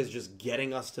whole arc is just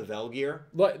getting us to Velgear?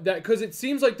 But that because it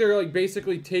seems like they're like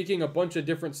basically taking a bunch of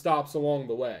different stops along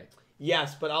the way.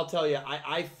 Yes, but I'll tell you,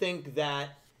 I think that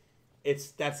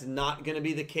that's not going to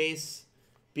be the case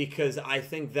because I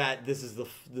think that this is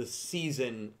the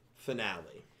season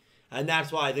finale. And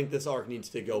that's why I think this arc needs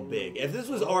to go big. If this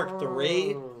was arc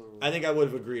 3, I think I would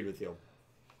have agreed with you.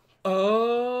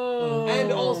 Oh.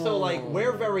 And also, like,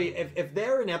 we're very... If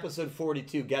they're in episode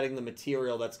 42 getting the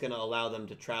material that's going to allow them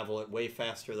to travel it way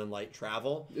faster than light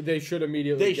travel... They should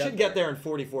immediately They should get there in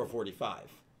 44, 45.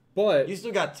 But... You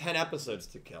still got 10 episodes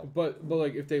to kill. But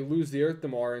like, if they lose the Earth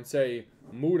Damar and say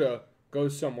Muda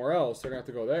goes somewhere else, they're going to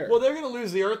have to go there. Well, they're going to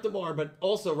lose the Earth Damar, but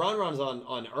also Ronron's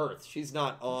on Earth. She's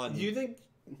not on... Do you think...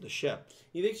 the ship.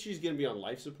 You think she's going to be on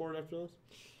life support after this?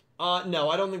 No,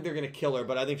 I don't think they're going to kill her,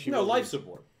 but I think she No, will life lose.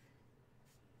 support.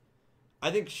 I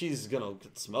think she's going to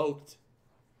get smoked.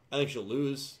 I think she'll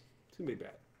lose. It's going to be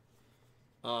bad.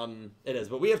 It is,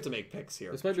 but we have to make picks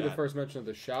here. This might be the chat. first mention of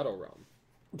the Shadow Realm.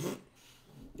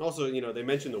 Also, you know, they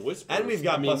mentioned the Whispers. And we've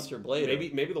got Buster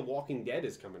Blader. Maybe The Walking Dead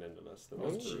is coming into this. The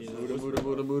Whispers.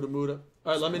 Muda.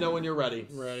 All right, let me know when you're ready.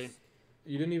 Ready.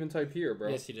 You didn't even type here, bro.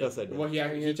 Yes, you did. Yes, I did. Well,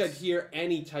 he typed here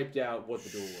and he typed out what the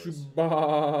duel was.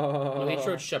 Well, he Shba.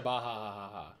 wrote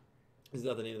Shabaha. Is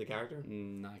that the name of the character?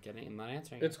 Not getting. I'm not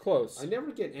answering. It's close. I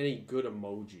never get any good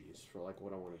emojis for like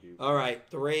what I want to do. All right,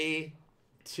 3,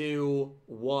 2,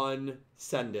 1,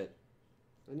 send it.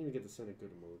 I didn't even get to send a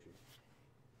good emoji.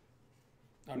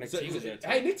 Oh, Nick T was there. Too.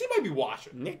 Hey, Nick T might be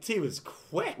watching. Nick T was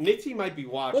quick. Nick T might be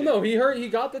watching. Well, no, he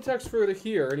got the text for the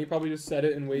here, and he probably just said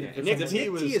it and waited for Nick someone. T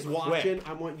Nick was T is quick. watching.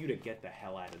 I want you to get the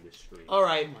hell out of this stream. All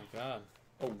right. Oh my god.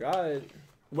 Oh God.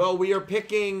 Well, we are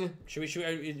picking Should we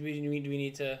do we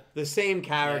need to? the same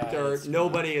character. Yeah, it's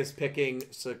Nobody is picking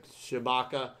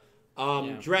Shabaka.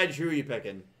 Yeah. Dredge, who are you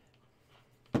picking?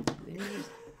 Who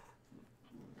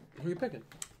are you picking?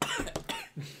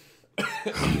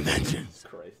 Vengeance.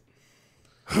 Christ.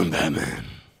 Batman.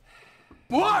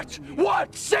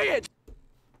 What? Say it!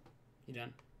 You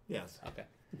done? Yes. Okay.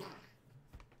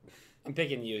 I'm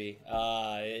picking Yui.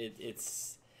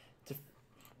 It's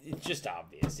just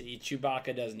obvious.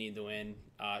 Chewbacca does need the win.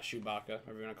 Chewbacca,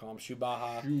 whatever you want to call him,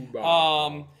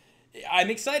 Chewbacca. I'm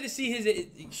excited to see his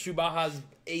Chewbacca's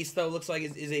ace though. Looks like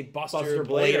is a Buster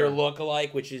Blader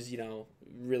look-alike, which is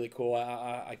really cool.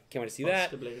 I can't wait to see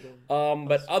that.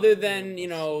 But other than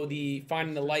the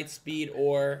finding the light speed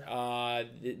or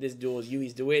this duel is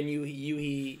Yui's to win.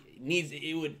 Yui needs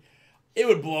it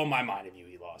would blow my mind if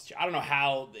Yui lost. I don't know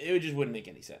how it just wouldn't make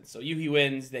any sense. So Yui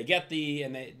wins. They get the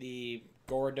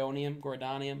Gorodonium,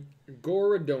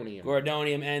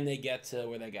 and they get to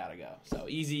where they gotta go. So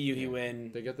easy Yui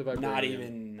win. They get the vibranium. Not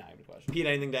even a question. Pete,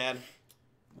 anything to add?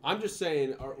 I'm just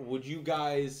saying, would you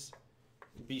guys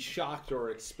be shocked or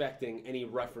expecting any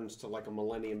reference to like a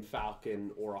Millennium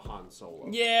Falcon or a Han Solo?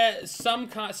 Yeah,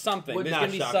 something. Would There's not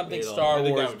gonna be shock something me at all. Star I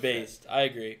think that Wars would based. I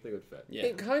agree. I think it would fit. Yeah.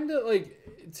 It kind of like,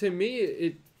 to me,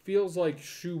 it feels like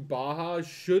Chewbacca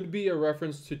should be a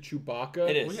reference to Chewbacca.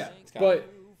 It is. Well, yeah. It's gotta But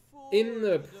in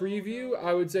the preview,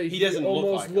 I would say he doesn't look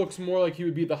almost like him. looks more like he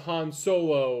would be the Han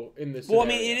Solo in this. be. Well, I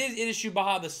mean, scenario. it is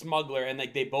Chewbacca the smuggler, and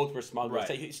like they both were smugglers.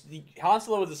 Right. So Han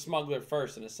Solo was a smuggler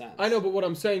first, in a sense. I know, but what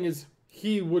I'm saying is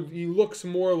he looks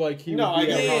more like he No, would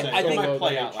be I a get Han what you're saying. Solo It might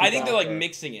play than out. a I think they're like Chewbacca.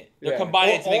 mixing it. They're Yeah.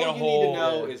 combining it to make it a all you whole. need to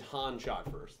know is Han shot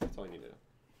first. That's all you need to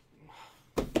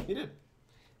know. He did.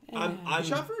 I'm He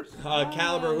shot first.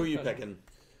 Caliber, who are you picking?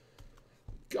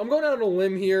 I'm going out on a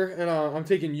limb here, and I'm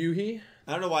taking Yuhi.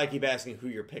 I don't know why I keep asking who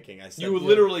you're picking. I said You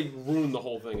literally ruined the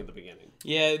whole thing at the beginning.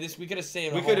 Yeah, we could have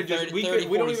saved. We a could whole have just 30, we 30, don't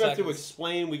 40 even have to seconds.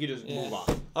 explain. We could just Yeah. move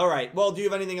on. All right. Well, do you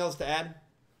have anything else to add?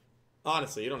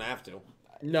 Honestly, you don't have to.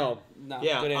 No. No,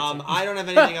 Yeah. good answer. I don't have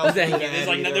anything else to Thank you. add There's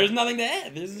like either. there's nothing to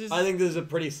add. This is just. I think this is a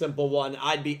pretty simple one.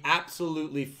 I'd be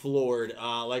absolutely floored,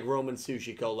 like Roman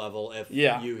Sushiko level, if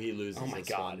Yuhi loses. Oh my this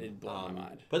God, one. it'd blow my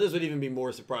mind. But this would even be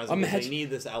more surprising because they Imagine- need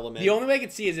this element. The only way I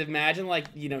could see is imagine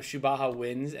Chewbacca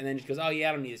wins and then just goes, oh yeah,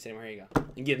 I don't need this anymore. Here you go,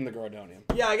 and give him the Gorodonium.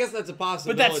 Yeah, I guess that's a But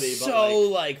possibility. that's so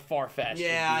like, far fetched.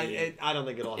 yeah, I don't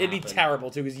think it'll It'd happen. be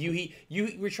terrible too because Yuhi,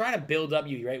 we're trying to build up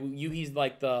Yuhi, right? Yuhi's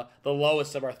like the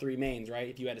lowest of our three mains, right?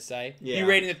 If you had to say, Yeah. you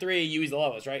rating the three, Yuhi's the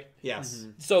lowest, right? Yes.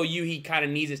 So Yuhi kind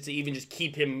of needs us to even just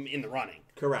keep him in the running.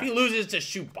 Correct. If he loses to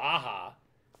Chewbacca,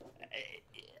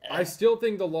 I still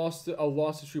think a loss to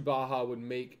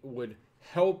Chewbacca would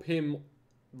help him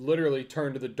literally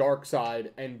turn to the dark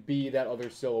side and be that other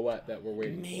silhouette that we're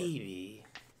waiting maybe.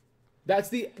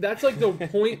 That's like the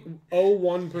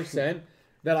 0.01%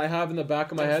 that I have in the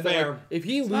back of my head. That, fair. like, if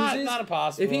he loses, not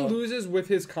impossible. if he loses with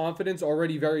his confidence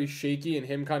already very shaky and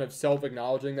him kind of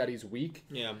self-acknowledging that he's weak,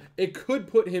 Yeah. it could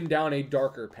put him down a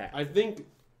darker path. I think,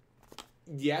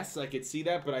 yes, I could see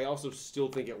that, but I also still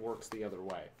think it works the other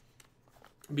way.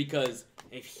 Because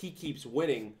if he keeps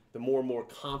winning, the more and more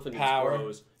confidence Power.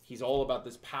 grows. He's all about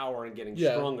this power and getting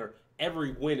Yeah. stronger.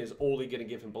 Every win is only going to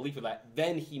give him belief of that.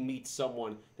 Then he meets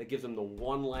someone that gives him the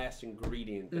one last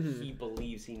ingredient that he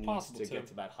believes he needs Possible to too. get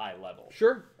to that high level.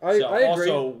 Sure, I agree.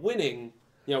 Also, winning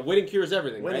cures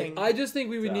everything, Winning. right? I just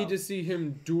think we would So- need to see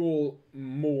him duel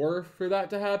more for that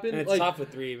to happen. And it's like, tough with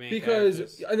 3 main because,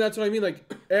 characters. and that's what I mean.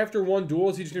 Like after one duel,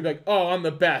 is he just gonna be like, "Oh, I'm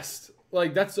the best"?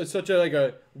 Like that's such a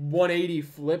 180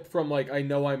 flip from like I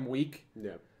know I'm weak.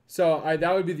 Yeah. So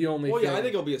that would be the only. Well, thing. yeah, I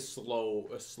think it'll be a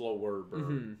slower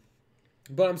burn.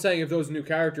 But I'm saying if those new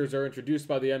characters are introduced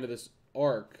by the end of this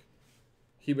arc,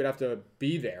 he would have to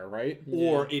be there, right?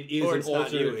 Or it is Or an it's not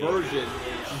alternate you, yeah. version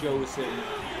and it shows him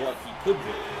what he could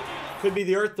be. Could be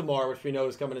the Earth Damar, which we know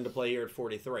is coming into play here at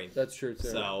 43. That's true too.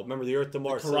 So remember the Earth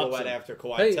Damar The corruption. silhouette after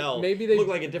Kawhi Hey, Tell maybe they- looked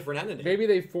like a different entity. Maybe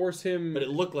they force him. but it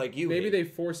looked like you. Maybe they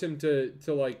force him to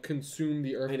like consume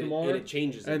the Earth And tomorrow, it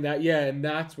changes it. and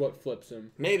that's what flips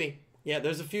him. Maybe. Yeah,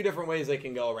 there's a few different ways they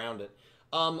can go around it.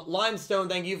 Limestone,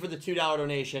 thank you for the $2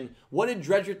 donation. What did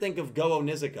Dredger think of Go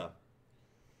Onizuka?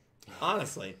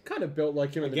 Honestly. Kind of built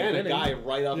like him in the Again, a beginning. guy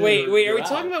right up. Wait, are we your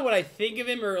talking alley. about what I think of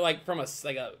him, or like from a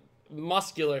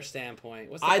muscular standpoint?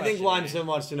 What's the I think question, Limestone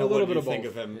wants to know A little what do bit you of think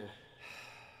both. of him.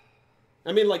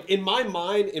 I mean, like in my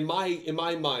mind, in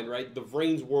my mind, right? The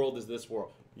Vrain's world is this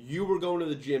world. You were going to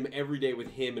the gym every day with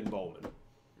him and Bowman.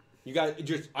 You guys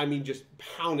just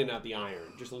pounding out the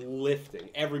iron, just lifting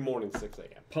every morning 6 a.m.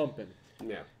 pumping.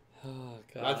 Yeah, Oh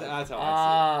god. that's how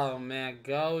I Oh man,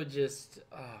 Go's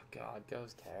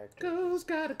character. Go's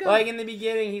gotta go. Like in the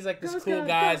beginning, he's like this Go's cool gotta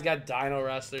guy. go. He's got dino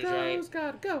wrestlers, right? Go's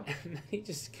gotta go. And then he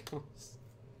just goes.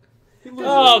 see it.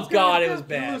 Oh god, it was He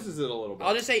bad. loses it a little bit.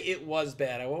 I'll just say it was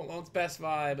bad. I won't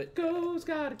specify, but Go's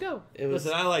gotta go. it was.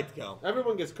 Listen, I like Go.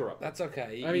 Everyone gets corrupt. That's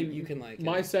okay. I mean, you can like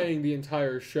my it. saying the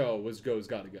entire show was Go's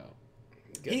gotta go.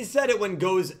 Good. He said it when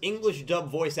Go's English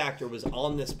dub voice actor was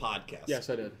on this podcast. Yes,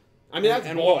 I did. I mean, that's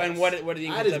and balls. what did the That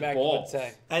English is dub actor balls.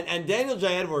 say? And Daniel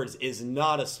J. Edwards is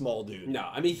not a small dude. No,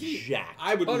 I mean, he Jacked.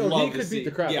 I would Oh, no, love he to could see. beat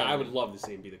the crap yeah, out of I him. would love to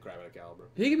see him beat the crap out of Caliber.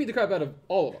 He can beat the crap out of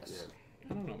all of us.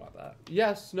 I don't know about that.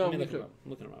 Yes, no, Let me we look him could. up. I'm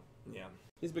looking him up. Yeah.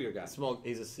 He's a bigger guy. Small.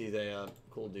 He's a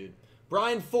cool dude.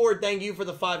 Brian Ford, thank you for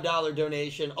the $5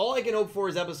 donation. All I can hope for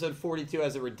is episode 42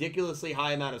 has a ridiculously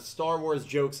high amount of Star Wars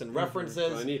jokes and references.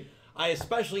 That's what I need. I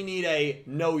especially need a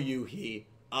 "No, you he.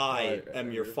 I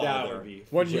am your That father." would be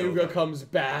When joke. Yuga comes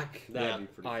back, That'd Yeah. be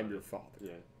pretty I'm funny. your father.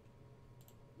 Yeah.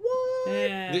 What?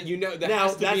 Eh. You know, that Now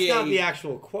has to that's be not a, the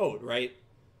actual quote, right?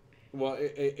 Well,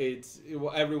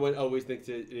 everyone always thinks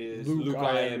it is Luke, Luke,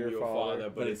 I am your father,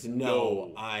 But it's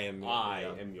no, I am. I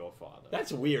yeah. am your father.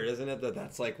 That's weird, isn't it?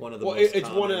 That's like one of the well, most it's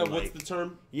one of common, what's like- the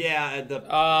term? Yeah, at the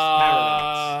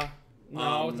paradox.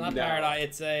 No, it's not no. paradox.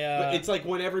 It's a. But it's like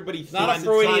when everybody It's not a thinks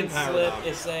Freudian time slip. paradox.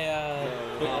 It's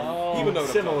a. But oh, people know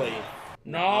what I'm talking Simile. about.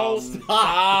 No, Stop.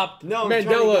 stop. No, I'm Mandela trying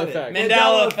to get effect. it.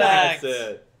 Mandela effect. That's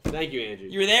it. Thank you, Andrew.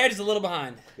 You were there, just a little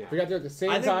behind. We got there at the same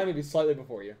I think- time, maybe slightly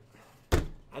before you.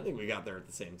 I think we got there at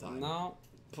the same time. No,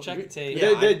 check the tape.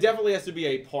 Yeah, there definitely has to be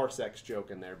a parsecs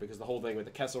joke in there because the whole thing with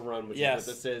the Kessel Run, which Yes. is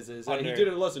what this is Under. he did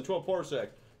it in less than 12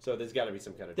 parsecs. So there's got to be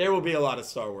some kind of. There will be a lot of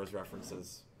Star Wars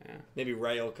references. Yeah. Maybe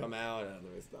Ray will come out and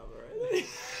other stuff, right?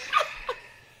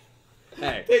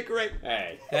 Hey, Pick Rick.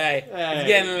 hey, Hey, hey. it's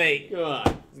getting late. Come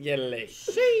on. It's getting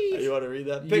late. You want to read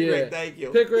that? Pick Rick, thank you.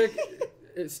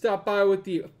 Pickrick stopped by with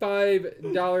the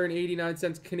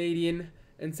 $5.89 Canadian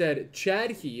and said,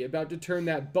 Chad He about to turn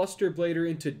that Buster Blader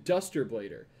into Duster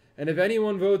Blader. And if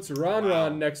anyone votes Ron Wow.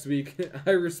 Ron next week,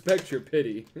 I respect your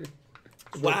pity.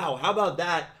 Wow, how about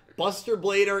that? Buster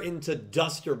Blader into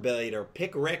Duster Blader.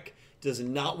 Pick Rick does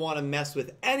not want to mess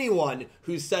with anyone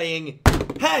who's saying,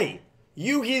 hey,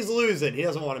 Yugi's losing. He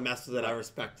doesn't want to mess with it. I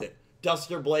respect it.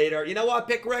 Duster Blader. You know what,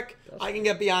 Pick Rick? I can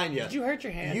get behind you. Did you hurt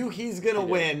your hand? Yugi's going to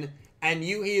win, and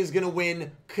Yugi is going to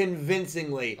win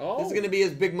convincingly. Oh. This is going to be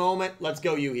his big moment. Let's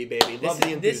go, Yugi, baby. Love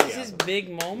the This enthusiasm. is his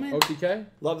big moment. OTK?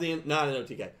 Love the not an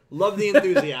OTK. Love the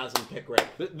enthusiasm, Pick Rick.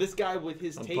 This guy with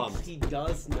his I'm takes, pumped. he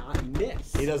does not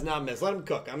miss. He does not miss. Let him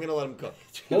cook. I'm going to let him cook.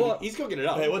 Hold up. He's cooking it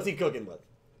up. Hey, what's he cooking with?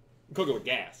 Cooking with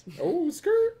gas. Oh,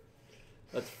 skirt.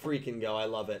 Let's freaking go. I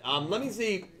love it. Let me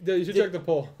see. You should check the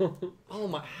poll. Oh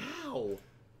my! How?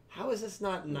 How is this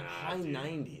not in the high dude.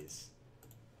 90s?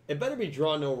 It better be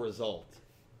draw no result.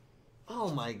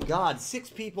 Oh my God! 6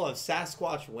 people have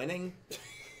Sasquatch winning.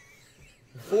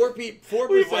 4%.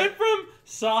 We went from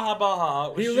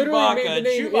Sahabaha. He literally made the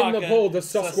name in the poll to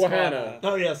Susquehanna.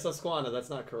 Oh yeah, Susquehanna. That's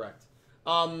not correct.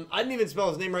 I didn't even spell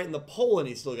his name right in the poll, and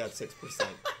he still got 6%.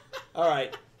 All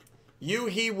right.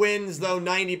 He wins though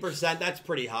 90%. That's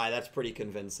pretty high. That's pretty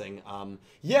convincing.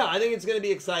 Yeah, I think it's going to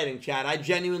be exciting, Chad. I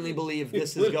genuinely believe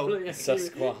this is going.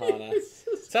 Susquehanna.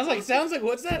 sounds like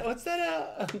what's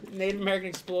that? Native American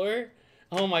explorer?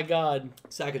 Oh my God.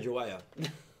 Sacagawea.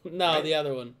 No, Right? the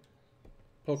other one.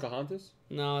 Pocahontas?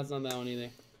 No, it's not that one either.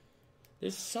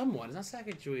 There's someone. It's not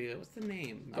Sacagawea. What's the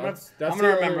name? That's I'm the gonna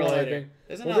only remember one I later. think.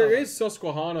 There's Well, another there one. is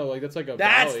Susquehanna. Like that's like a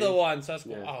That's valley. the one.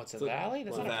 Susquehanna. Yeah. Oh, it's a valley.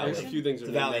 That's well, not a valley. There's a person. few things It's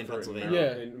are a valley named in for Pennsylvania.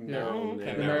 Yeah. in Yeah. Maryland.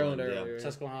 Okay. The Maryland yeah. area.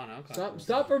 Susquehanna. Okay.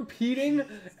 Stop repeating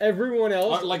everyone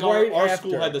else. Like right our after.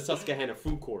 school had the Susquehanna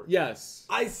food court. Yes.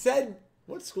 I said,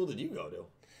 what school did you go to?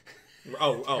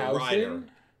 Oh, Towson? Ryder.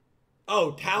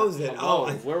 Oh, Towson. Oh, Oh,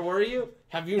 I where were you?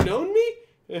 Have you known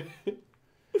me?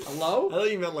 Hello?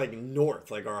 thought you meant like North,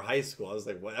 like our high school. I was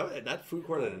like, what? That food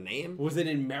court had a name? Was it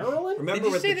in Maryland? Remember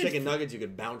you with say the there's chicken nuggets, you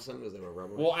could bounce them because they were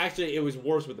rubber? Well, actually, it was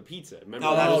worse with the pizza. Remember?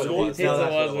 no, that's Oh, what it the was. pizza No,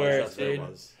 that's was what it worse, That's what it dude.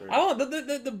 was.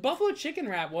 Oh, the buffalo chicken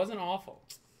wrap wasn't awful.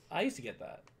 I used to get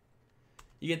that.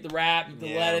 You get the wrap, you get the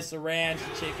Yeah. lettuce, the ranch,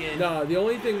 the chicken. No, the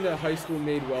only thing that high school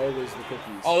made well was the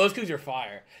cookies. Oh, those cookies are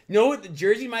fire. You know what? The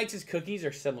Jersey Mike's cookies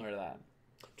are similar to that.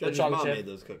 Judge's chocolate mom chip. made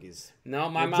those cookies. No,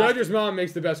 my The mom. Judge's mom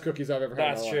makes the best cookies I've ever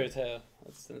had. That's in my true life. too.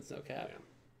 That's no cap.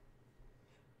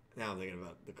 Now I'm thinking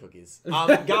about the cookies.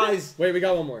 Guys, Wait, we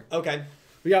got one more. okay.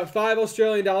 We got $5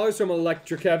 Australian from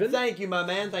Electra Kevin. Thank you, my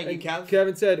man. Thank you, And Kev.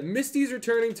 Kevin said, Misty's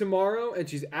returning tomorrow, and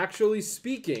she's actually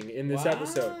speaking in this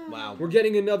episode. Wow. We're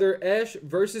getting another Ash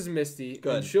versus Misty,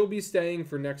 Good. and she'll be staying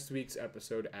for next week's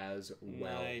episode as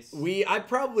well. Nice. I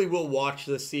probably will watch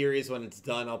the series when it's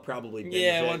done. I'll probably binge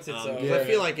Yeah, it. once it's 'cause over. I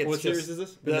feel like it's What just series is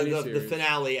this? The the miniseries.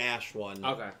 finale Ash one.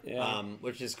 Okay. Yeah.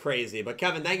 Which is crazy. But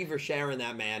Kevin, thank you for sharing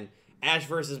that, man. Ash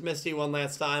versus Misty one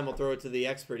last time. We'll throw it to the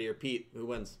expert here. Pete, who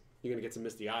wins? You're gonna get some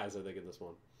misty eyes, I think, in this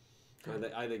one.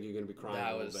 I think you're gonna be crying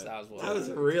that a was little bit. that was well That was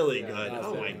done. really Yeah, good. that was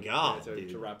Oh good. my Yeah, god, to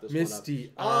dude. wrap this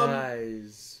Misty one up.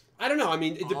 eyes. I don't know. I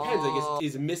mean, it depends. I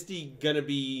guess is Misty gonna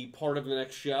be part of the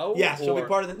next show? Yeah, she'll be or-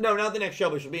 part of the. No, not the next show,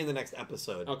 but she'll be in the next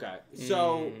episode. Okay,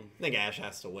 so I think Ash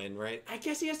has to win, right? I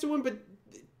guess he has to win, but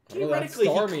Oh, that's theoretically,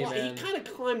 Stormy, he man. kind of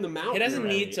climbed the mountain. He doesn't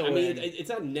already. need to I mean, win. it's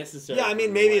not necessary. Yeah, I mean,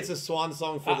 for maybe him it's a swan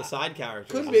song for the side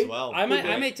characters could as be. well. I Could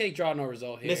be. may take draw no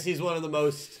result here. Misty's one of the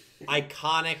most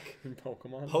iconic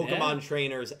Pokemon. Pokemon Yeah.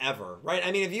 trainers ever, right?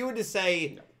 I mean, if you were to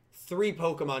say 3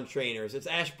 Pokemon trainers, it's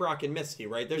Ash, Brock, and Misty,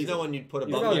 right? There's no one you'd put What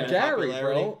above about them in Gary,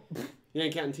 popularity. bro? You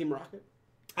ain't counting Team Rocket.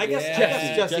 I guess, Yeah. I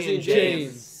guess Jesse and James.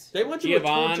 James. They went through a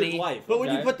Giovanni. tortured life. But would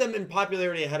you okay? put them in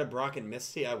popularity ahead of Brock and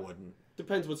Misty? I wouldn't.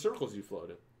 Depends what circles you float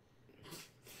in.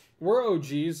 We're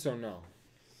OGs, so no.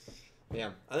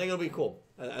 Yeah, I think it'll be cool.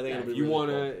 I think it'll be If you really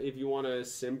wanna, cool. if you wanna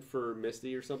simp for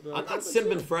Misty or something, I'm like not that,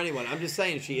 simping for anyone. I'm just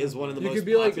saying she is one of the You most could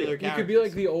be like popular you characters. could be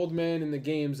like the old man in the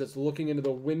games that's looking into the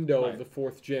window Right. of the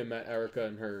 4th gym at Erica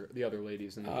and the other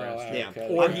ladies in the Oh, grass. okay. Yeah.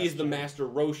 Or Yeah. he's the Master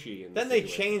Roshi. In Then this they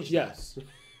situation. changed. Yes.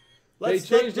 Let's,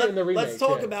 They changed let, it in the Let's remake,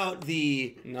 talk yeah. about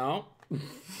the. No,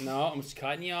 I'm just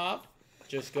cutting you off.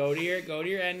 Just go to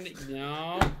your end.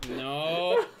 No,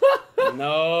 we're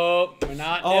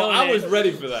not. Oh, doing I it. was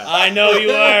ready for that. I know you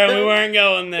were, and we weren't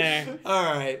going there. All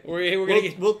right. We're gonna We'll,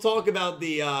 get. we'll talk about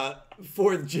the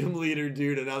 4th gym leader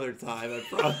dude another time. I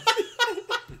promise.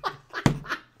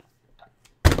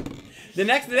 The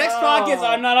next podcast,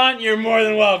 I'm not on. You're more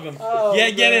than welcome.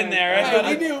 Get in there. Hey,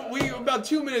 Right? we knew about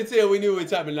 2 minutes in. We knew what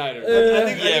type of night it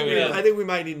was. I think we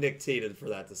might need Nick T for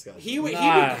that discussion. He would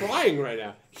Nah. be crying right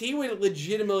now. He would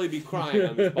legitimately be crying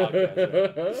on this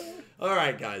podcast. All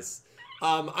right, guys.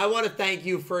 I want to thank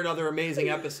you for another amazing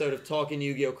episode of Talking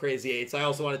Yu-Gi-Oh! Crazy 8's. I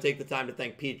also want to take the time to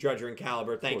thank Pete, Drudger, and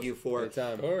Caliber. Thank you for,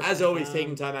 Anytime. as always,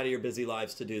 taking time out of your busy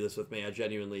lives to do this with me. I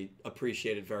genuinely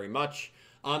appreciate it very much.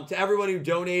 To everyone who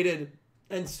donated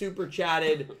and super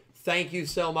chatted, thank you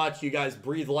so much. You guys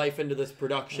breathe life into this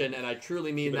production, and I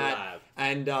truly mean Keep it that. alive.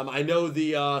 And I know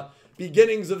the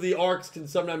beginnings of the arcs can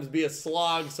sometimes be a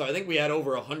slog, so I think we had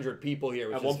over 100 people here,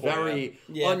 which At is one point, very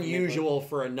yeah. unusual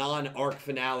for a non-arc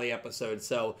finale episode.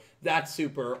 So that's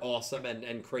super awesome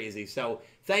and crazy. So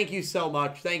thank you so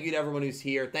much. Thank you to everyone who's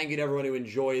here. Thank you to everyone who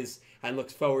enjoys and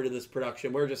looks forward to this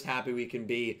production. We're just happy we can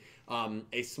be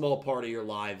a small part of your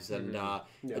lives, and I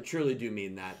truly do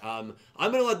mean that. I'm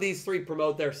going to let these 3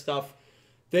 promote their stuff.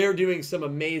 They are doing some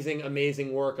amazing,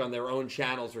 amazing work on their own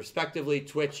channels, respectively,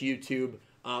 Twitch, YouTube.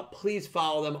 Please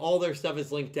follow them. All their stuff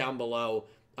is linked down below.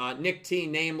 Nick T,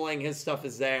 Nameling, his stuff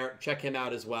is there. Check him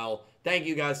out as well. Thank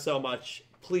you guys so much.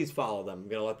 Please follow them. I'm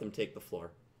going to let them take the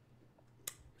floor.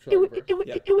 Should I go first?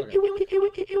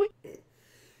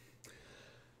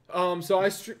 Yeah. So I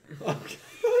stream.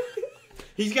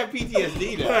 He's got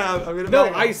PTSD now. I'm gonna No,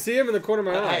 I see him in the corner of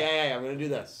my eye. Hey, I'm gonna do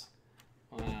this.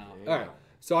 Wow. All right.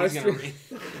 So I He's gonna stream.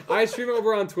 I stream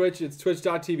over on Twitch. It's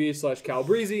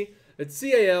twitch.tv/CalBreezy. It's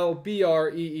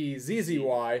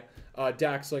CalBreeZzy.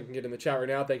 Dak's linking it in the chat right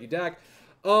now. Thank you, Dak.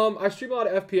 I stream a lot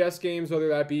of FPS games, whether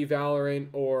that be Valorant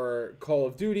or Call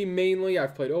of Duty mainly.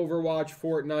 I've played Overwatch,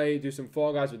 Fortnite, do some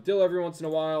Fall Guys with Dill every once in a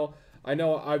while. I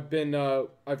know I've been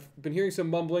hearing some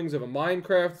mumblings of a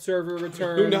Minecraft server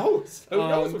return. Who knows? Who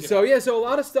knows? So a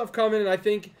lot of stuff coming, and I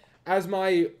think as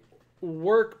my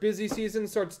work busy season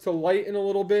starts to lighten a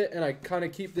little bit, and I kind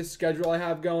of keep this schedule I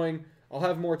have going, I'll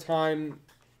have more time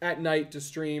at night to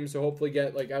stream. So hopefully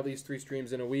get like at least 3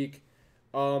 streams in a week.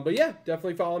 But yeah,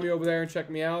 definitely follow me over there and check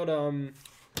me out. And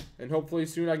hopefully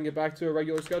soon I can get back to a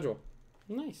regular schedule.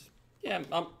 Nice. Yeah,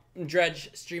 Dredge,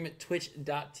 stream at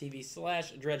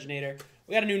twitch.tv/Dredgenator.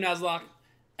 We got a new Nuzlocke.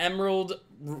 Emerald,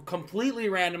 completely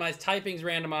randomized. Typing's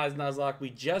randomized Nuzlocke. We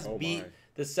just beat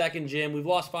the second gym. We've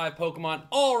lost 5 Pokemon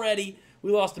already.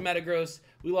 We lost a Metagross.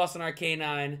 We lost an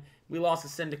Arcanine. We lost a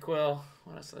Cyndaquil.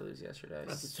 What else did I lose yesterday?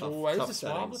 That's a tough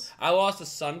settings. I lost a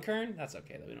Sunkern. That's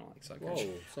okay, though. We don't like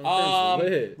Sunkern. Whoa,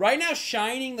 lit. Right now,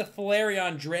 Shining the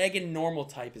Flareon Dragon Normal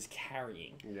type is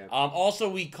carrying. Yeah. Also,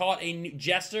 we caught a new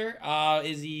Jester.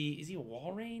 Is he a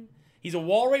Walrein? He's a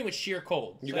Walrein with sheer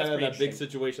cold. You So got that's out of pretty that big interesting.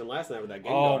 situation last night with that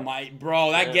Gengar. Oh my,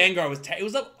 bro, that Yeah. Gengar was. It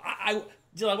was up. I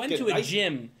went to a Nice.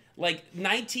 gym like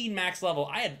 19 max level.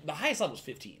 I had the highest level was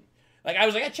 15. Like I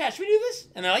was like, hey, chat, should we do this?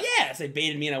 And they're like, yeah. So they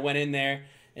baited me, and I went in there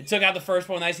and took out the first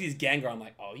one. And I see this Gengar. I'm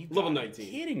like, oh, you Level gotta 19.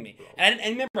 be kidding me? And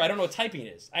remember, I don't know what typing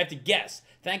it is. I have to guess.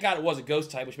 Thank God it was a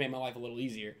ghost type, which made my life a little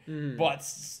easier. But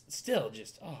still,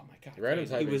 just oh my god, Random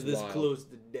crazy. type. He was this Wild. close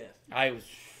to death. I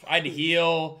had to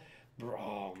heal.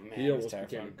 Bro, man, He it was almost became a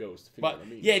terrifying. ghost. If you know But what I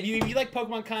mean. yeah, if you like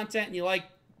Pokemon content and you like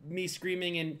me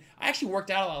screaming, and I actually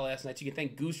worked out a lot last night, so you can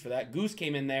thank Goose for that. Goose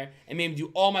came in there and made me do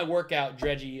all my workout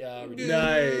dredgy.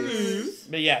 Nice.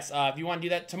 But yes, if you want to do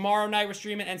that, tomorrow night we're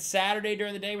streaming, and Saturday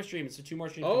during the day we're streaming. So 2 more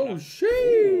streams. coming Oh up.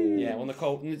 shit. Yeah, well,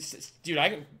 Nicole, dude,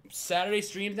 Saturday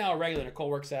streams now are regular. Nicole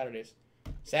works Saturdays.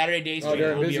 Saturday day streams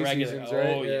during will be busy a regular. seasons, right?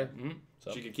 Oh yeah. Yeah. Mhm.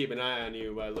 So She could keep an eye on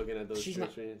you by looking at those She's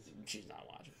not- streams. she's not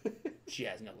watching. She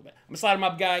has no limit. I'm a slide 'em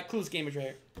up guy. Clueless Gamers right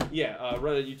here. Yeah,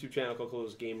 run a YouTube channel called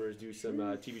Close Gamers. Do some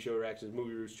TV show reactions,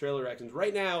 movie reviews, trailer reactions.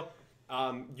 Right now,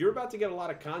 you're about to get a lot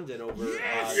of content over the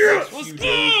next few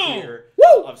days here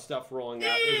of stuff rolling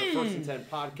out. There's a First and 10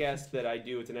 podcast that I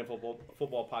do. It's an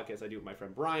football podcast I do with my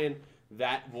friend Brian.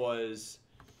 That was...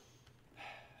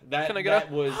 That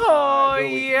was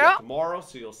tomorrow,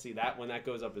 so you'll see that when that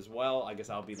goes up as well. I guess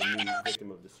I'll be the new victim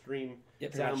of the stream.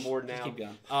 Yep, Soundboard just now. keep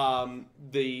going.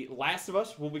 The Last of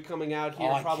Us will be coming out here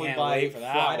Oh, I probably can't by wait for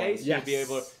that Friday, one. so you'll be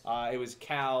able to, it was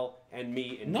Cal and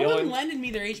me and No Dylan. one lended me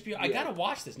their HBO. I Yeah. gotta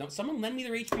watch this. No, someone lend me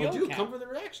their HBO Well, dude, account. come for the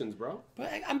reactions, bro. But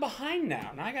I'm behind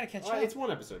now. Now I gotta catch up. It's one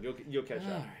episode. You'll catch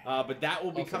up. Alright. But that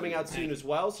will be coming out soon as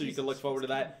well, so you can look forward to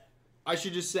that. I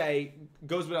should just say,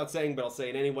 goes without saying, but I'll say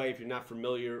it anyway. If you're not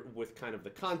familiar with kind of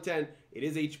the content, it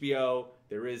is HBO.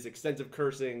 There is extensive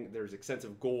cursing. There's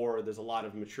extensive gore. There's a lot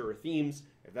of mature themes.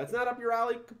 If that's not up your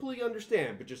alley, completely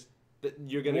understand. But just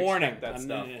you're gonna expect that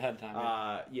stuff. Ahead of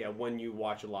time, Yeah, when you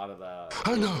watch a lot of the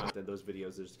content, those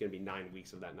videos, there's gonna be 9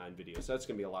 weeks of that 9 videos. So that's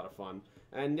gonna be a lot of fun.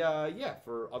 And yeah,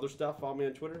 for other stuff, follow me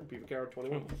on Twitter,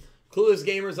 PeteCaro21. Clueless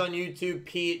Gamers on YouTube,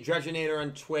 Pete, Dredgenator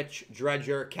on Twitch,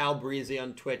 Dredger, Cal Breezy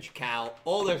on Twitch, Cal.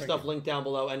 All their stuff linked down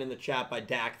below and in the chat by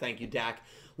Dak. Thank you, Dak.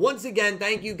 Once again,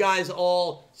 thank you guys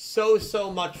all so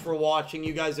much for watching.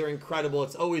 You guys are incredible.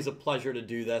 It's always a pleasure to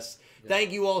do this. Yeah.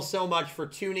 Thank you all so much for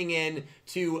tuning in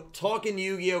to Talkin'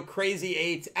 Yu-Gi-Oh! Crazy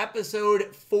 8's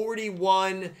episode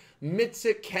 41,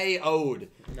 Mitsu-KO'd.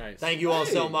 Nice. Thank you all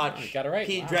so much. Oh, you got it right.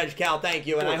 Pete, Wow. Dredge, Cal, thank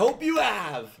you. And I hope you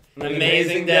have An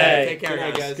amazing day. Take care, Good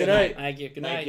night, guys. guys. Good night. Thank you. Good Thank night. you.